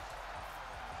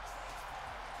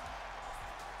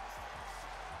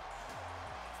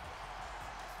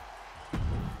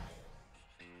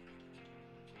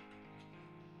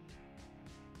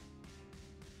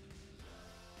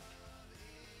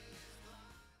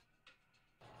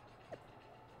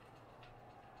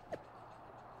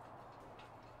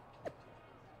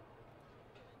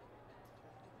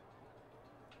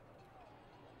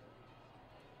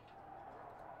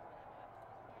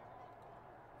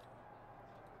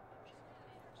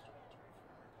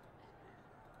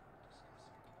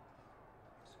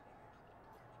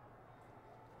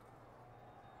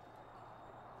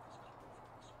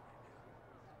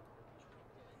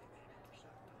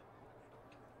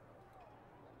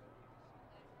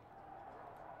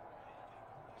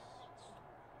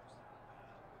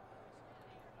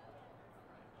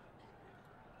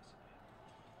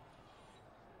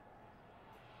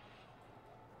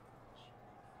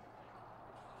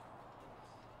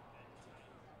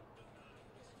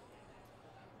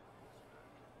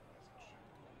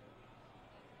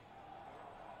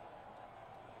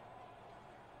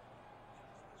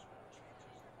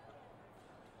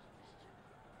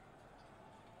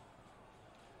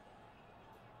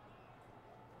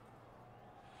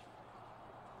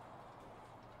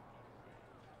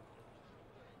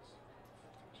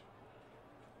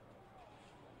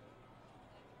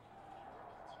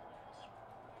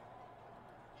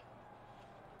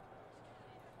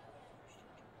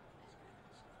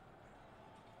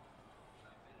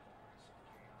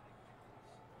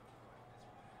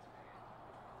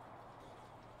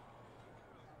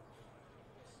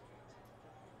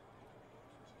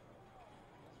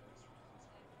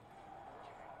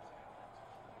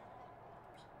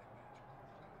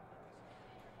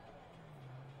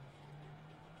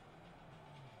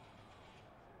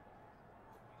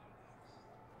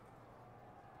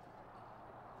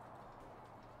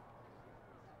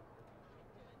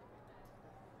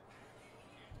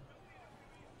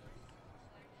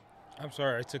 I'm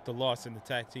sorry I took the loss in the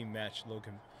tag team match,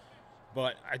 Logan.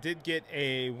 But I did get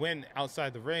a win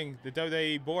outside the ring. The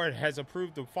WWE board has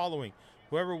approved the following.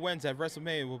 Whoever wins at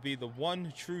WrestleMania will be the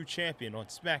one true champion on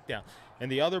SmackDown.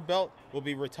 And the other belt will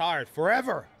be retired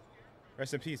forever.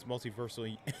 Rest in peace,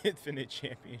 Multiversal Infinite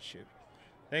Championship.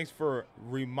 Thanks for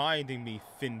reminding me,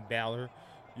 Finn Balor.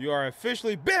 You are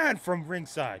officially banned from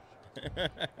ringside.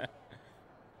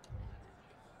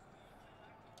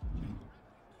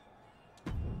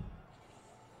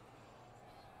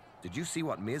 Did you see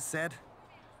what Miz said?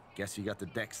 Guess you got the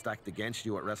deck stacked against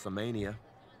you at WrestleMania.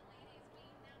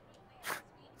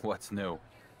 What's new?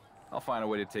 I'll find a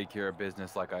way to take care of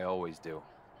business like I always do.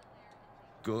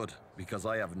 Good, because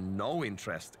I have no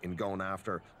interest in going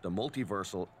after the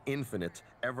multiversal, infinite,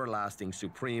 everlasting,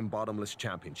 supreme, bottomless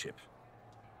championship.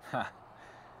 Ha.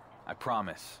 I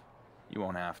promise, you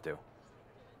won't have to.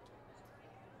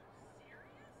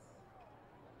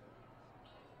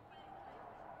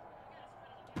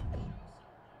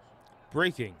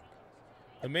 Breaking.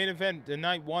 The main event, the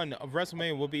night one of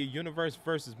WrestleMania, will be Universe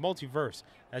versus Multiverse,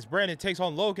 as Brandon takes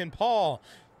on Logan Paul.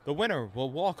 The winner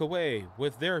will walk away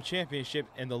with their championship,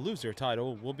 and the loser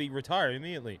title will be retired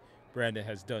immediately. Brandon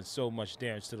has done so much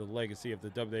damage to the legacy of the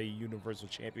WWE Universal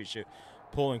Championship,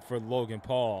 pulling for Logan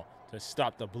Paul to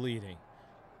stop the bleeding.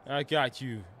 I got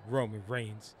you, Roman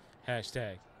Reigns.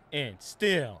 Hashtag and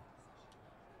still.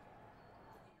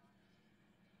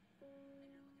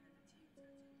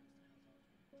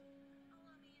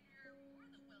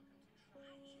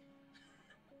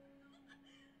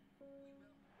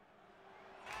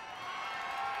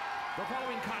 The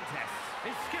following contest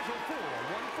is scheduled for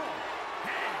one fall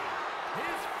and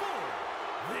is for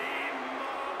the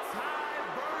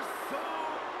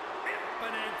multiversal,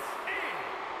 infinite, and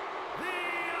the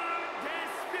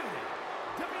undisputed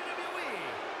WWE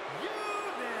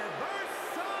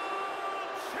Universal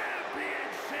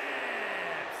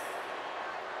Championships.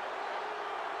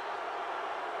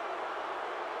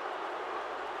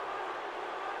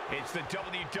 It's the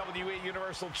WWE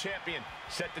Universal Champion,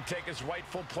 set to take his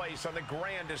rightful place on the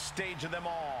grandest stage of them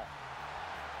all.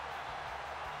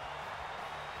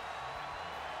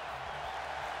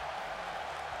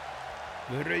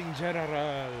 The Ring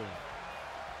General,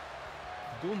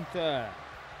 Gunther.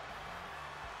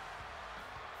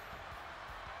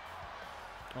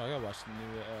 Oh, I gotta watch the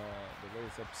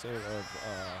latest episode of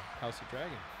House of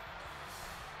Dragon.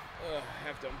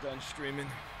 After I'm done streaming.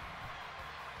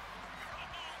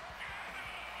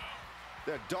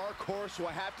 The dark horse will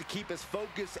have to keep his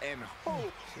focus and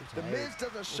hope the Miz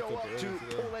doesn't show up to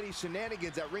pull any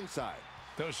shenanigans at ringside.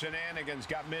 Those shenanigans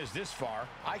got Miz this far.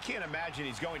 I can't imagine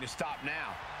he's going to stop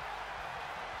now.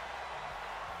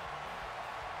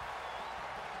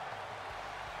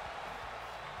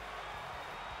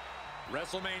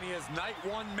 WrestleMania's Night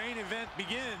 1 main event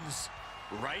begins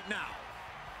right now.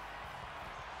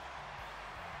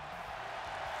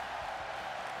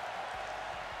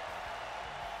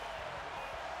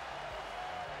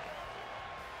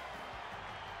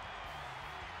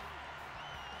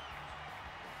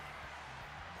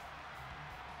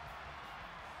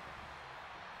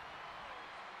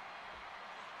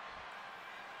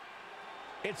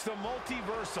 It's the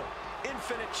multiversal,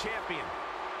 infinite champion.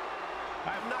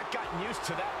 I have not gotten used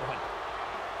to that one.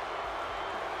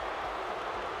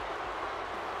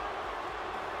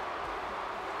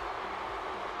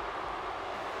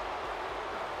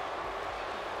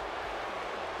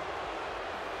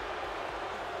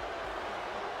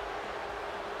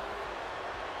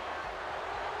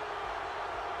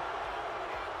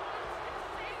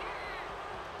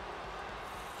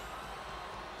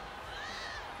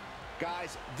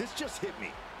 Guys, this just hit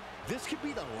me. This could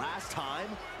be the last time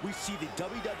we see the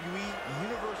WWE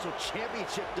Universal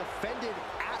Championship defended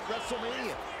at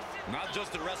WrestleMania. Not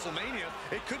just at WrestleMania,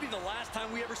 it could be the last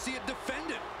time we ever see it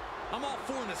defended. I'm all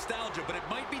for nostalgia, but it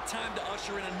might be time to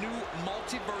usher in a new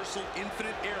multiversal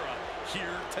infinite era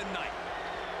here tonight.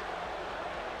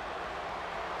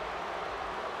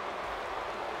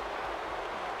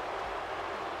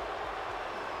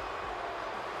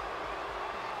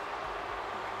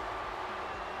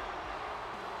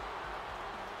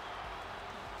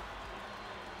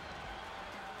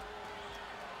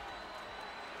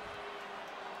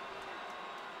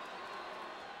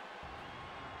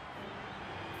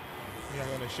 I'm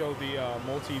going to show the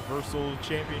multiversal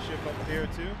championship up there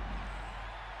too,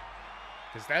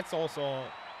 because that's also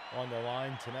on the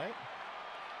line tonight.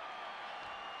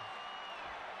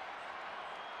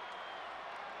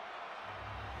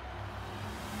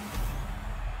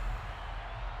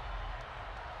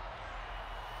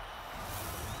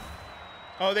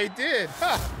 Oh, they did.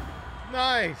 Huh.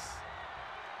 Nice.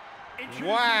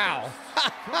 Wow.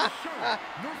 From Charlotte,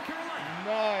 North Carolina,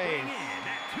 Nice. weighing in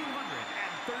at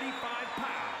 235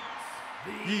 pounds,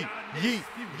 the Yeet, yeet,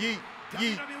 yeet,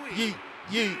 yeet, yeet,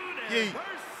 yeet, yeet.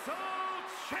 Universal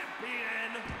Champion,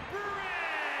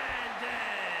 Brandon.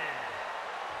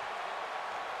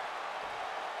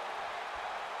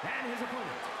 And his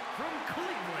opponent from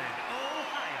Cleveland,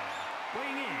 Ohio,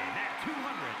 weighing in at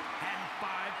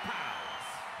 205 pounds,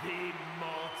 the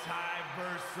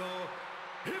multiversal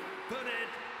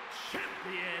infinite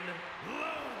champion,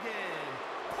 Logan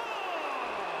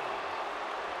Paul.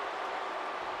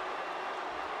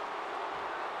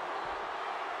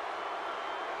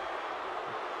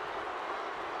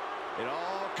 It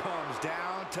all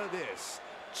to this.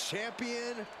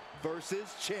 Champion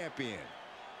versus champion.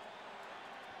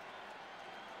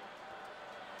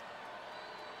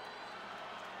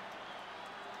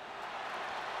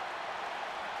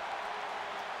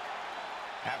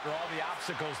 After all the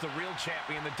obstacles, the real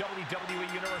champion, the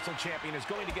WWE Universal Champion, is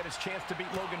going to get his chance to beat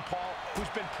Logan Paul, who's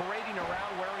been parading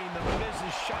around wearing the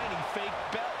Miz's shiny fake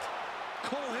belt.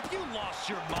 Cole, have you lost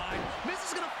your mind? Miz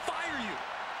is going to fire you.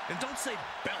 And don't say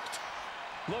belt.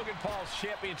 Logan Paul's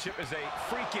championship is a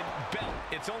freaking belt.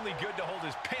 It's only good to hold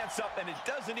his pants up, and it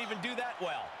doesn't even do that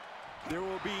well. There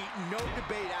will be no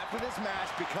debate after this match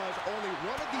because only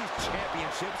one of these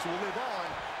championships will live on,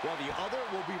 while the other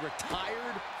will be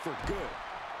retired for good.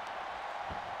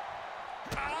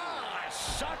 Ah,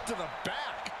 shot to the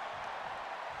back.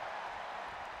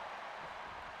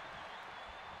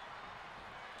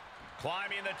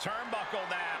 Climbing the turnbuckle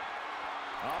now.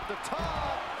 Off the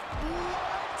top.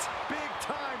 What? Big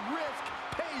time risk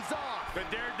pays off. The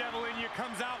daredevil in you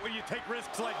comes out when you take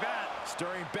risks like that.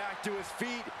 Stirring back to his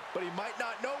feet, but he might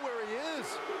not know where he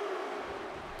is.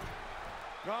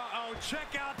 Uh-oh,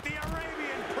 check out the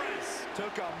Arabian press.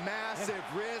 Took a massive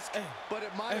risk, but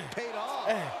it might have paid off.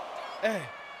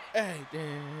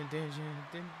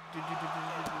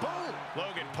 Boom!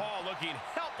 Logan Paul looking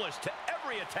helpless to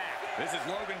every attack. This is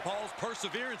Logan Paul's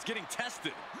perseverance getting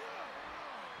tested.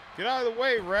 Get out of the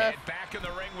way, ref. And back in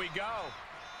the ring we go.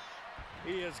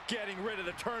 He is getting rid of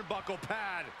the turnbuckle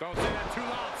pad. Don't say that too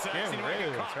loud, Sax. Getting rid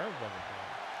of the turnbuckle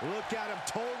pad. Look at him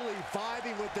totally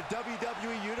vibing with the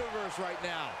WWE Universe right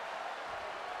now.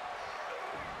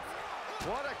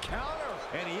 What a counter.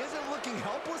 And he isn't looking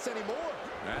helpless anymore.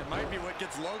 That might be what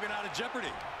gets Logan out of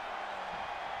jeopardy.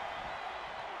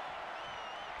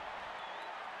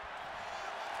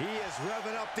 He is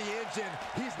revving up the engine.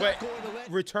 He's not going to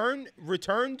let...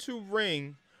 Return to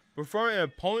ring before an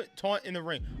opponent taunt in the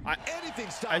ring. Anything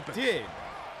stop I did.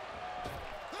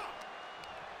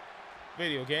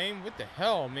 Video game, what the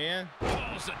hell, man?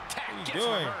 Paul's attack what are you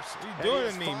doing? What are you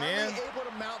doing to me, man? Able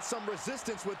to mount some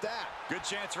resistance with that. Good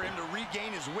chance for him to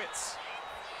regain his wits.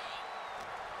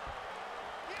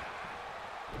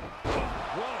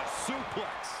 What a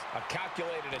suplex. A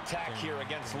calculated attack here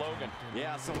against Logan.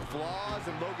 Yeah, some flaws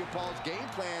in Logan Paul's game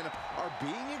plan are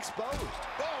being exposed.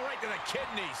 Oh, right to the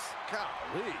kidneys.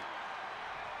 Golly.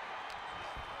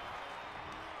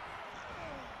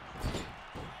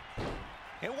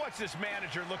 And what's this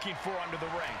manager looking for under the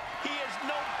ring? He has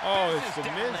no it's the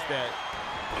Miz that.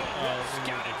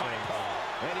 Scouted by Paul.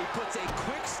 And he puts a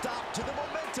quick stop to the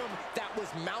momentum that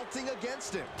was mounting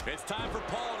against him. It's time for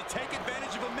Paul to take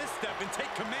advantage of a misstep and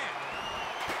take command.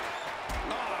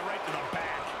 Oh, right to the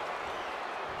back.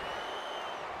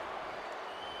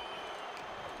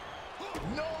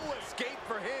 No escape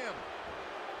for him.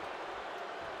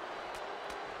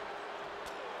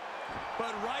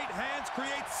 But right hands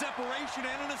create separation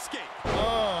and an escape.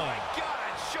 Oh, my God,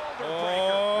 shoulder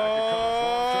breaker.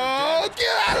 Oh,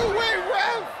 get out of the way,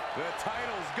 ref. The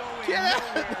title's going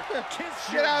nowhere.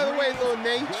 Get out of the way, little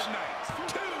Nate. Good night.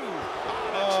 2.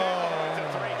 Oh.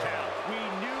 3 count. We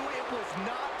knew it was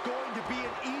not going to be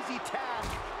an easy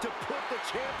task to put the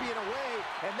champion away,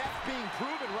 and that's being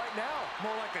proven right now.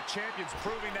 More like the champions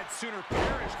proving that sooner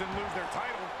perish than lose their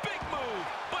title. Big move,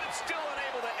 but it's still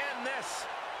unable to end this.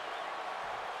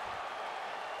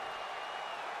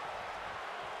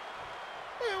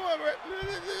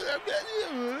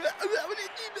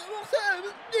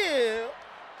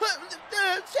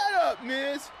 Shut up,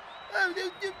 Miz. I'm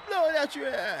just blowing out your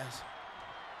ass.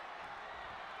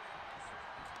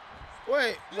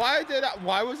 Wait,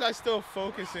 why was I still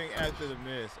focusing after the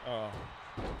Miz? Oh.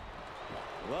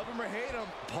 Love him or hate him,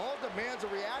 Paul demands a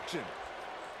reaction.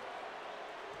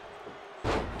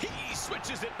 He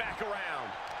switches it back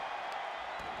around.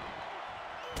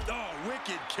 Oh,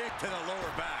 wicked kick to the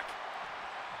lower back.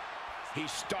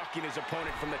 He's stalking his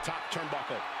opponent from the top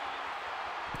turnbuckle.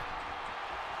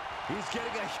 He's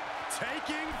getting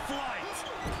taking flight.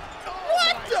 Oh,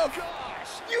 what the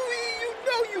gosh? You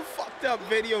know you fucked up,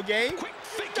 video game. Quick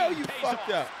thinking know you pays fucked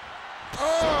off. up.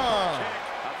 Oh.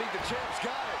 I think the champ's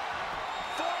got it.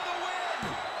 For the win.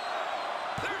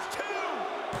 There's 2.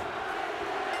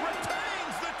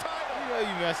 Retains the title. You know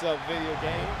you mess up, video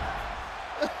game.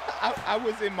 I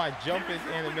was in my jumping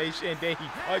animation, and then he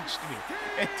punched me,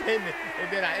 and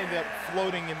then I ended up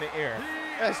floating in the air.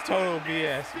 That's total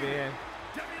BS, man.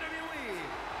 WWE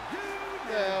What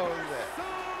the hell was that?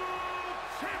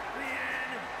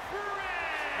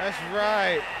 That's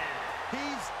right.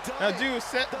 He's done Now do what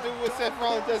Seth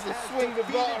Rollins does and swing the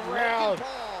belt around.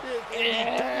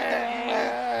 Universal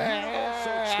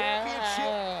Championship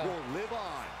will live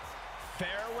on.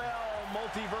 Farewell,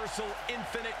 multiversal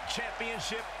infinite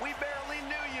Championship, we barely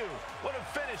knew you. What a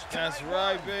finish. That's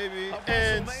right, baby.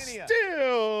 And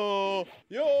still,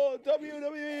 your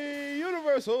WWE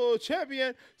Universal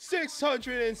Champion,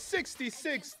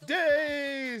 666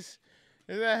 days.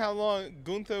 Is that how long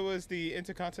Gunther was the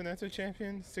Intercontinental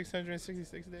Champion?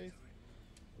 666 days?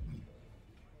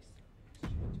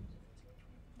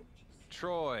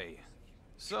 Troy,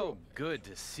 so good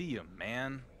to see you,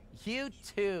 man. You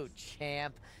too,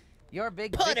 champ. Your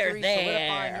big Put her victory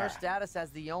solidifying there. your status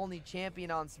as the only champion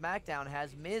on SmackDown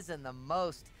has Miz in the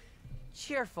most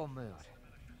cheerful mood.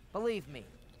 Believe me,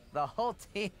 the whole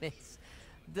team is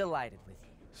delighted with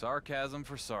you. Sarcasm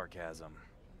for sarcasm.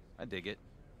 I dig it.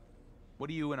 What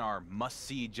do you and our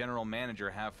must-see general manager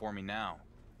have for me now?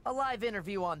 A live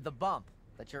interview on The Bump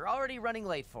that you're already running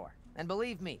late for. And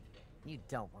believe me, you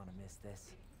don't want to miss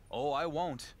this. Oh, I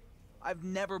won't. I've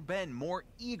never been more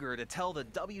eager to tell the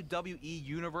WWE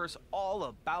Universe all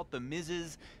about the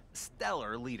Miz's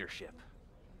stellar leadership.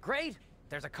 Great!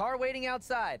 There's a car waiting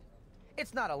outside.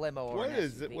 It's not a limo or What an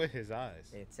is SUV. it with his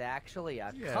eyes? It's actually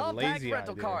a Yeah, compact lazy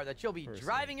rental idea, car that you'll be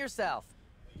driving yourself.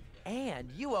 And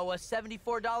you owe us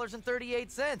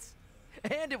 $74.38.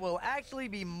 And it will actually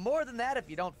be more than that if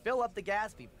you don't fill up the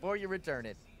gas before you return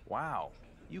it. Wow,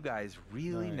 you guys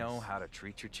really know how to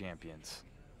treat your champions.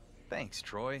 Thanks,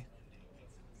 Troy.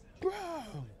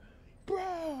 Bro!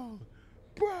 Bro!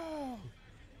 Bro!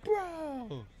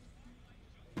 Bro!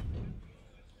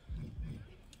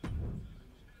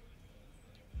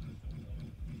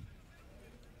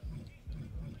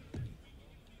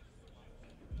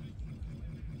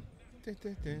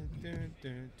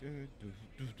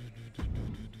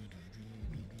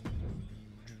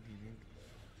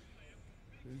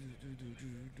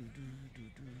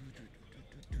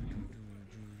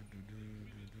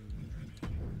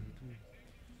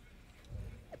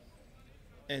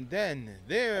 And then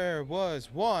there was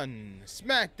one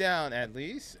SmackDown, at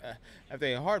least. After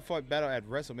a hard-fought battle at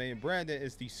WrestleMania, Brandon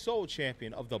is the sole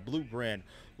champion of the Blue Brand.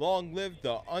 Long live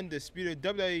the undisputed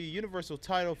WWE Universal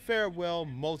title. Farewell,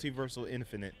 Multiversal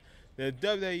Infinite. The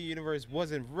WWE Universe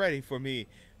wasn't ready for me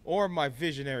or my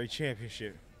visionary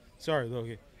championship. Sorry,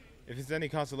 Logan. If it's any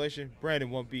consolation, Brandon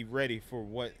won't be ready for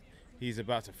what he's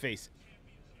about to face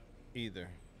either.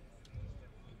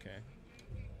 Okay.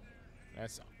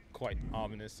 That's quite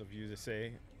ominous of you to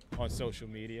say on social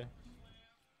media.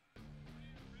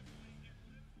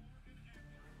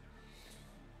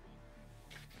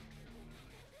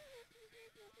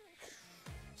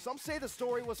 Some say the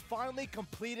story was finally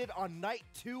completed on night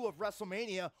 2 of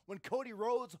WrestleMania when Cody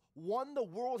Rhodes won the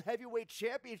World Heavyweight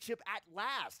Championship at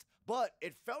last. But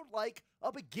it felt like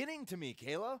a beginning to me,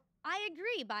 Kayla. I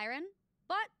agree, Byron.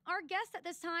 But our guest at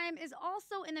this time is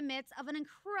also in the midst of an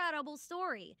incredible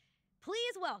story.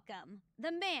 Please welcome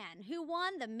the man who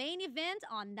won the main event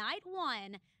on night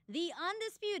 1, the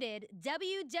undisputed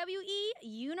WWE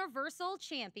Universal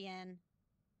Champion.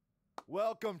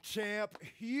 Welcome, champ.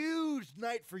 Huge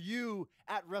night for you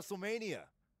at WrestleMania.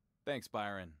 Thanks,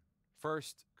 Byron.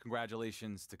 First,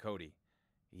 congratulations to Cody.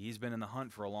 He's been in the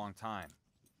hunt for a long time.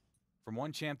 From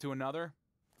one champ to another,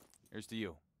 here's to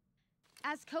you.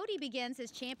 As Cody begins his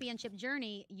championship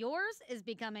journey, yours is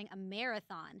becoming a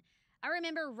marathon. I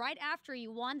remember right after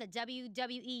you won the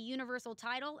WWE Universal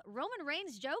title, Roman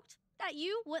Reigns joked that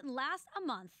you wouldn't last a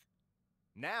month.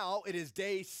 Now it is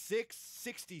day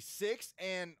 666,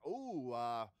 and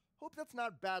hope that's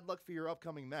not bad luck for your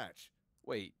upcoming match.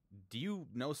 Wait, do you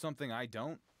know something I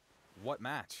don't? What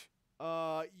match?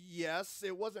 Yes,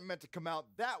 it wasn't meant to come out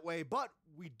that way, but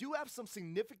we do have some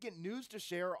significant news to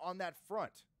share on that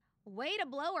front. Way to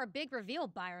blow our big reveal,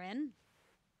 Byron.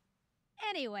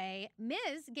 Anyway,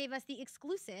 Miz gave us the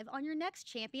exclusive on your next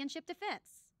championship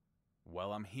defense.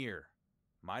 Well, I'm here.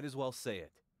 Might as well say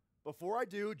it. Before I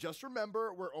do, just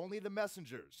remember, we're only the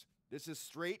messengers. This is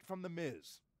straight from The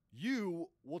Miz.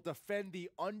 You will defend the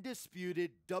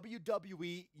undisputed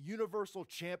WWE Universal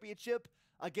Championship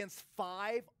against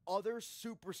 5 other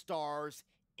superstars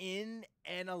in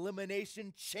an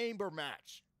Elimination Chamber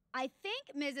match. I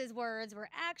think Miz's words were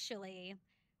actually,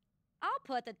 I'll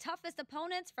put the toughest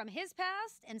opponents from his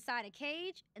past inside a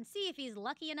cage and see if he's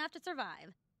lucky enough to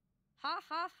survive. Ha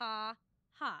ha ha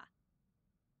ha.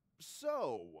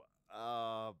 So,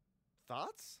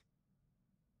 thoughts?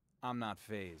 I'm not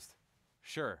fazed.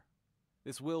 Sure,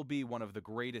 this will be one of the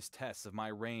greatest tests of my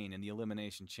reign in the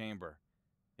Elimination Chamber.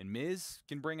 And Miz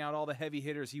can bring out all the heavy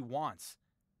hitters he wants.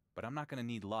 But I'm not going to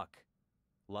need luck.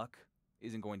 Luck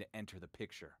isn't going to enter the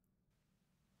picture.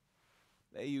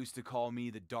 They used to call me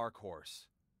the Dark Horse.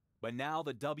 But now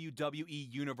the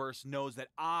WWE Universe knows that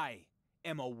I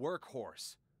am a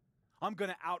workhorse. I'm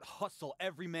gonna out-hustle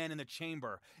every man in the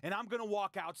chamber, and I'm gonna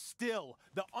walk out still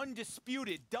the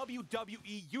undisputed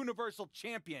WWE Universal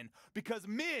Champion because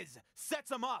Miz sets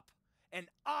him up, and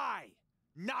I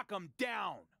knock him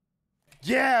down.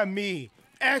 Yeah, me.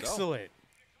 Excellent.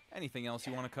 So, anything else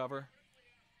you want to cover?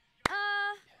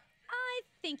 I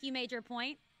think you made your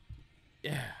point.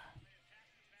 Yeah.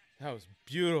 That was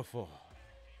beautiful.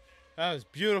 That was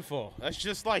beautiful. That's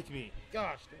just like me.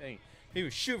 Gosh dang. He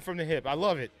was shooting from the hip. I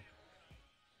love it.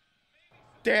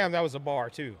 Damn, that was a bar,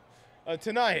 too.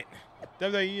 Tonight,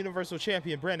 WWE Universal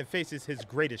Champion Brandon faces his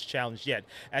greatest challenge yet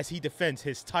as he defends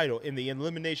his title in the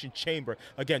Elimination Chamber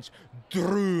against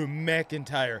Drew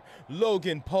McIntyre.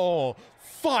 Logan Paul,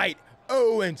 fight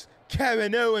Owens.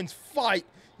 Kevin Owens, fight.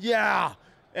 Yeah.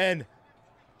 And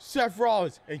Seth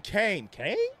Rollins and Kane.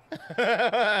 Kane?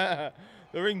 The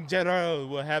ring general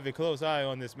will have a close eye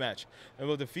on this match and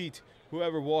will defeat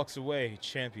whoever walks away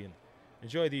champion.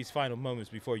 Enjoy these final moments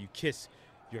before you kiss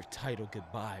your title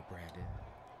goodbye, Brandon.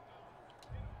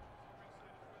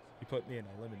 You put me in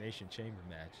an elimination chamber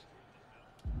match,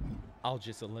 I'll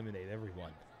just eliminate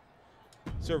everyone.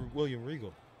 Sir William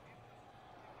Regal.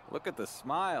 Look at the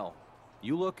smile.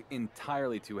 You look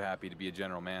entirely too happy to be a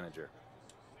general manager.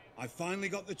 I finally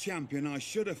got the champion I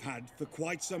should have had for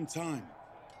quite some time.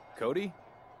 Cody?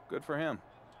 Good for him.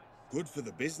 Good for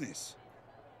the business.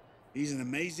 He's an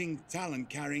amazing talent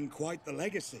carrying quite the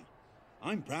legacy.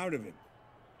 I'm proud of him.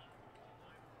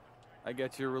 I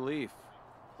get your relief.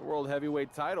 The World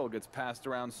Heavyweight title gets passed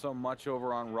around so much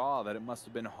over on Raw that it must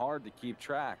have been hard to keep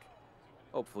track.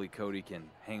 Hopefully Cody can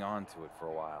hang on to it for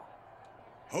a while.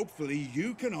 Hopefully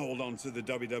you can hold on to the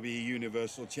WWE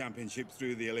Universal Championship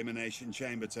through the Elimination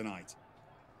Chamber tonight.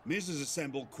 Miz has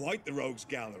assembled quite the rogues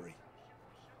gallery.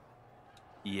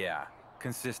 Yeah,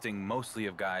 consisting mostly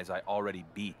of guys I already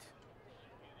beat.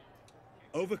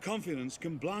 Overconfidence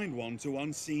can blind one to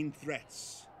unseen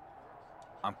threats.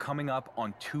 I'm coming up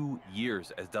on 2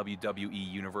 years as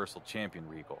WWE Universal Champion,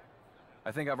 Regal.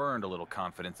 I think I've earned a little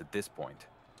confidence at this point.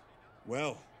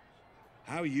 Well,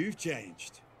 how you've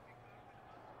changed.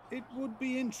 It would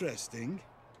be interesting.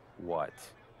 What?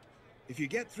 If you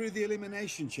get through the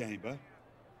Elimination Chamber,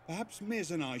 perhaps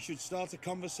Miz and I should start a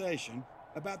conversation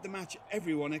about the match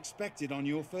everyone expected on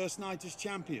your first night as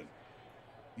champion.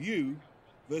 You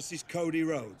versus Cody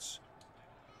Rhodes.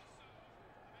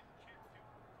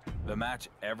 The match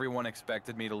everyone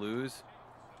expected me to lose?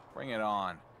 Bring it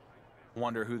on.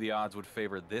 Wonder who the odds would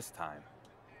favor this time.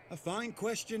 A fine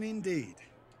question indeed.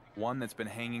 One that's been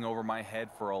hanging over my head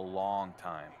for a long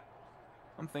time.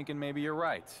 I'm thinking maybe you're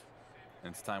right.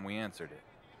 And it's time we answered it.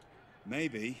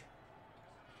 Maybe.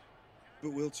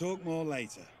 But we'll talk more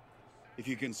later. If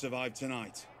you can survive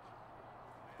tonight.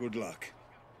 Good luck.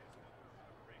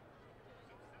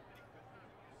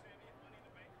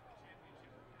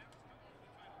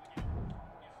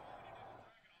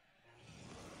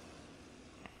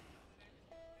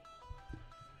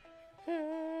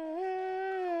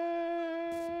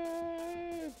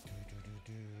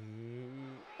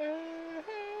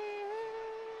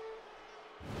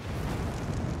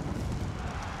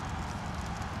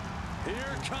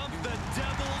 Here comes the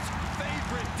devil's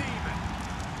favorite demon.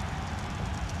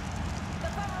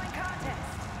 The following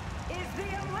contest is the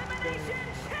Elimination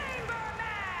Chamber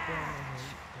match.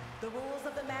 The rules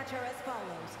of the match are as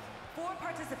follows. 4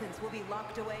 participants will be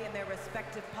locked away in their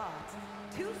respective pods.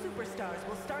 2 superstars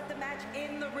will start the match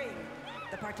in the ring.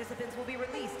 The participants will be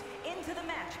released into the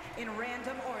match in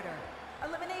random order.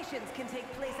 Eliminations can take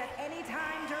place at any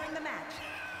time during the match.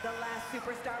 The last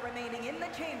superstar remaining in the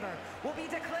chamber will be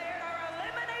declared our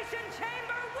Elimination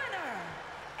Chamber winner.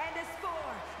 And is for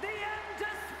the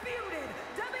Undisputed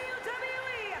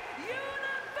WWE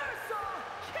Universal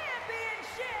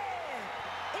Championship.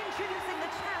 Introducing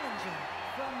the challenger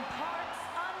from parts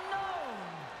unknown.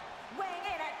 Weighing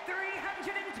in at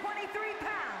 323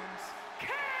 pounds,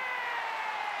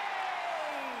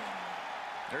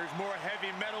 There's more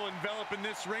heavy metal enveloped in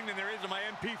this ring than there is in my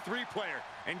MP3 player.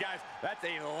 And guys, that's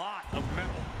a lot of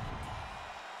metal.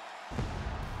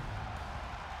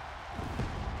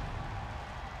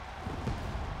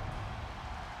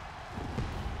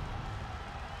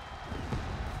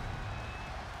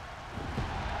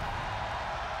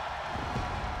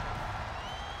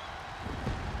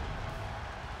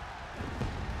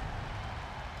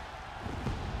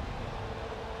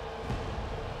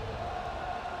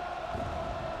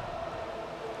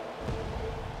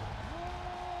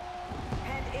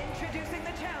 and introducing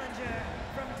the challenger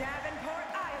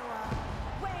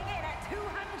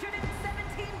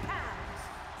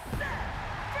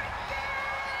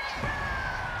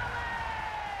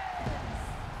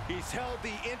He's held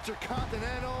the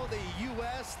Intercontinental, the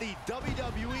US, the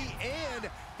WWE, and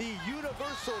the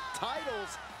Universal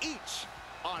titles, each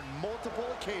on multiple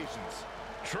occasions.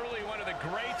 Truly one of the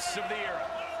greats of the era.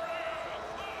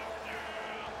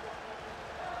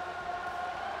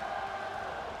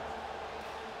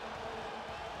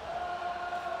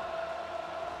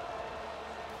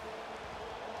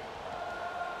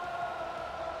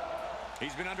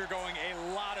 He's been undergoing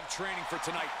a lot of training for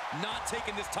tonight, not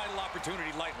taking this title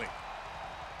opportunity lightly.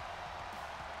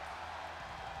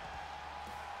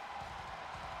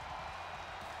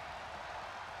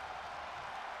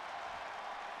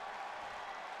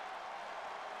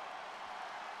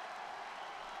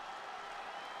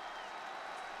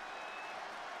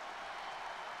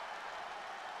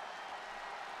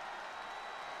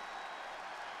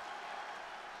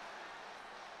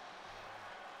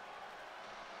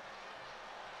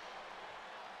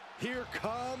 Here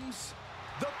comes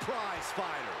the prize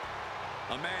fighter.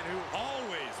 A man who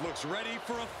always looks ready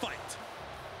for a fight.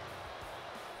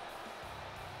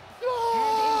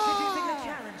 And introducing the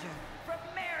challenger from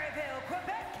Maryville,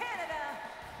 Quebec, Canada,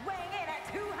 weighing in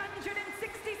at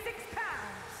 266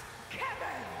 pounds,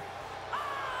 Kevin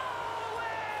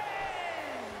Owens!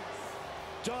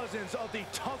 Dozens of the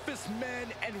toughest men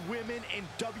and women in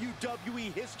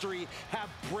WWE history have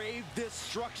braved this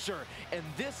structure, and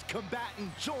this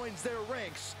combatant joins their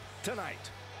ranks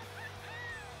tonight.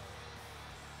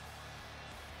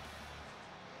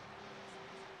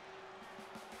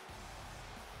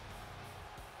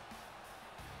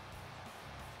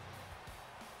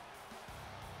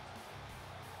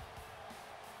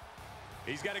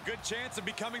 He's got a good chance of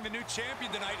becoming the new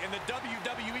champion tonight, and the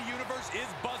WWE Universe is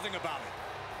buzzing about it.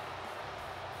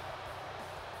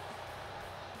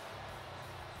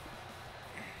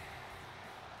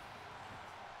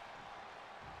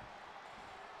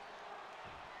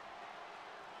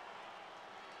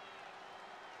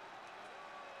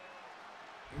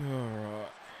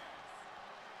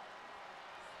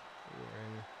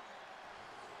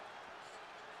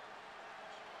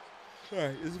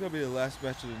 Alright, this is going to be the last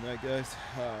match of the night, guys.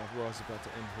 Raw's about to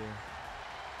end here.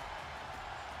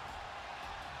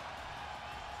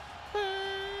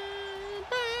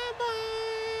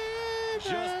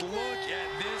 Just look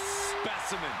at this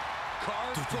specimen,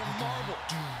 carved from marble.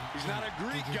 He's not a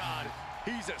Greek god,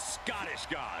 he's a Scottish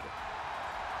god.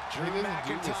 Drew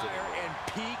McIntyre in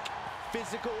peak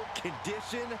physical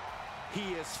condition.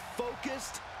 He is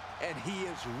focused, and he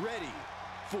is ready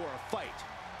for a fight.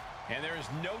 And there is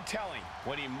no telling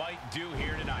what he might do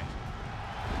here tonight.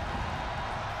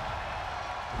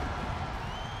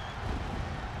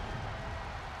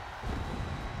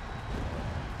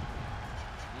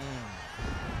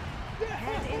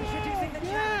 And introducing the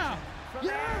challenger from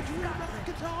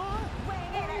Scotland,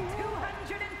 weighing in at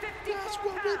 254 That's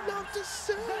what we love to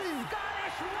see. the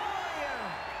Scottish warrior,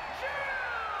 Drew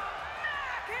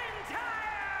McIntyre!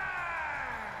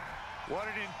 What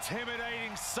an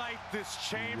intimidating sight this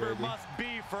chamber must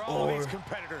be for all these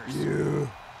competitors. You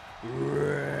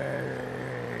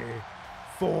ready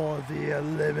for the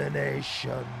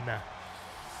elimination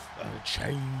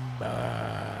chamber?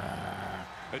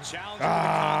 A challenge with a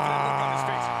confident look on his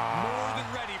face. More than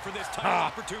ready for this title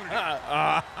opportunity.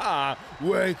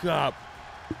 Wake up.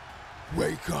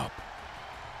 Wake up.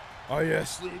 Are you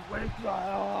asleep? Wake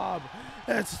up.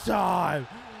 It's time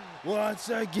once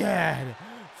again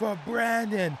for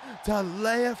Brandon to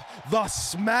lay the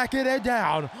smacking it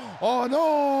down on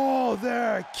all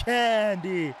their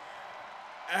candy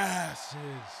asses.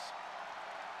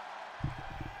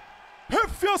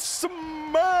 If you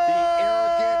smell The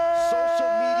arrogant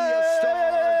social media star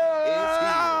is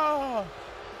here.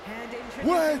 And introducing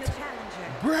what the challenger,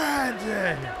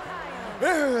 Brandon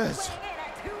is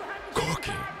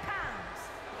cooking.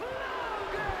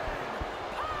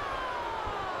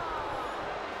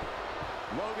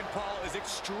 Logan Paul is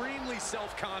extremely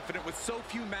self-confident with so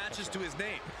few matches to his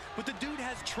name. But the dude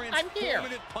has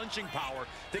transformative punching power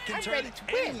that can turn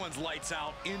anyone's lights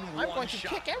out in one shot. I'm going to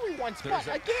kick everyone's butt There's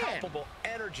a again. palpable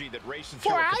energy that races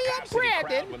through For a I am capacity crowd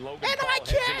Brandon, when Logan and Paul I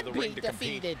heads into can't the be ring to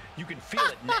compete. defeated. You can feel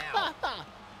it now.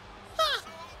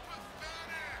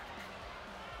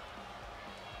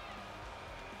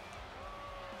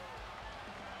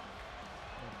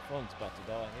 Phone's about to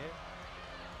die here.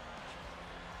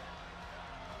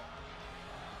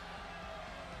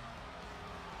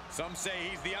 Some say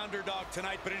he's the underdog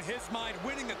tonight, but in his mind,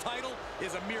 winning the title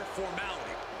is a mere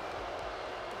formality.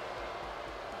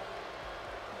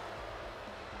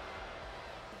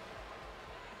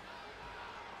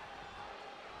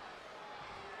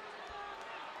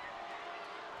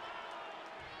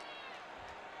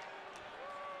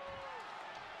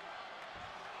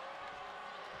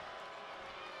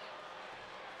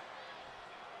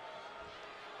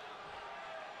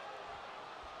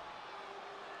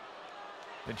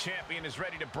 The champion is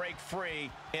ready to break free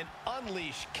and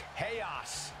unleash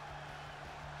chaos.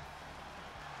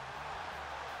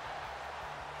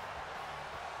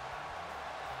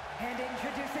 And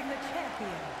introducing the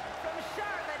champion from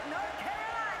Charlotte, North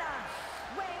Carolina,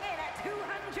 weighing in at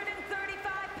 235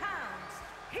 pounds,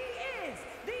 he is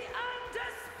the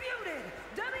undisputed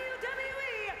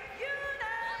WWE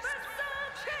Universal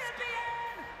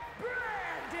Champion,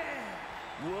 Brandon.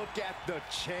 Look at the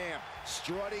champ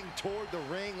strutting toward the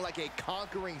ring like a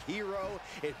conquering hero,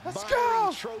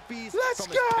 admiring trophies from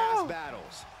his past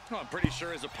battles. Well, I'm pretty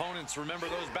sure his opponents remember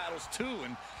those battles too,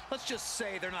 and let's just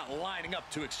say they're not lining up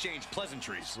to exchange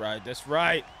pleasantries. That's right, that's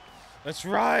right. That's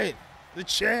right. The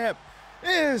champ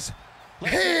is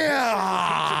here.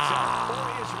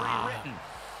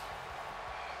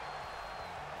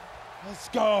 Let's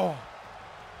go.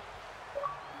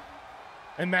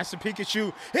 And Master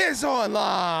Pikachu is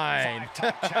online. 5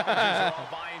 top challengers are all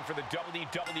vying for the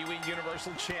WWE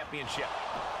Universal Championship.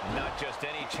 Not just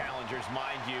any challengers,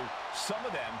 mind you. Some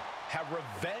of them have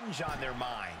revenge on their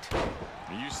mind.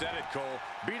 You said it, Cole.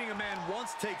 Beating a man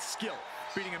once takes skill.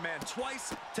 Beating a man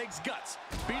twice takes guts.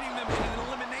 Beating them in an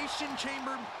elimination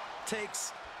chamber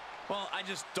takes... well, I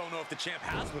just don't know if the champ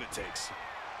has what it takes.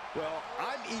 Well,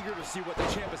 I'm eager to see what the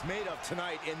champ is made of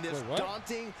tonight in this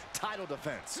daunting title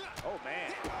defense. Oh,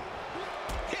 man.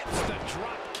 Hits the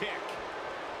drop kick.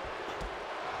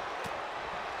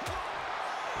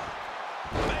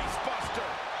 Face buster.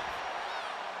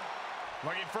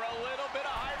 Looking for a little bit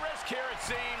of high risk here, it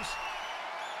seems.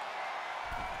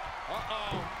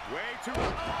 Uh-oh. Way too...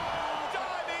 oh,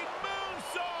 diving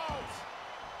moonsault.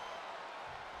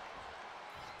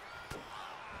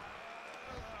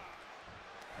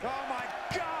 Oh, my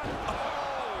God.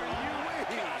 Oh, are you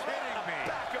kidding me?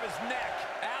 Back of his neck.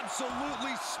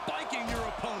 Absolutely spiking your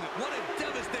opponent. What a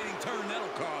devastating turn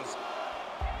that'll cause.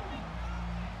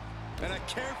 And a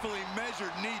carefully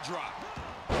measured knee drop.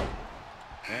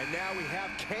 And now we have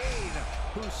Kane,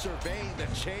 who's surveying the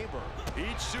chamber.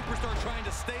 Each superstar trying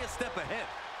to stay a step ahead.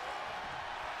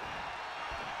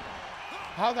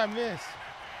 How'd I miss?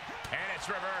 And it's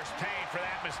reverse pain for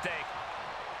that mistake.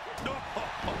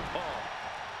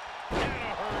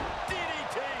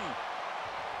 DDT.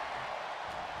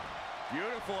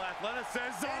 Beautiful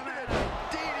athleticism.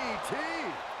 DDT.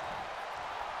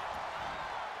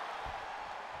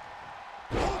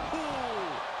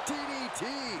 DDT.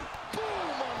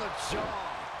 Boom on the jaw.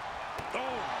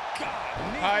 Oh, God.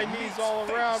 High knees all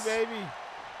around, baby.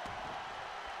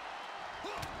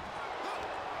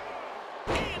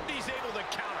 And he's able to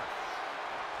counter.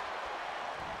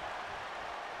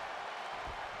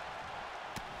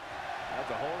 At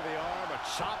the hold of the arm, a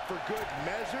chop for good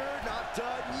measure. Not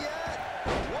done yet.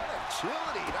 What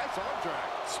agility. Nice arm drag.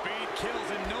 Speed kills,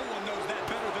 and no one knows that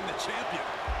better than the champion.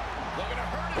 Looking to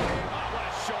hurt him. Oh, what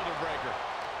a shoulder breaker.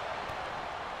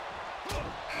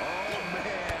 Oh,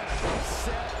 man.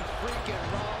 Seth freaking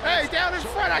Rollins. Hey, down in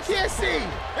front. I can't see.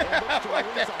 What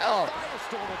the hell?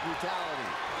 Firestorm of brutality.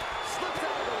 Slips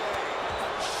out of the way.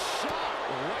 A shot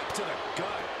right to the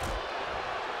gut.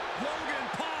 Logan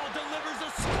Paul delivers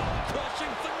a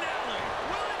skull-crushing finale.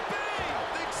 Will it be? I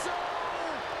think so.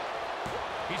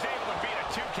 He's able to beat a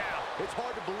 2 count. It's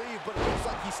hard to believe, but it looks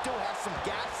like he still has some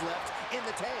gas left in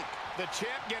the tank. The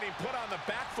champ getting put on the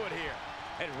back foot here.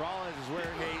 And Rollins is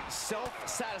wearing a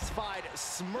self-satisfied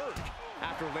smirk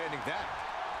after landing that.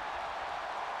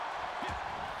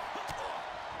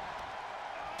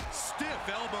 Stiff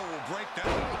elbow will break that.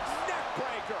 Neck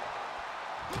breaker.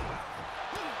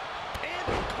 And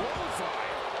a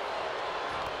clothesline.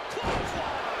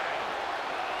 Clothesline.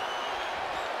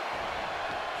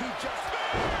 He just...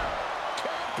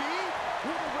 Can it be?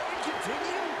 Will the reign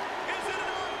continue? Is it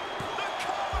enough? The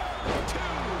cover. 2.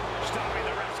 Stopping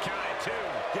the ref's count at 2.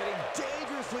 Getting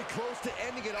dangerously close to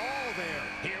ending it all there.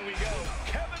 Here we go.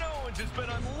 Kevin Owens has been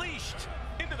unleashed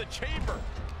into the chamber.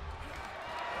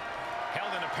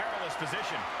 Held in a perilous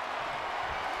position.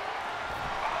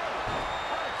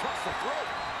 Right across the throat.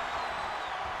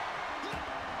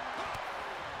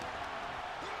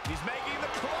 He's making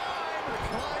the climb. The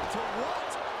climb to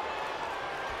what?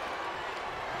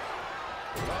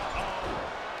 Uh-oh.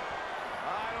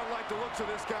 I don't like the looks of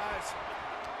this, guys.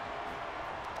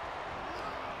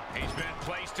 He's been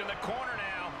placed in the corner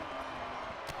now.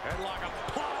 Headlock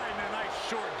applied and a nice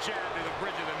short jab to the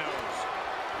bridge of the nose.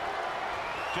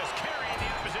 Just carrying the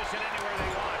opposition anywhere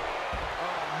they want.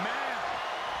 Oh, man.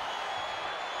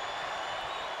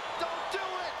 Don't do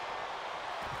it.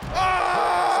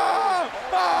 Oh!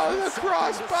 Oh, the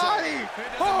crossbody!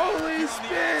 Holy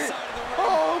spit!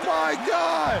 Oh my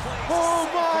God! Oh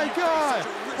my God!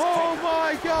 Oh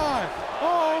my God!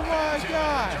 Oh my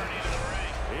God.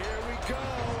 Here we go.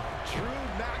 Drew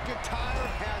McIntyre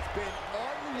has been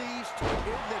unleashed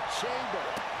in the chamber.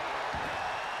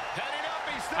 Heading up,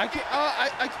 he's I can't.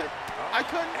 I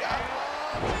couldn't.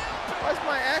 Why's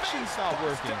my actions not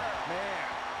working? Man.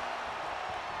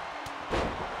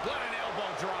 What an elbow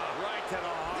drop right to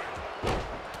the heart.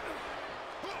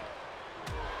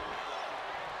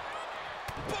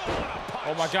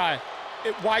 Oh my God.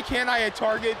 Why can't I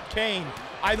target Kane?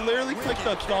 I literally clicked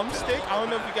the thumbstick. I don't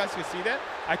know if you guys can see that.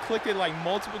 I clicked it like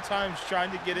multiple times trying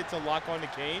to get it to lock on to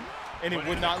Kane, and it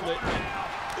would not let me.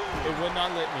 It would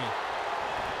not let me.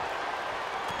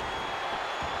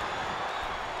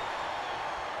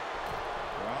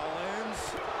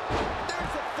 Rollins.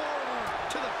 There's a forearm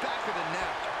to the back of the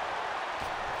neck.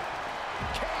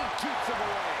 Kane keeps him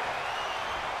away.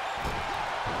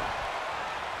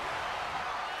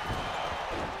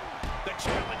 The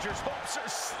challenger's hopes are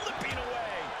slipping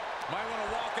away. Might want to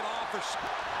walk it off or...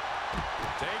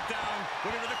 Takedown.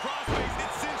 Looking for the crossface.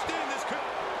 It's cinched in. This could...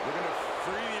 Looking to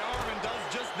free the arm and does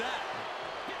just that.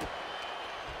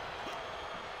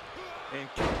 In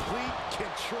complete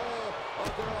control of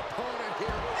their opponent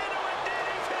here. Into a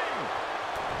DDT.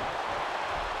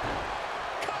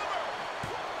 Cover.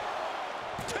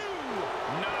 2.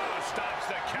 No,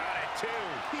 stops the count at 2.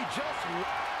 He just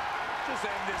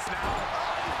end this now.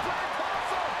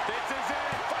 This is it.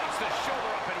 Fights the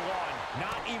shoulder up and 1.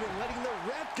 Not even letting the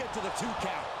ref get to the 2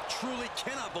 count. Truly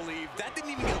cannot believe that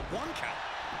didn't even get a 1 count.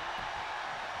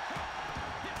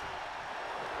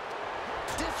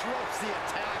 Disrupts the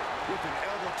attack with an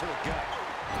elbow to the gut.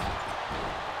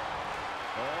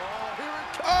 Oh, here it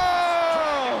comes.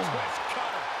 Oh! Twist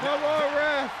cutter. Come on,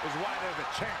 ref. Is why they're the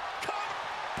champ.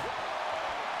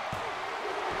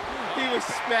 He was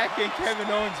smacking Kevin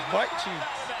Owens' butt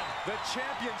cheeks. The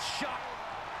champion shot.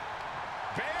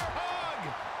 Bear hug.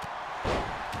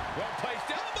 Well placed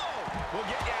elbow. We'll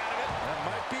get you out of it. That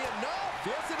might be enough.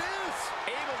 Yes, it is.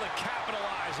 Able to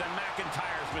capitalize on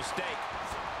McIntyre's mistake.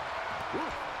 Ooh,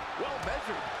 well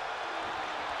measured.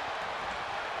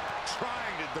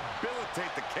 Trying to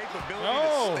debilitate the capability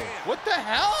No, to stand. what the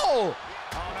hell? Oh,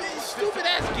 no, This stupid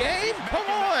ass game. Come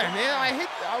on, man. I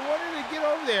wanted to get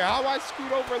over there. How I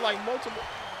scoot over like multiple.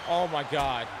 Oh my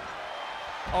God.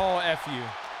 Oh, F you.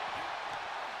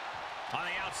 On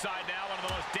the outside now, one of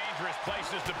the most dangerous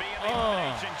places to be in the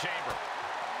Elimination Chamber.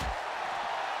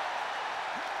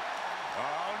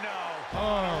 Oh, no.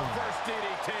 First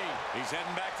DDT. He's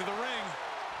heading back to the ring.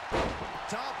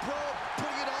 Top rope,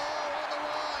 putting it all on the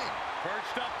line.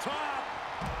 Perched up top.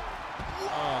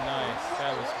 Oh, nice.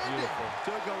 That was beautiful.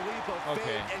 Took a leap of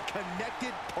faith and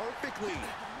connected perfectly.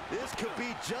 This could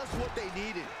be just what they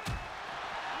needed.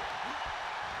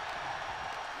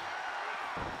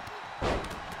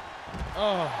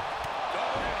 Oh.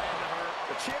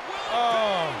 The champ will.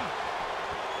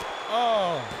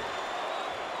 Oh.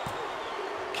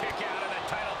 Kick out of the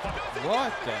title.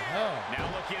 What the hell? Now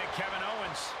looking at Kevin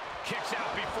Owens. Kicks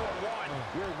out before 1.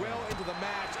 We're well into the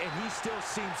match, and he still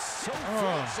seems so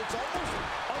fresh. It's almost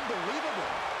unbelievable.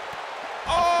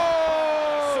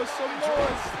 Oh,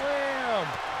 Samoa Slam.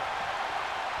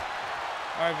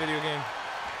 All right, video game.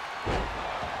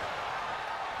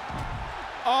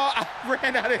 Oh, I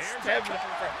ran out of stamina.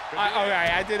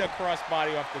 I did a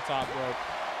crossbody off the top rope.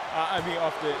 I mean,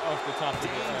 off the top of the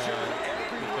thing.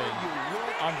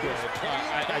 I'm good.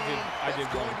 I did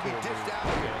one cool move.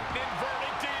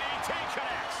 Inverted DDT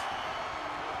connects.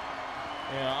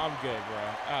 Yeah, I'm good, bro.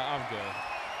 I'm good.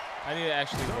 I need to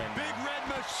actually win. Big red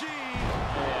machine.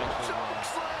 Choke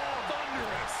slam.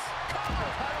 Thunderous.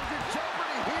 Titles in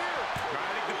jeopardy here.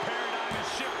 I think the paradigm is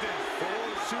shifting. 4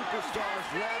 superstars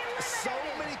left. So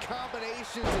many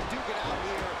combinations to duke it out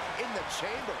here in the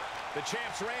chamber. The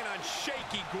champ's reign on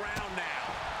shaky ground now.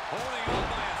 Holding on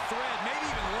by a thread, maybe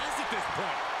even less at this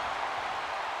point.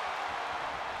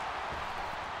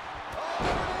 Oh,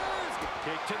 there it is.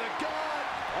 Kick to the gut.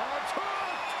 On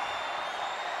top.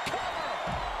 Cover.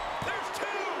 There's 2.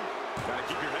 Gotta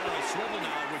keep your head on a swivel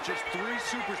now with just 3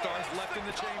 superstars left in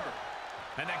the chamber.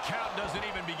 And the count doesn't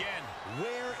even begin.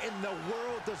 Where in the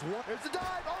world does one... There's the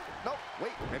dive. Oh, no.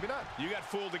 Wait, maybe not. You got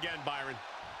fooled again, Byron.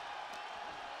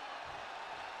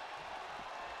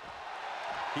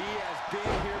 He has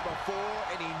been here before,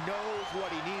 and he knows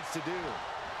what he needs to do.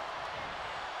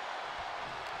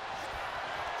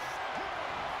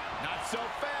 Not so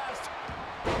fast.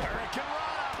 Hurricane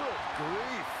Rana. Good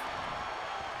grief.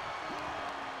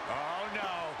 Oh,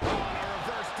 no. On a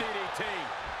reverse DDT.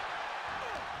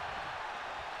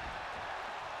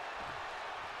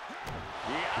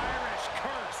 The Irish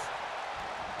curse.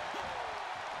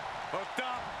 Hooked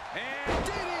up. And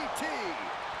DDT.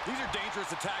 These are dangerous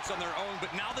dangerous attacks on their own,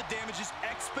 but now the damage is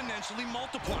exponentially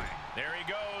multiplying. There he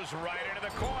goes, right into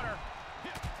the corner.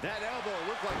 That elbow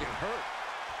looked like it hurt.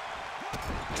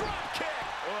 Drop kick.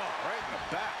 Oh, right in the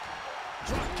back.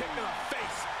 Drop kick to the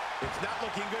face. It's not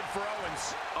looking good for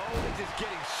Owens. Owens is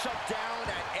getting shut down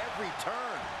at every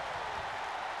turn.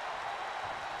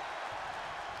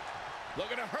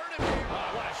 Looking to hurt him here.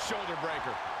 Oh, what a shoulder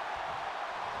breaker.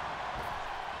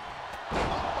 Oh,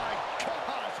 my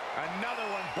gosh. Another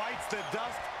one bites the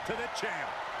dust to the champ.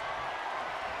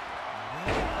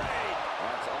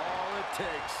 That's all it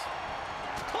takes.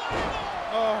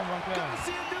 Oh, my God. Gonna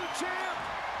see a new champ.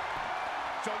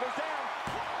 Shoulders down.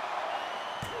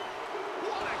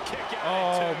 What a kick out.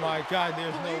 Oh, my God.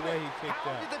 There's no way he kicked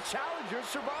How that. did the challengers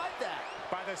survive that?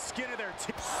 By the skin of their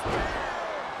teeth.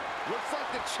 Looks like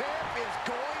the champ is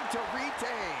going to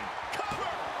retain.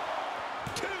 Cover.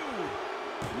 2.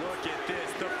 Look at this.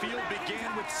 The field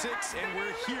began with 6, and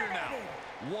we're here now.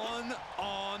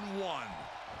 1-on-1.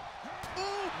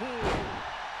 Ooh.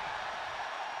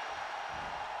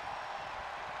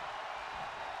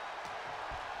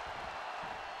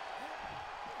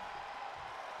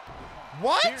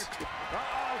 What?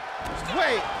 Uh-oh.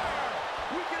 Wait.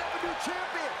 We can have a new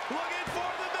champion. Looking for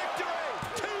the victory.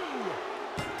 2.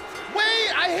 Wait,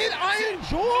 I hit Iron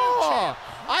Jaw.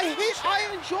 I hit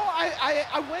Iron Jaw.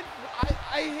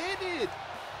 I hit it.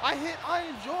 I hit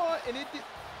Iron Jaw and it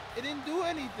didn't do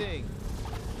anything.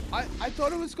 I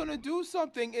thought it was gonna do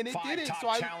something and it 5 didn't. top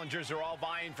So challengers are all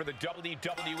vying for the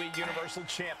WWE Universal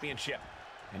Championship.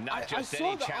 And not I just saw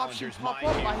any the option challengers, pop mind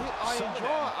up. you. I hit Iron Some of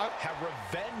Jaw. them have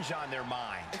revenge on their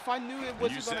mind. If I knew it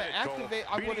wasn't gonna activate,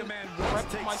 I would have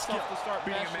prepped myself to start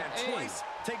Beating a mashing man A. twice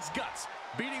takes guts.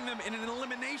 Beating them in an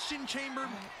elimination chamber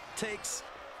takes,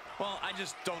 well, I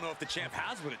just don't know if the champ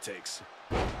has what it takes.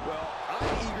 Well, I'm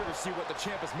eager to see what the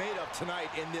champ is made of tonight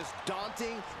in this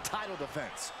daunting title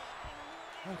defense.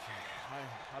 Okay,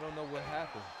 I don't know what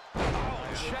happened. Oh,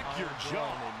 check your jaw.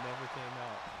 And it never came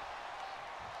out.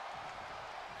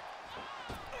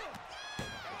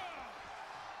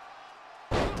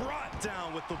 Brought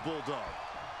down with the bulldog.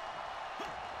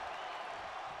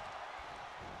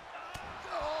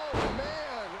 Oh,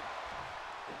 man.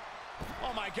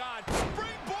 Oh, my God.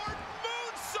 Springboard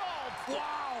moonsault.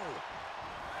 Wow.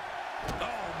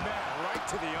 Oh, man, right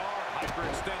to the arm.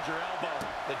 Hyperextend your elbow.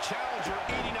 The challenger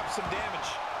eating up some damage.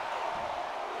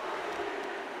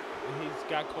 And he's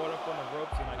got caught up on the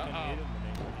ropes and I couldn't hit him.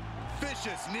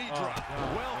 Vicious knee Oh, drop.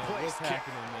 God, Well-placed what's kick.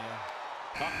 happening, man?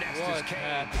 Up next is What's Kane,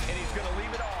 happening? and he's going to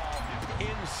leave it all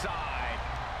inside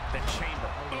the chamber.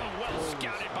 Oh, well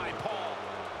scouted by Paul.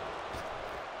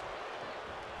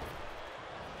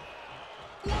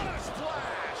 What a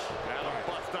splash. That'll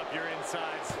bust up your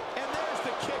insides. And there's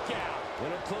the kick out. A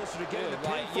little closer to getting the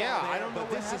pinfall yeah, there, I don't know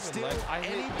but what this is happened. still Like, I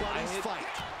anybody's hit fight.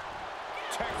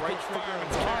 right trigger Fireman's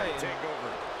and carry high. take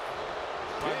over.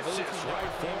 My ability Vicious never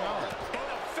right came out. In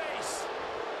the face.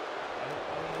 I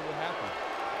don't know what happened.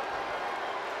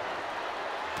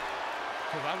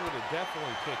 Because I would have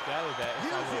definitely kicked out of that if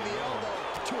I Using would the have known.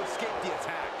 elbow to escape the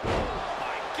attack. Oh,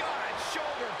 my God.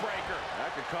 Shoulder breaker.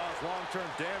 That could cause long-term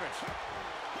damage.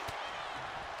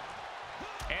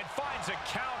 And finds a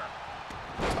counter.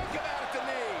 Took him out at the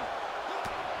knee.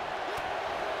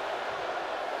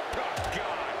 Oh,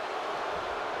 God.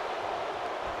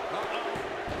 Uh-oh.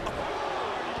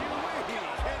 Are you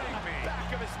kidding me?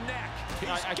 Back of his neck.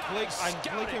 I'm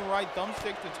clicking right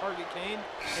thumbstick to target Kane,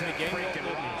 and the game won't Freaking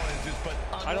let me. Rollins is but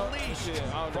I don't unleashed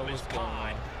know from his what's going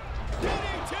pod. on.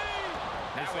 DDT!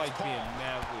 It's Now like Paul. being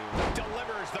mad weird.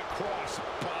 Delivers the cross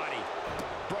body.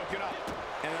 Broken up.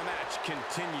 And the match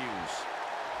continues.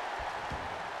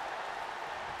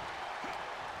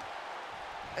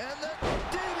 And the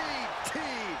DDT.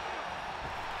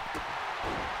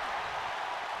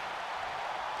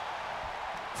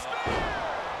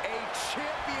 A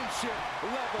championship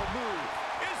level move.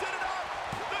 Is it enough?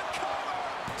 The cover!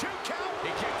 2 count.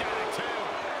 He kicked out at 2.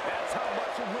 That's how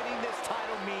much winning this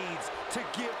title means, to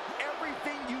give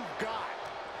everything you've got.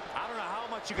 I don't know how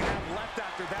much you can have left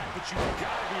after that, but you've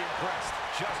got to be impressed.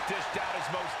 Just dished out his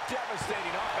most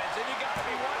devastating offense, and you got to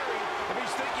be wondering if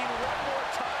he's thinking one more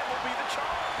time will be the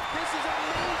charm. This is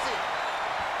amazing.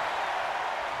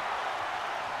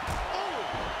 Oh!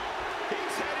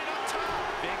 He's headed up top.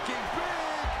 Thinking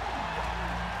big.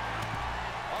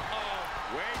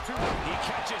 Uh-oh. Way too. He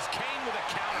catches Kane with a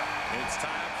counter. It's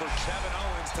time for Kevin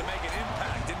Owens to make an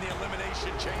impact in the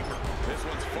Elimination Chamber. This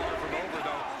one's far from over,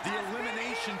 though. The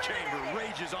Elimination Chamber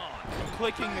rages on. I'm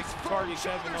clicking to target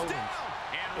Kevin Owens.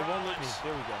 It won't let me.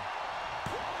 There we go.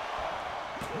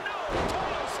 No!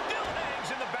 Polo still hangs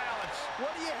in the balance.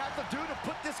 What do you have to do to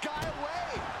put this guy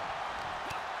away?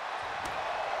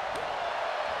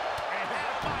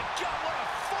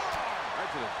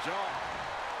 the jaw.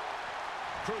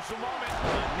 Crucial moment.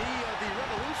 The knee of the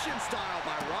Revolution style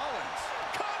by Rollins.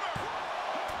 Cover!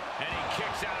 And he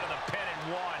kicks out of the pin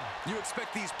and one. You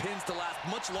expect these pins to last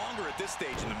much longer at this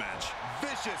stage in the match.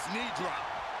 Vicious knee drop.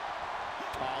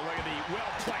 Oh, look at the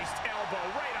well-placed elbow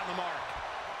right on the mark.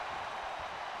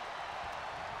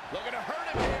 Looking to hurt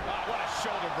him here. Oh, what a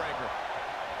shoulder breaker.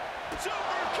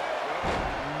 Super kick.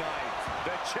 Good night.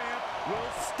 The champ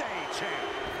will stay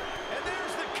champ. And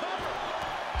there's the cover.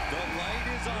 The light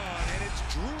is on, and it's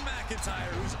Drew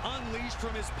McIntyre who's unleashed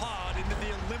from his pod into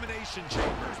the Elimination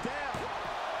Chamber. Down.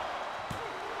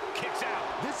 Kicks out.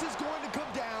 This is going to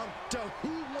come down to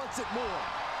who wants it more.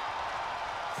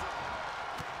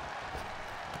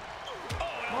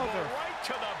 Oh, elbow right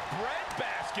to the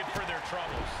breadbasket for their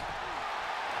troubles.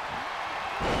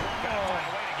 Gotta find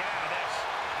a way to get out of this.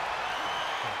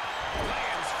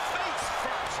 Lands face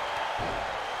first.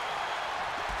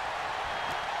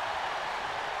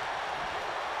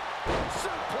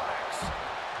 Suplex.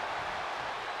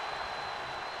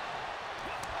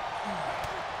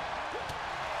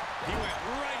 He went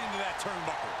right into that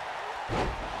turnbuckle.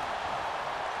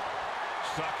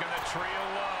 Stuck in the trio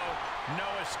low. No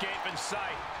escape in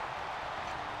sight.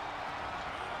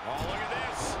 Oh, look at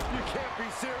this. You can't be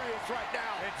serious right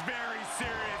now. It's very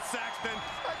serious, Saxton.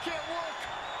 I can't look.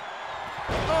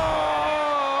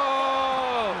 Oh!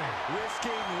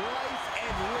 Risking life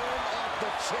and limb off the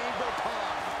chamber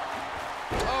pod.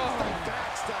 Oh! The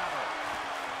backstabber.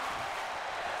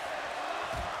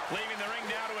 Leaving the ring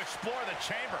now to explore the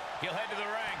chamber. He'll head to the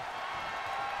ring.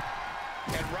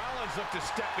 And Rollins looked to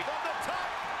step from the top.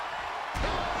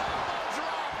 Elbow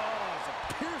drop. Oh, it's a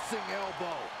piercing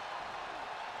elbow.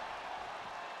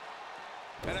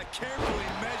 And a carefully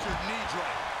measured knee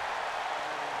drop.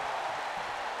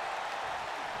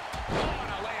 Oh,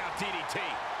 and a layout DDT.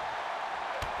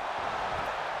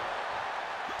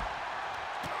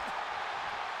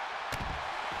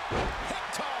 Hip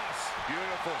toss.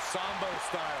 Beautiful Sambo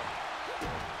style.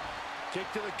 Kick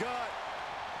to the gut.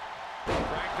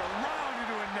 Cranked around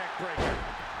into a neck breaker.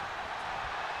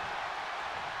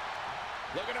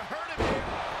 Looking to hurt him here.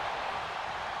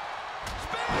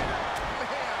 Spear!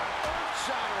 Man,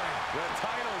 earth-shattering. The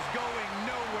title's going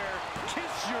nowhere.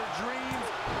 Kiss your dreams.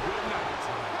 Good night.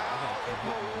 How in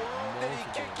the world did he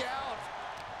kick out?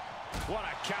 What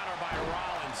a counter by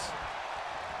Rollins.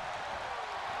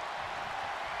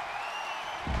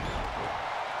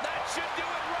 That should do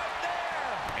it right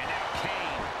there. And now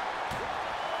Kane.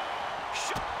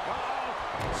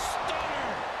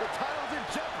 Stunner. The title's in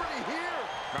jeopardy here.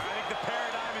 I think the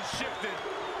paradigm has shifted.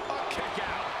 A kick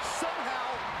out. Somehow,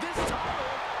 this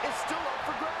title is still up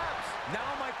for grabs. Now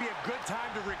might be a good time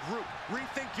to regroup.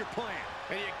 Rethink your plan.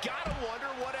 And you gotta wonder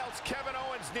what else Kevin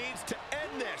Owens needs to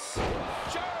end this.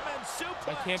 German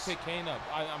suplex. I can't pick Kane up.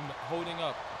 I'm holding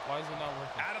up. Why is it not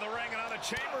working? Out of the ring and on the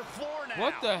chamber floor now.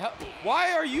 What the hell?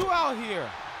 Why are you out here?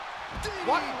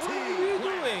 What are you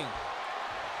doing?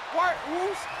 Why?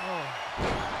 Who's? Oh.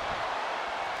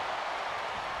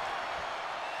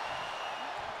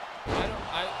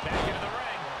 Back into the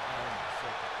ring.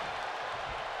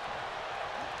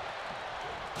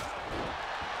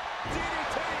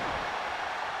 DDT.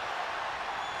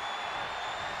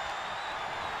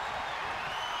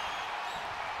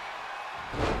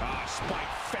 Ah,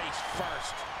 spike face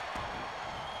first.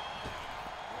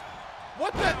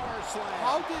 What the?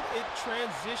 How did it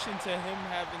transition to him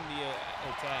having the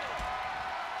attack?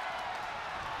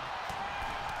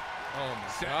 Oh my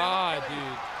God,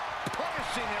 dude.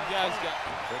 Punishing him. You guys got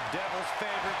the devil's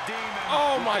favorite demon.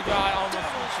 Oh my God! Almost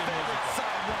Devil's favorite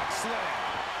sidewalk slam.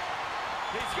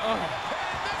 He's going to pin.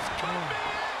 This could be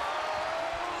it.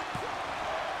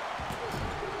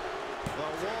 The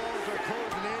walls are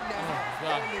closing in now.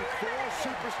 God. Only 4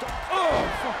 superstars. Oh,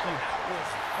 fuck you.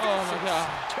 Oh my God.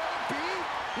 Can it be?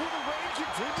 Will the reign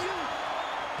continue?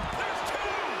 There's 2.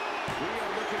 We are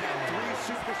looking at 3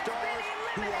 superstars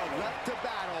who are left to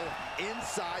battle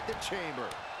inside the chamber.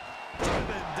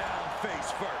 Driven down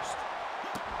face first.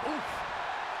 Oof.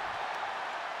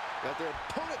 Got their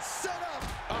opponent set up.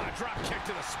 Ah, drop kick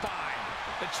to the spine.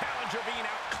 The challenger being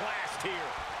outclassed here.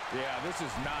 Yeah, this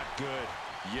is not good.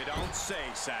 You don't say,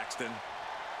 Saxton.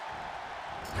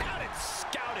 Out it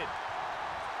scouted.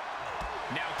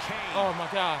 Now Kane. Oh my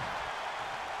God.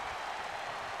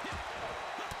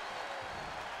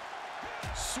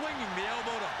 Swinging the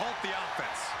elbow to halt the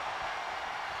offense.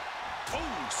 Oh,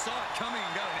 saw it coming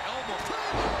and got an elbow.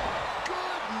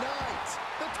 Good night.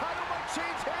 The title might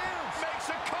change hands. Makes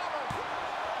a cover.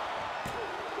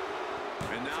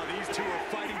 And now these two are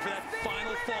fighting for that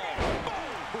final fall.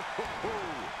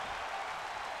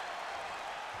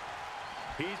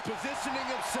 He's positioning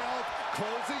himself,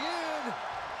 closing in.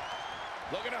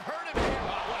 Looking to hurt him here.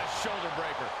 Oh, what a shoulder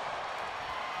breaker.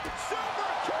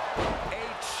 Super kick! A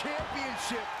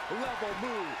championship level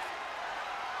move.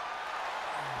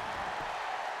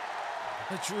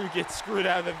 Drew gets screwed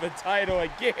out of the title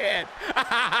again. The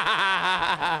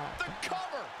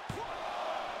cover.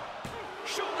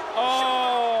 Shoulder.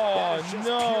 Oh,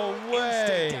 no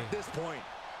way. At this point.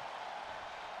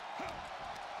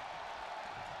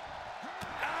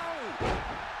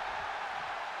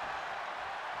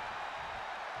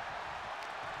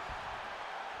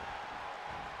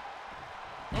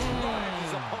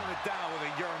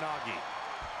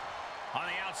 On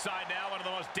the outside now, one of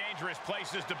the most dangerous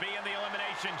places to be in the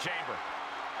Elimination Chamber.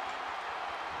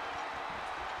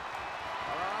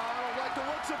 I don't like the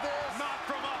looks of this. Not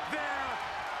from up there.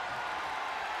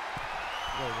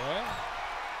 Wait, what?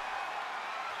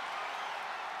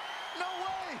 No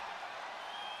way.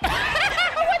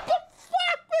 What the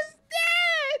fuck was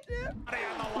that?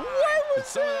 What was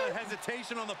Some that? of that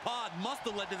hesitation on the pod must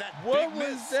have led to that What big miss.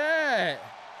 was that?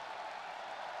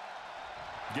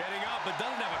 Getting up, but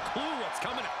doesn't have a clue what's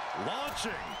coming.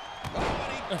 Launching. Oh,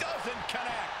 and he doesn't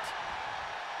connect.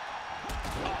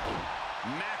 Oh,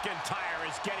 McIntyre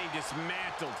is getting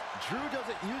dismantled. Drew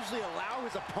doesn't usually allow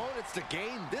his opponents to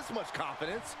gain this much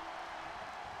confidence.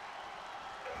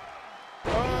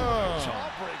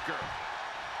 Jawbreaker.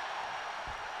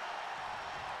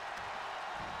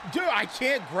 Dude, I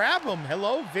can't grab him.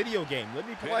 Hello, video game. Let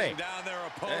me play. Down their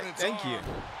opponent's Thank you. arm.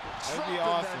 That'd be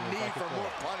awesome if I Knee could for play.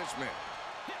 more punishment.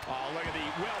 Oh, look at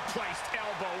the well-placed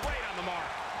elbow right on the mark.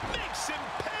 Makes him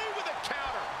pay with a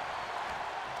counter.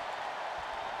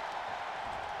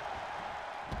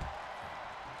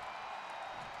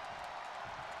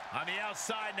 On the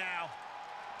outside now.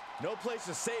 No place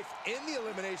is safe in the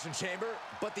Elimination Chamber,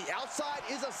 but the outside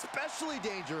is especially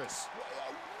dangerous.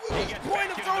 What's the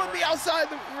point of throwing me outside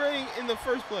the ring in the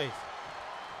first place?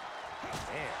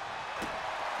 Man.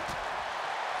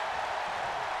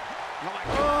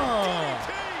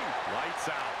 Lights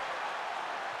out.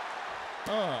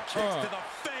 Kicks to the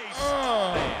face.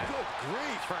 Man. Good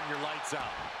grief. Turn your lights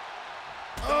out.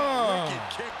 Wicked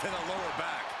Kick to the lower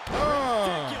back.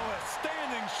 Ridiculous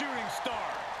standing shooting star.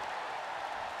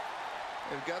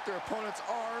 They've got their opponent's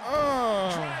arm.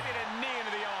 Driving a knee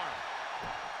into the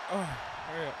arm.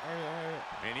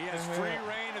 And he has free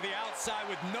reign to the outside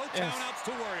with no countouts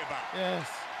to worry about. Yes.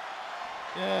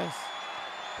 Yes.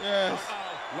 Yes.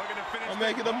 Looking to finish. I'm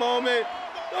making the moment.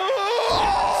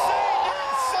 Oh!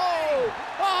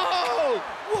 Oh!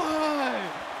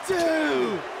 1, 2,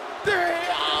 3.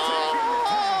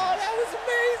 Oh! That was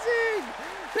amazing!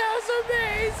 That was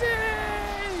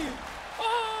amazing!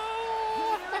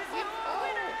 Oh!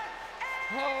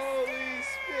 Holy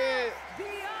spit!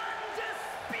 The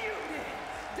undisputed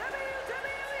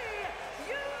WWE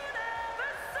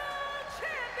Universal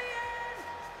Champion,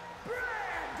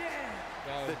 Brandon.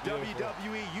 The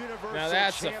WWE Universal Now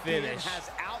that's a Champion finish. has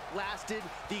outlasted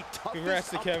the toughest Congrats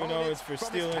to Kevin opponents Owens for from his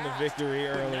stealing the past. victory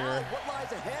But now, earlier. what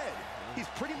lies ahead? He's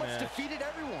pretty much defeated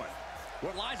everyone.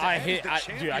 What lies I ahead hit, is the dude,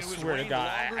 champion I who has swear to reigned God,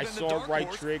 longer I than the saw Dark right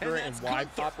Horse, trigger and that's Y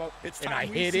Gunther. pop up, It's and time I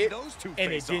we hit see it, those two and it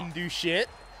face didn't off. do shit.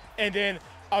 And then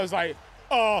I was like,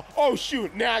 oh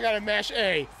shoot, now I gotta mash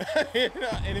A.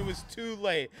 And it was too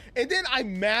late. And then I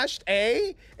mashed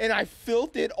A, and I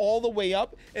filled it all the way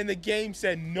up, and the game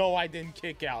said, no, I didn't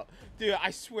kick out. Dude,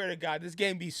 I swear to God, this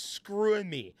game be screwing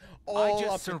me all I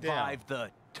just up and down. survived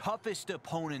the toughest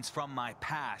opponents from my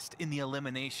past in the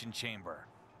Elimination Chamber.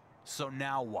 So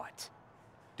now what?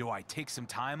 Do I take some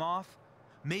time off?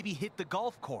 Maybe hit the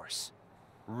golf course?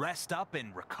 Rest up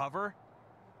and recover?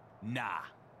 Nah,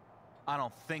 I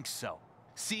don't think so.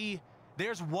 See,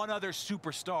 there's one other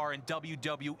superstar in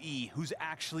WWE who's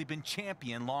actually been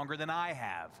champion longer than I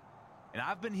have. And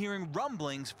I've been hearing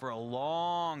rumblings for a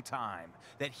long time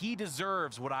that he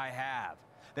deserves what I have.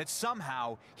 That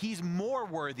somehow he's more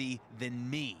worthy than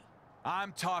me.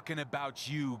 I'm talking about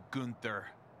you, Gunther.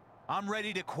 I'm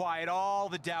ready to quiet all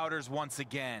the doubters once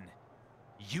again.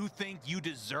 You think you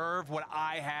deserve what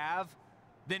I have?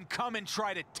 Then come and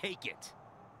try to take it.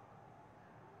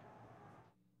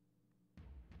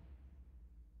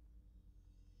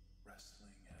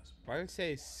 Why would I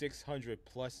say 600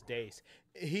 plus days?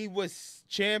 He was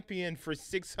champion for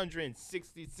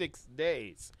 666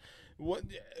 days. What?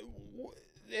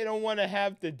 They don't want to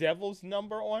have the devil's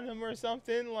number on him or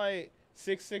something? Like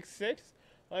 666?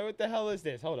 Like, what the hell is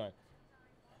this? Hold on.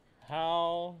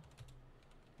 How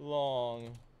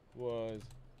long was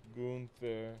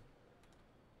Gunther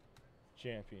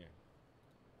champion?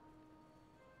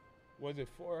 Was it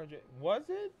 400? Was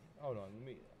it? Hold on, let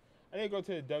me. I need to go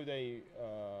to the WWE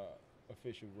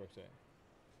official website.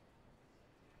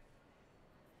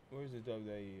 Where's the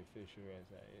WWE official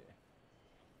website?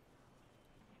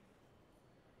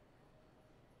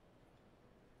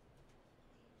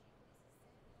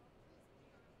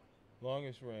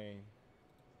 Longest reign.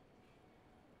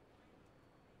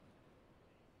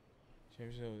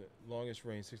 Championship longest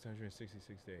reign,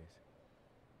 666 days.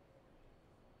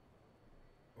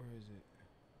 Where is it?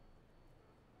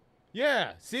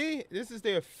 Yeah, see? This is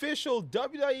the official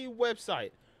WWE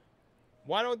website.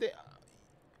 Why don't they...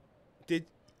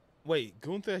 Wait,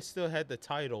 Gunther still had the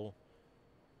title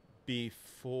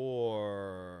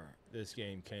before this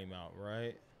game came out,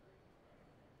 right?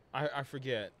 I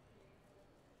forget.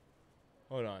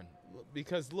 Hold on.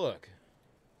 Because look.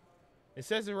 It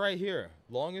says it right here.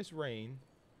 Longest reign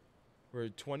for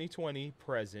 2020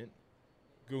 present.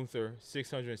 Gunther,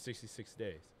 666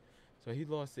 days. So he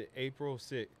lost it April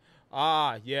 6th.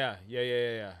 Ah, yeah.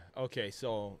 Okay,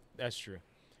 so that's true.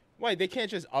 Wait, they can't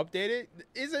just update it?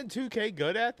 Isn't 2K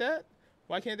good at that?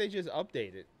 Why can't they just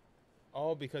update it?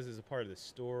 Oh, because it's a part of the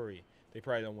story. They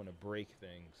probably don't want to break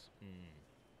things.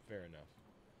 Fair enough.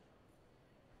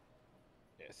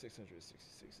 Yeah,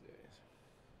 666 days.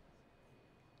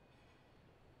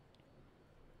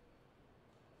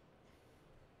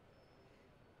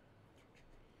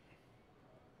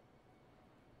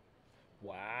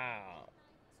 Wow.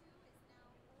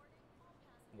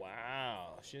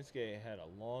 Wow. Shinsuke had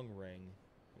a long reign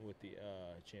with the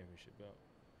championship belt.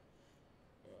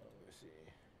 Let's see.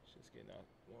 Shinsuke not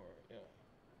more. Yeah.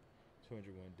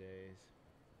 201 days.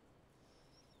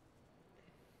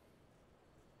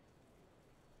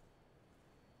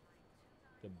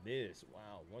 The Miz.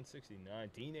 Wow. 169.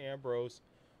 Dean Ambrose.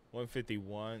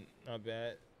 151. Not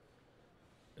bad.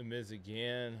 The Miz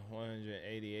again.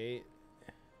 188.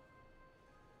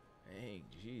 Hey,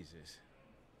 Jesus.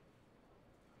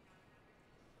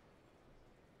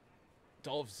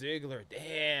 Dolph Ziggler.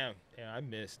 Damn. I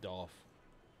miss Dolph.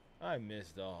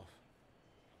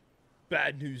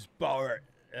 Bad News Barrett.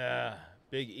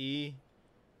 Big E.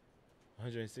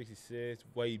 166.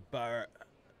 Wade Barrett.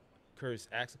 Curtis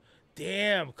Axel.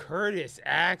 Damn, Curtis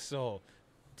Axel.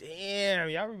 Damn.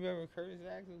 Y'all remember Curtis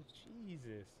Axel?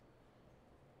 Jesus.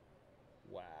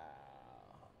 Wow.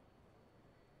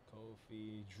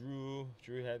 Kofi,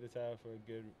 Drew had the title for a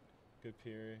good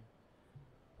period.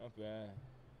 Not bad.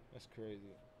 That's crazy.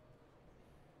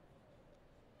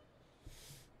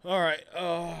 All right.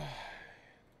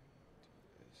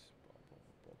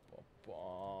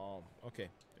 Okay,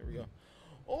 there we go.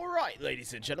 All right,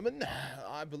 ladies and gentlemen,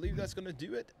 I believe that's gonna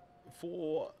do it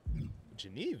for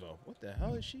Geneva. What the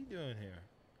hell is she doing here?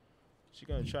 She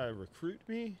gonna try to recruit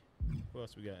me? Who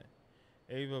else we got?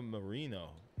 Ava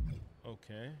Marino.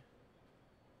 Okay.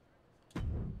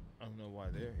 I don't know why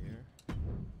they're here.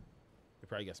 They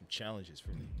probably got some challenges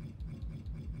for me.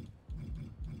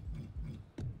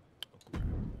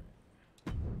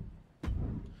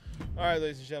 All right,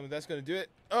 ladies and gentlemen, that's going to do it.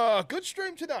 Good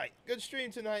stream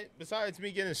tonight. Besides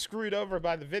me getting screwed over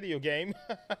by the video game.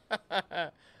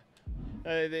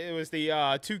 It was the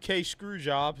 2K screw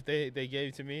job they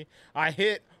gave to me. I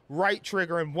hit right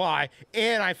trigger and Y,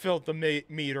 and I filled the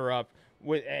meter up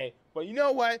with A. But you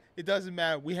know what? It doesn't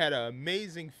matter. We had an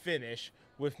amazing finish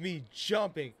with me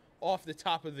jumping off the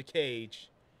top of the cage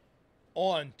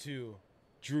onto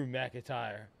Drew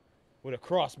McIntyre with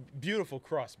a beautiful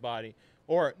crossbody.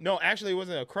 Or, no, actually it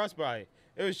wasn't a crossbody.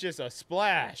 It was just a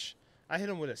splash. I hit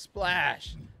him with a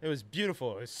splash. It was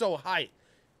beautiful. It was so high.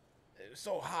 It was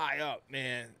so high up,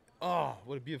 man. Oh,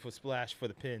 what a beautiful splash for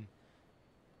the pin.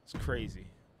 It's crazy.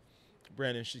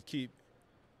 Brandon should keep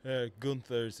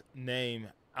Gunther's name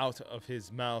out of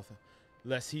his mouth,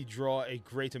 lest he draw a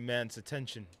greater man's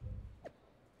attention.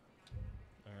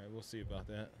 All right, we'll see about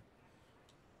that.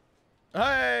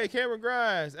 Hey, Cameron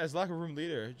Grimes, as locker room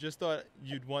leader, just thought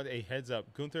you'd want a heads up.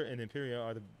 Gunther and Imperium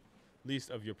are the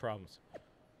least of your problems.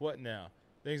 What now?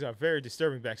 Things are very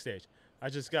disturbing backstage. I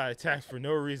just got attacked for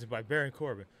no reason by Baron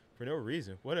Corbin. For no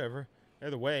reason? Whatever.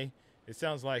 Either way, it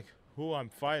sounds like who I'm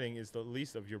fighting is the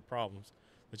least of your problems.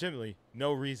 Legitimately,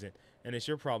 no reason. And it's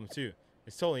your problem, too.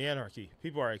 It's totally anarchy.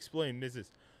 People are exploiting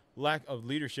Miz's lack of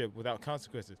leadership without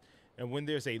consequences. And when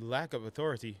there's a lack of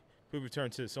authority, people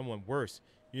turn to someone worse.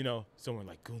 You know, someone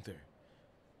like Gunther.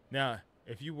 Now,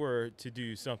 if you were to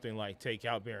do something like take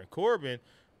out Baron Corbin,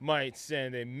 might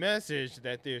send a message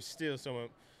that there's still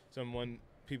someone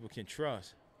people can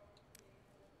trust.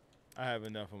 I have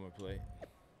enough on my plate.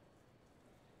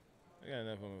 I got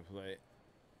enough on my plate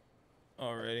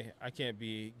already. I can't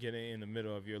be getting in the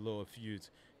middle of your little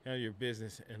feuds. Handle your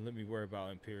business and let me worry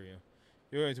about Imperium.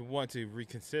 You're going to want to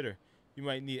reconsider. you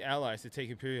might need allies to take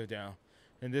Imperium down,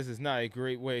 and this is not a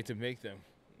great way to make them.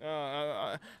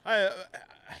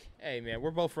 Hey, man,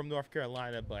 we're both from North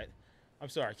Carolina, but I'm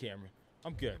sorry, Cameron.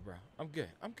 I'm good, bro. I'm good,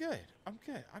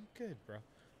 bro.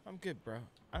 I'm good, bro.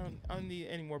 I don't need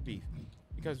any more beef,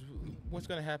 because what's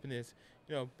gonna happen is,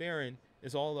 you know, Baron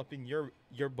is all up in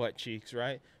your butt cheeks,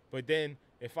 right? But then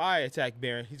if I attack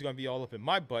Baron, he's gonna be all up in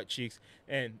my butt cheeks,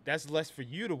 and that's less for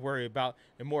you to worry about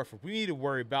and more for me to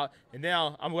worry about. And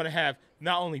now I'm gonna have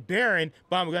not only Baron,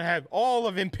 but I'm gonna have all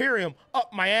of Imperium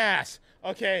up my ass.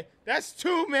 Okay, that's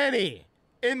too many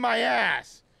in my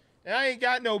ass, and I ain't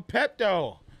got no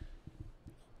Pepto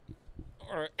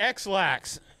or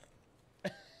X-Lax.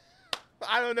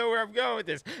 I don't know where I'm going with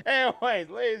this. Anyways,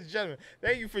 ladies and gentlemen,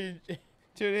 thank you for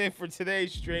tuning in for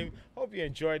today's stream. Hope you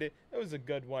enjoyed it. It was a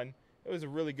good one. It was a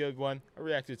really good one. I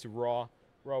reacted to Raw.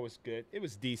 Raw was good. It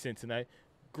was decent tonight.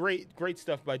 Great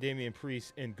stuff by Damian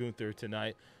Priest and Gunther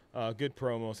tonight. Good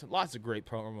promos. Lots of great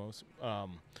promos.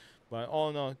 But all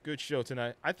in all, good show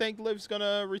tonight. I think Liv's going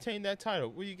to retain that title.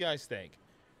 What do you guys think?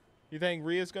 You think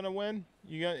Rhea's going to win?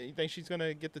 You think she's going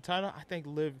to get the title? I think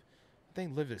Liv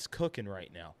is cooking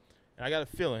right now. And I got a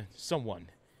feeling someone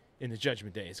in the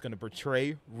Judgment Day is going to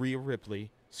betray Rhea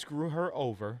Ripley, screw her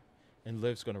over, and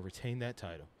Liv's going to retain that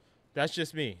title. That's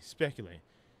just me speculating,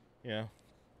 you know.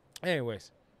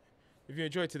 Anyways, if you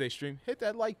enjoyed today's stream, hit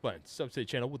that like button, sub to the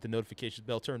channel with the notification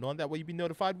bell turned on. That way you'll be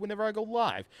notified whenever I go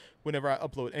live, whenever I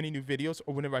upload any new videos,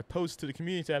 or whenever I post to the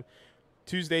community tab.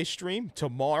 Tuesday's stream,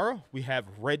 tomorrow, we have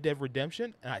Red Dead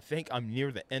Redemption, and I think I'm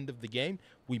near the end of the game.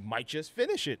 We might just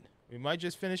finish it.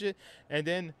 And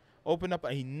then open up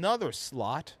another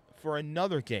slot for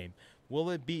another game. Will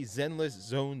it be Zenless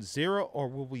Zone 0, or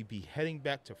will we be heading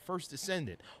back to First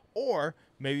Descendant? Or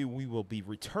maybe we will be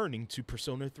returning to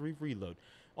Persona 3 Reload.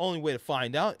 Only way to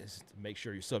find out is to make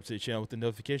sure you're sub to the channel with the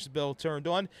notification bell turned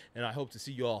on. And I hope to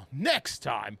see you all next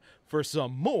time for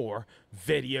some more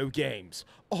video games.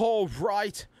 All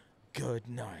right, good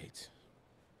night.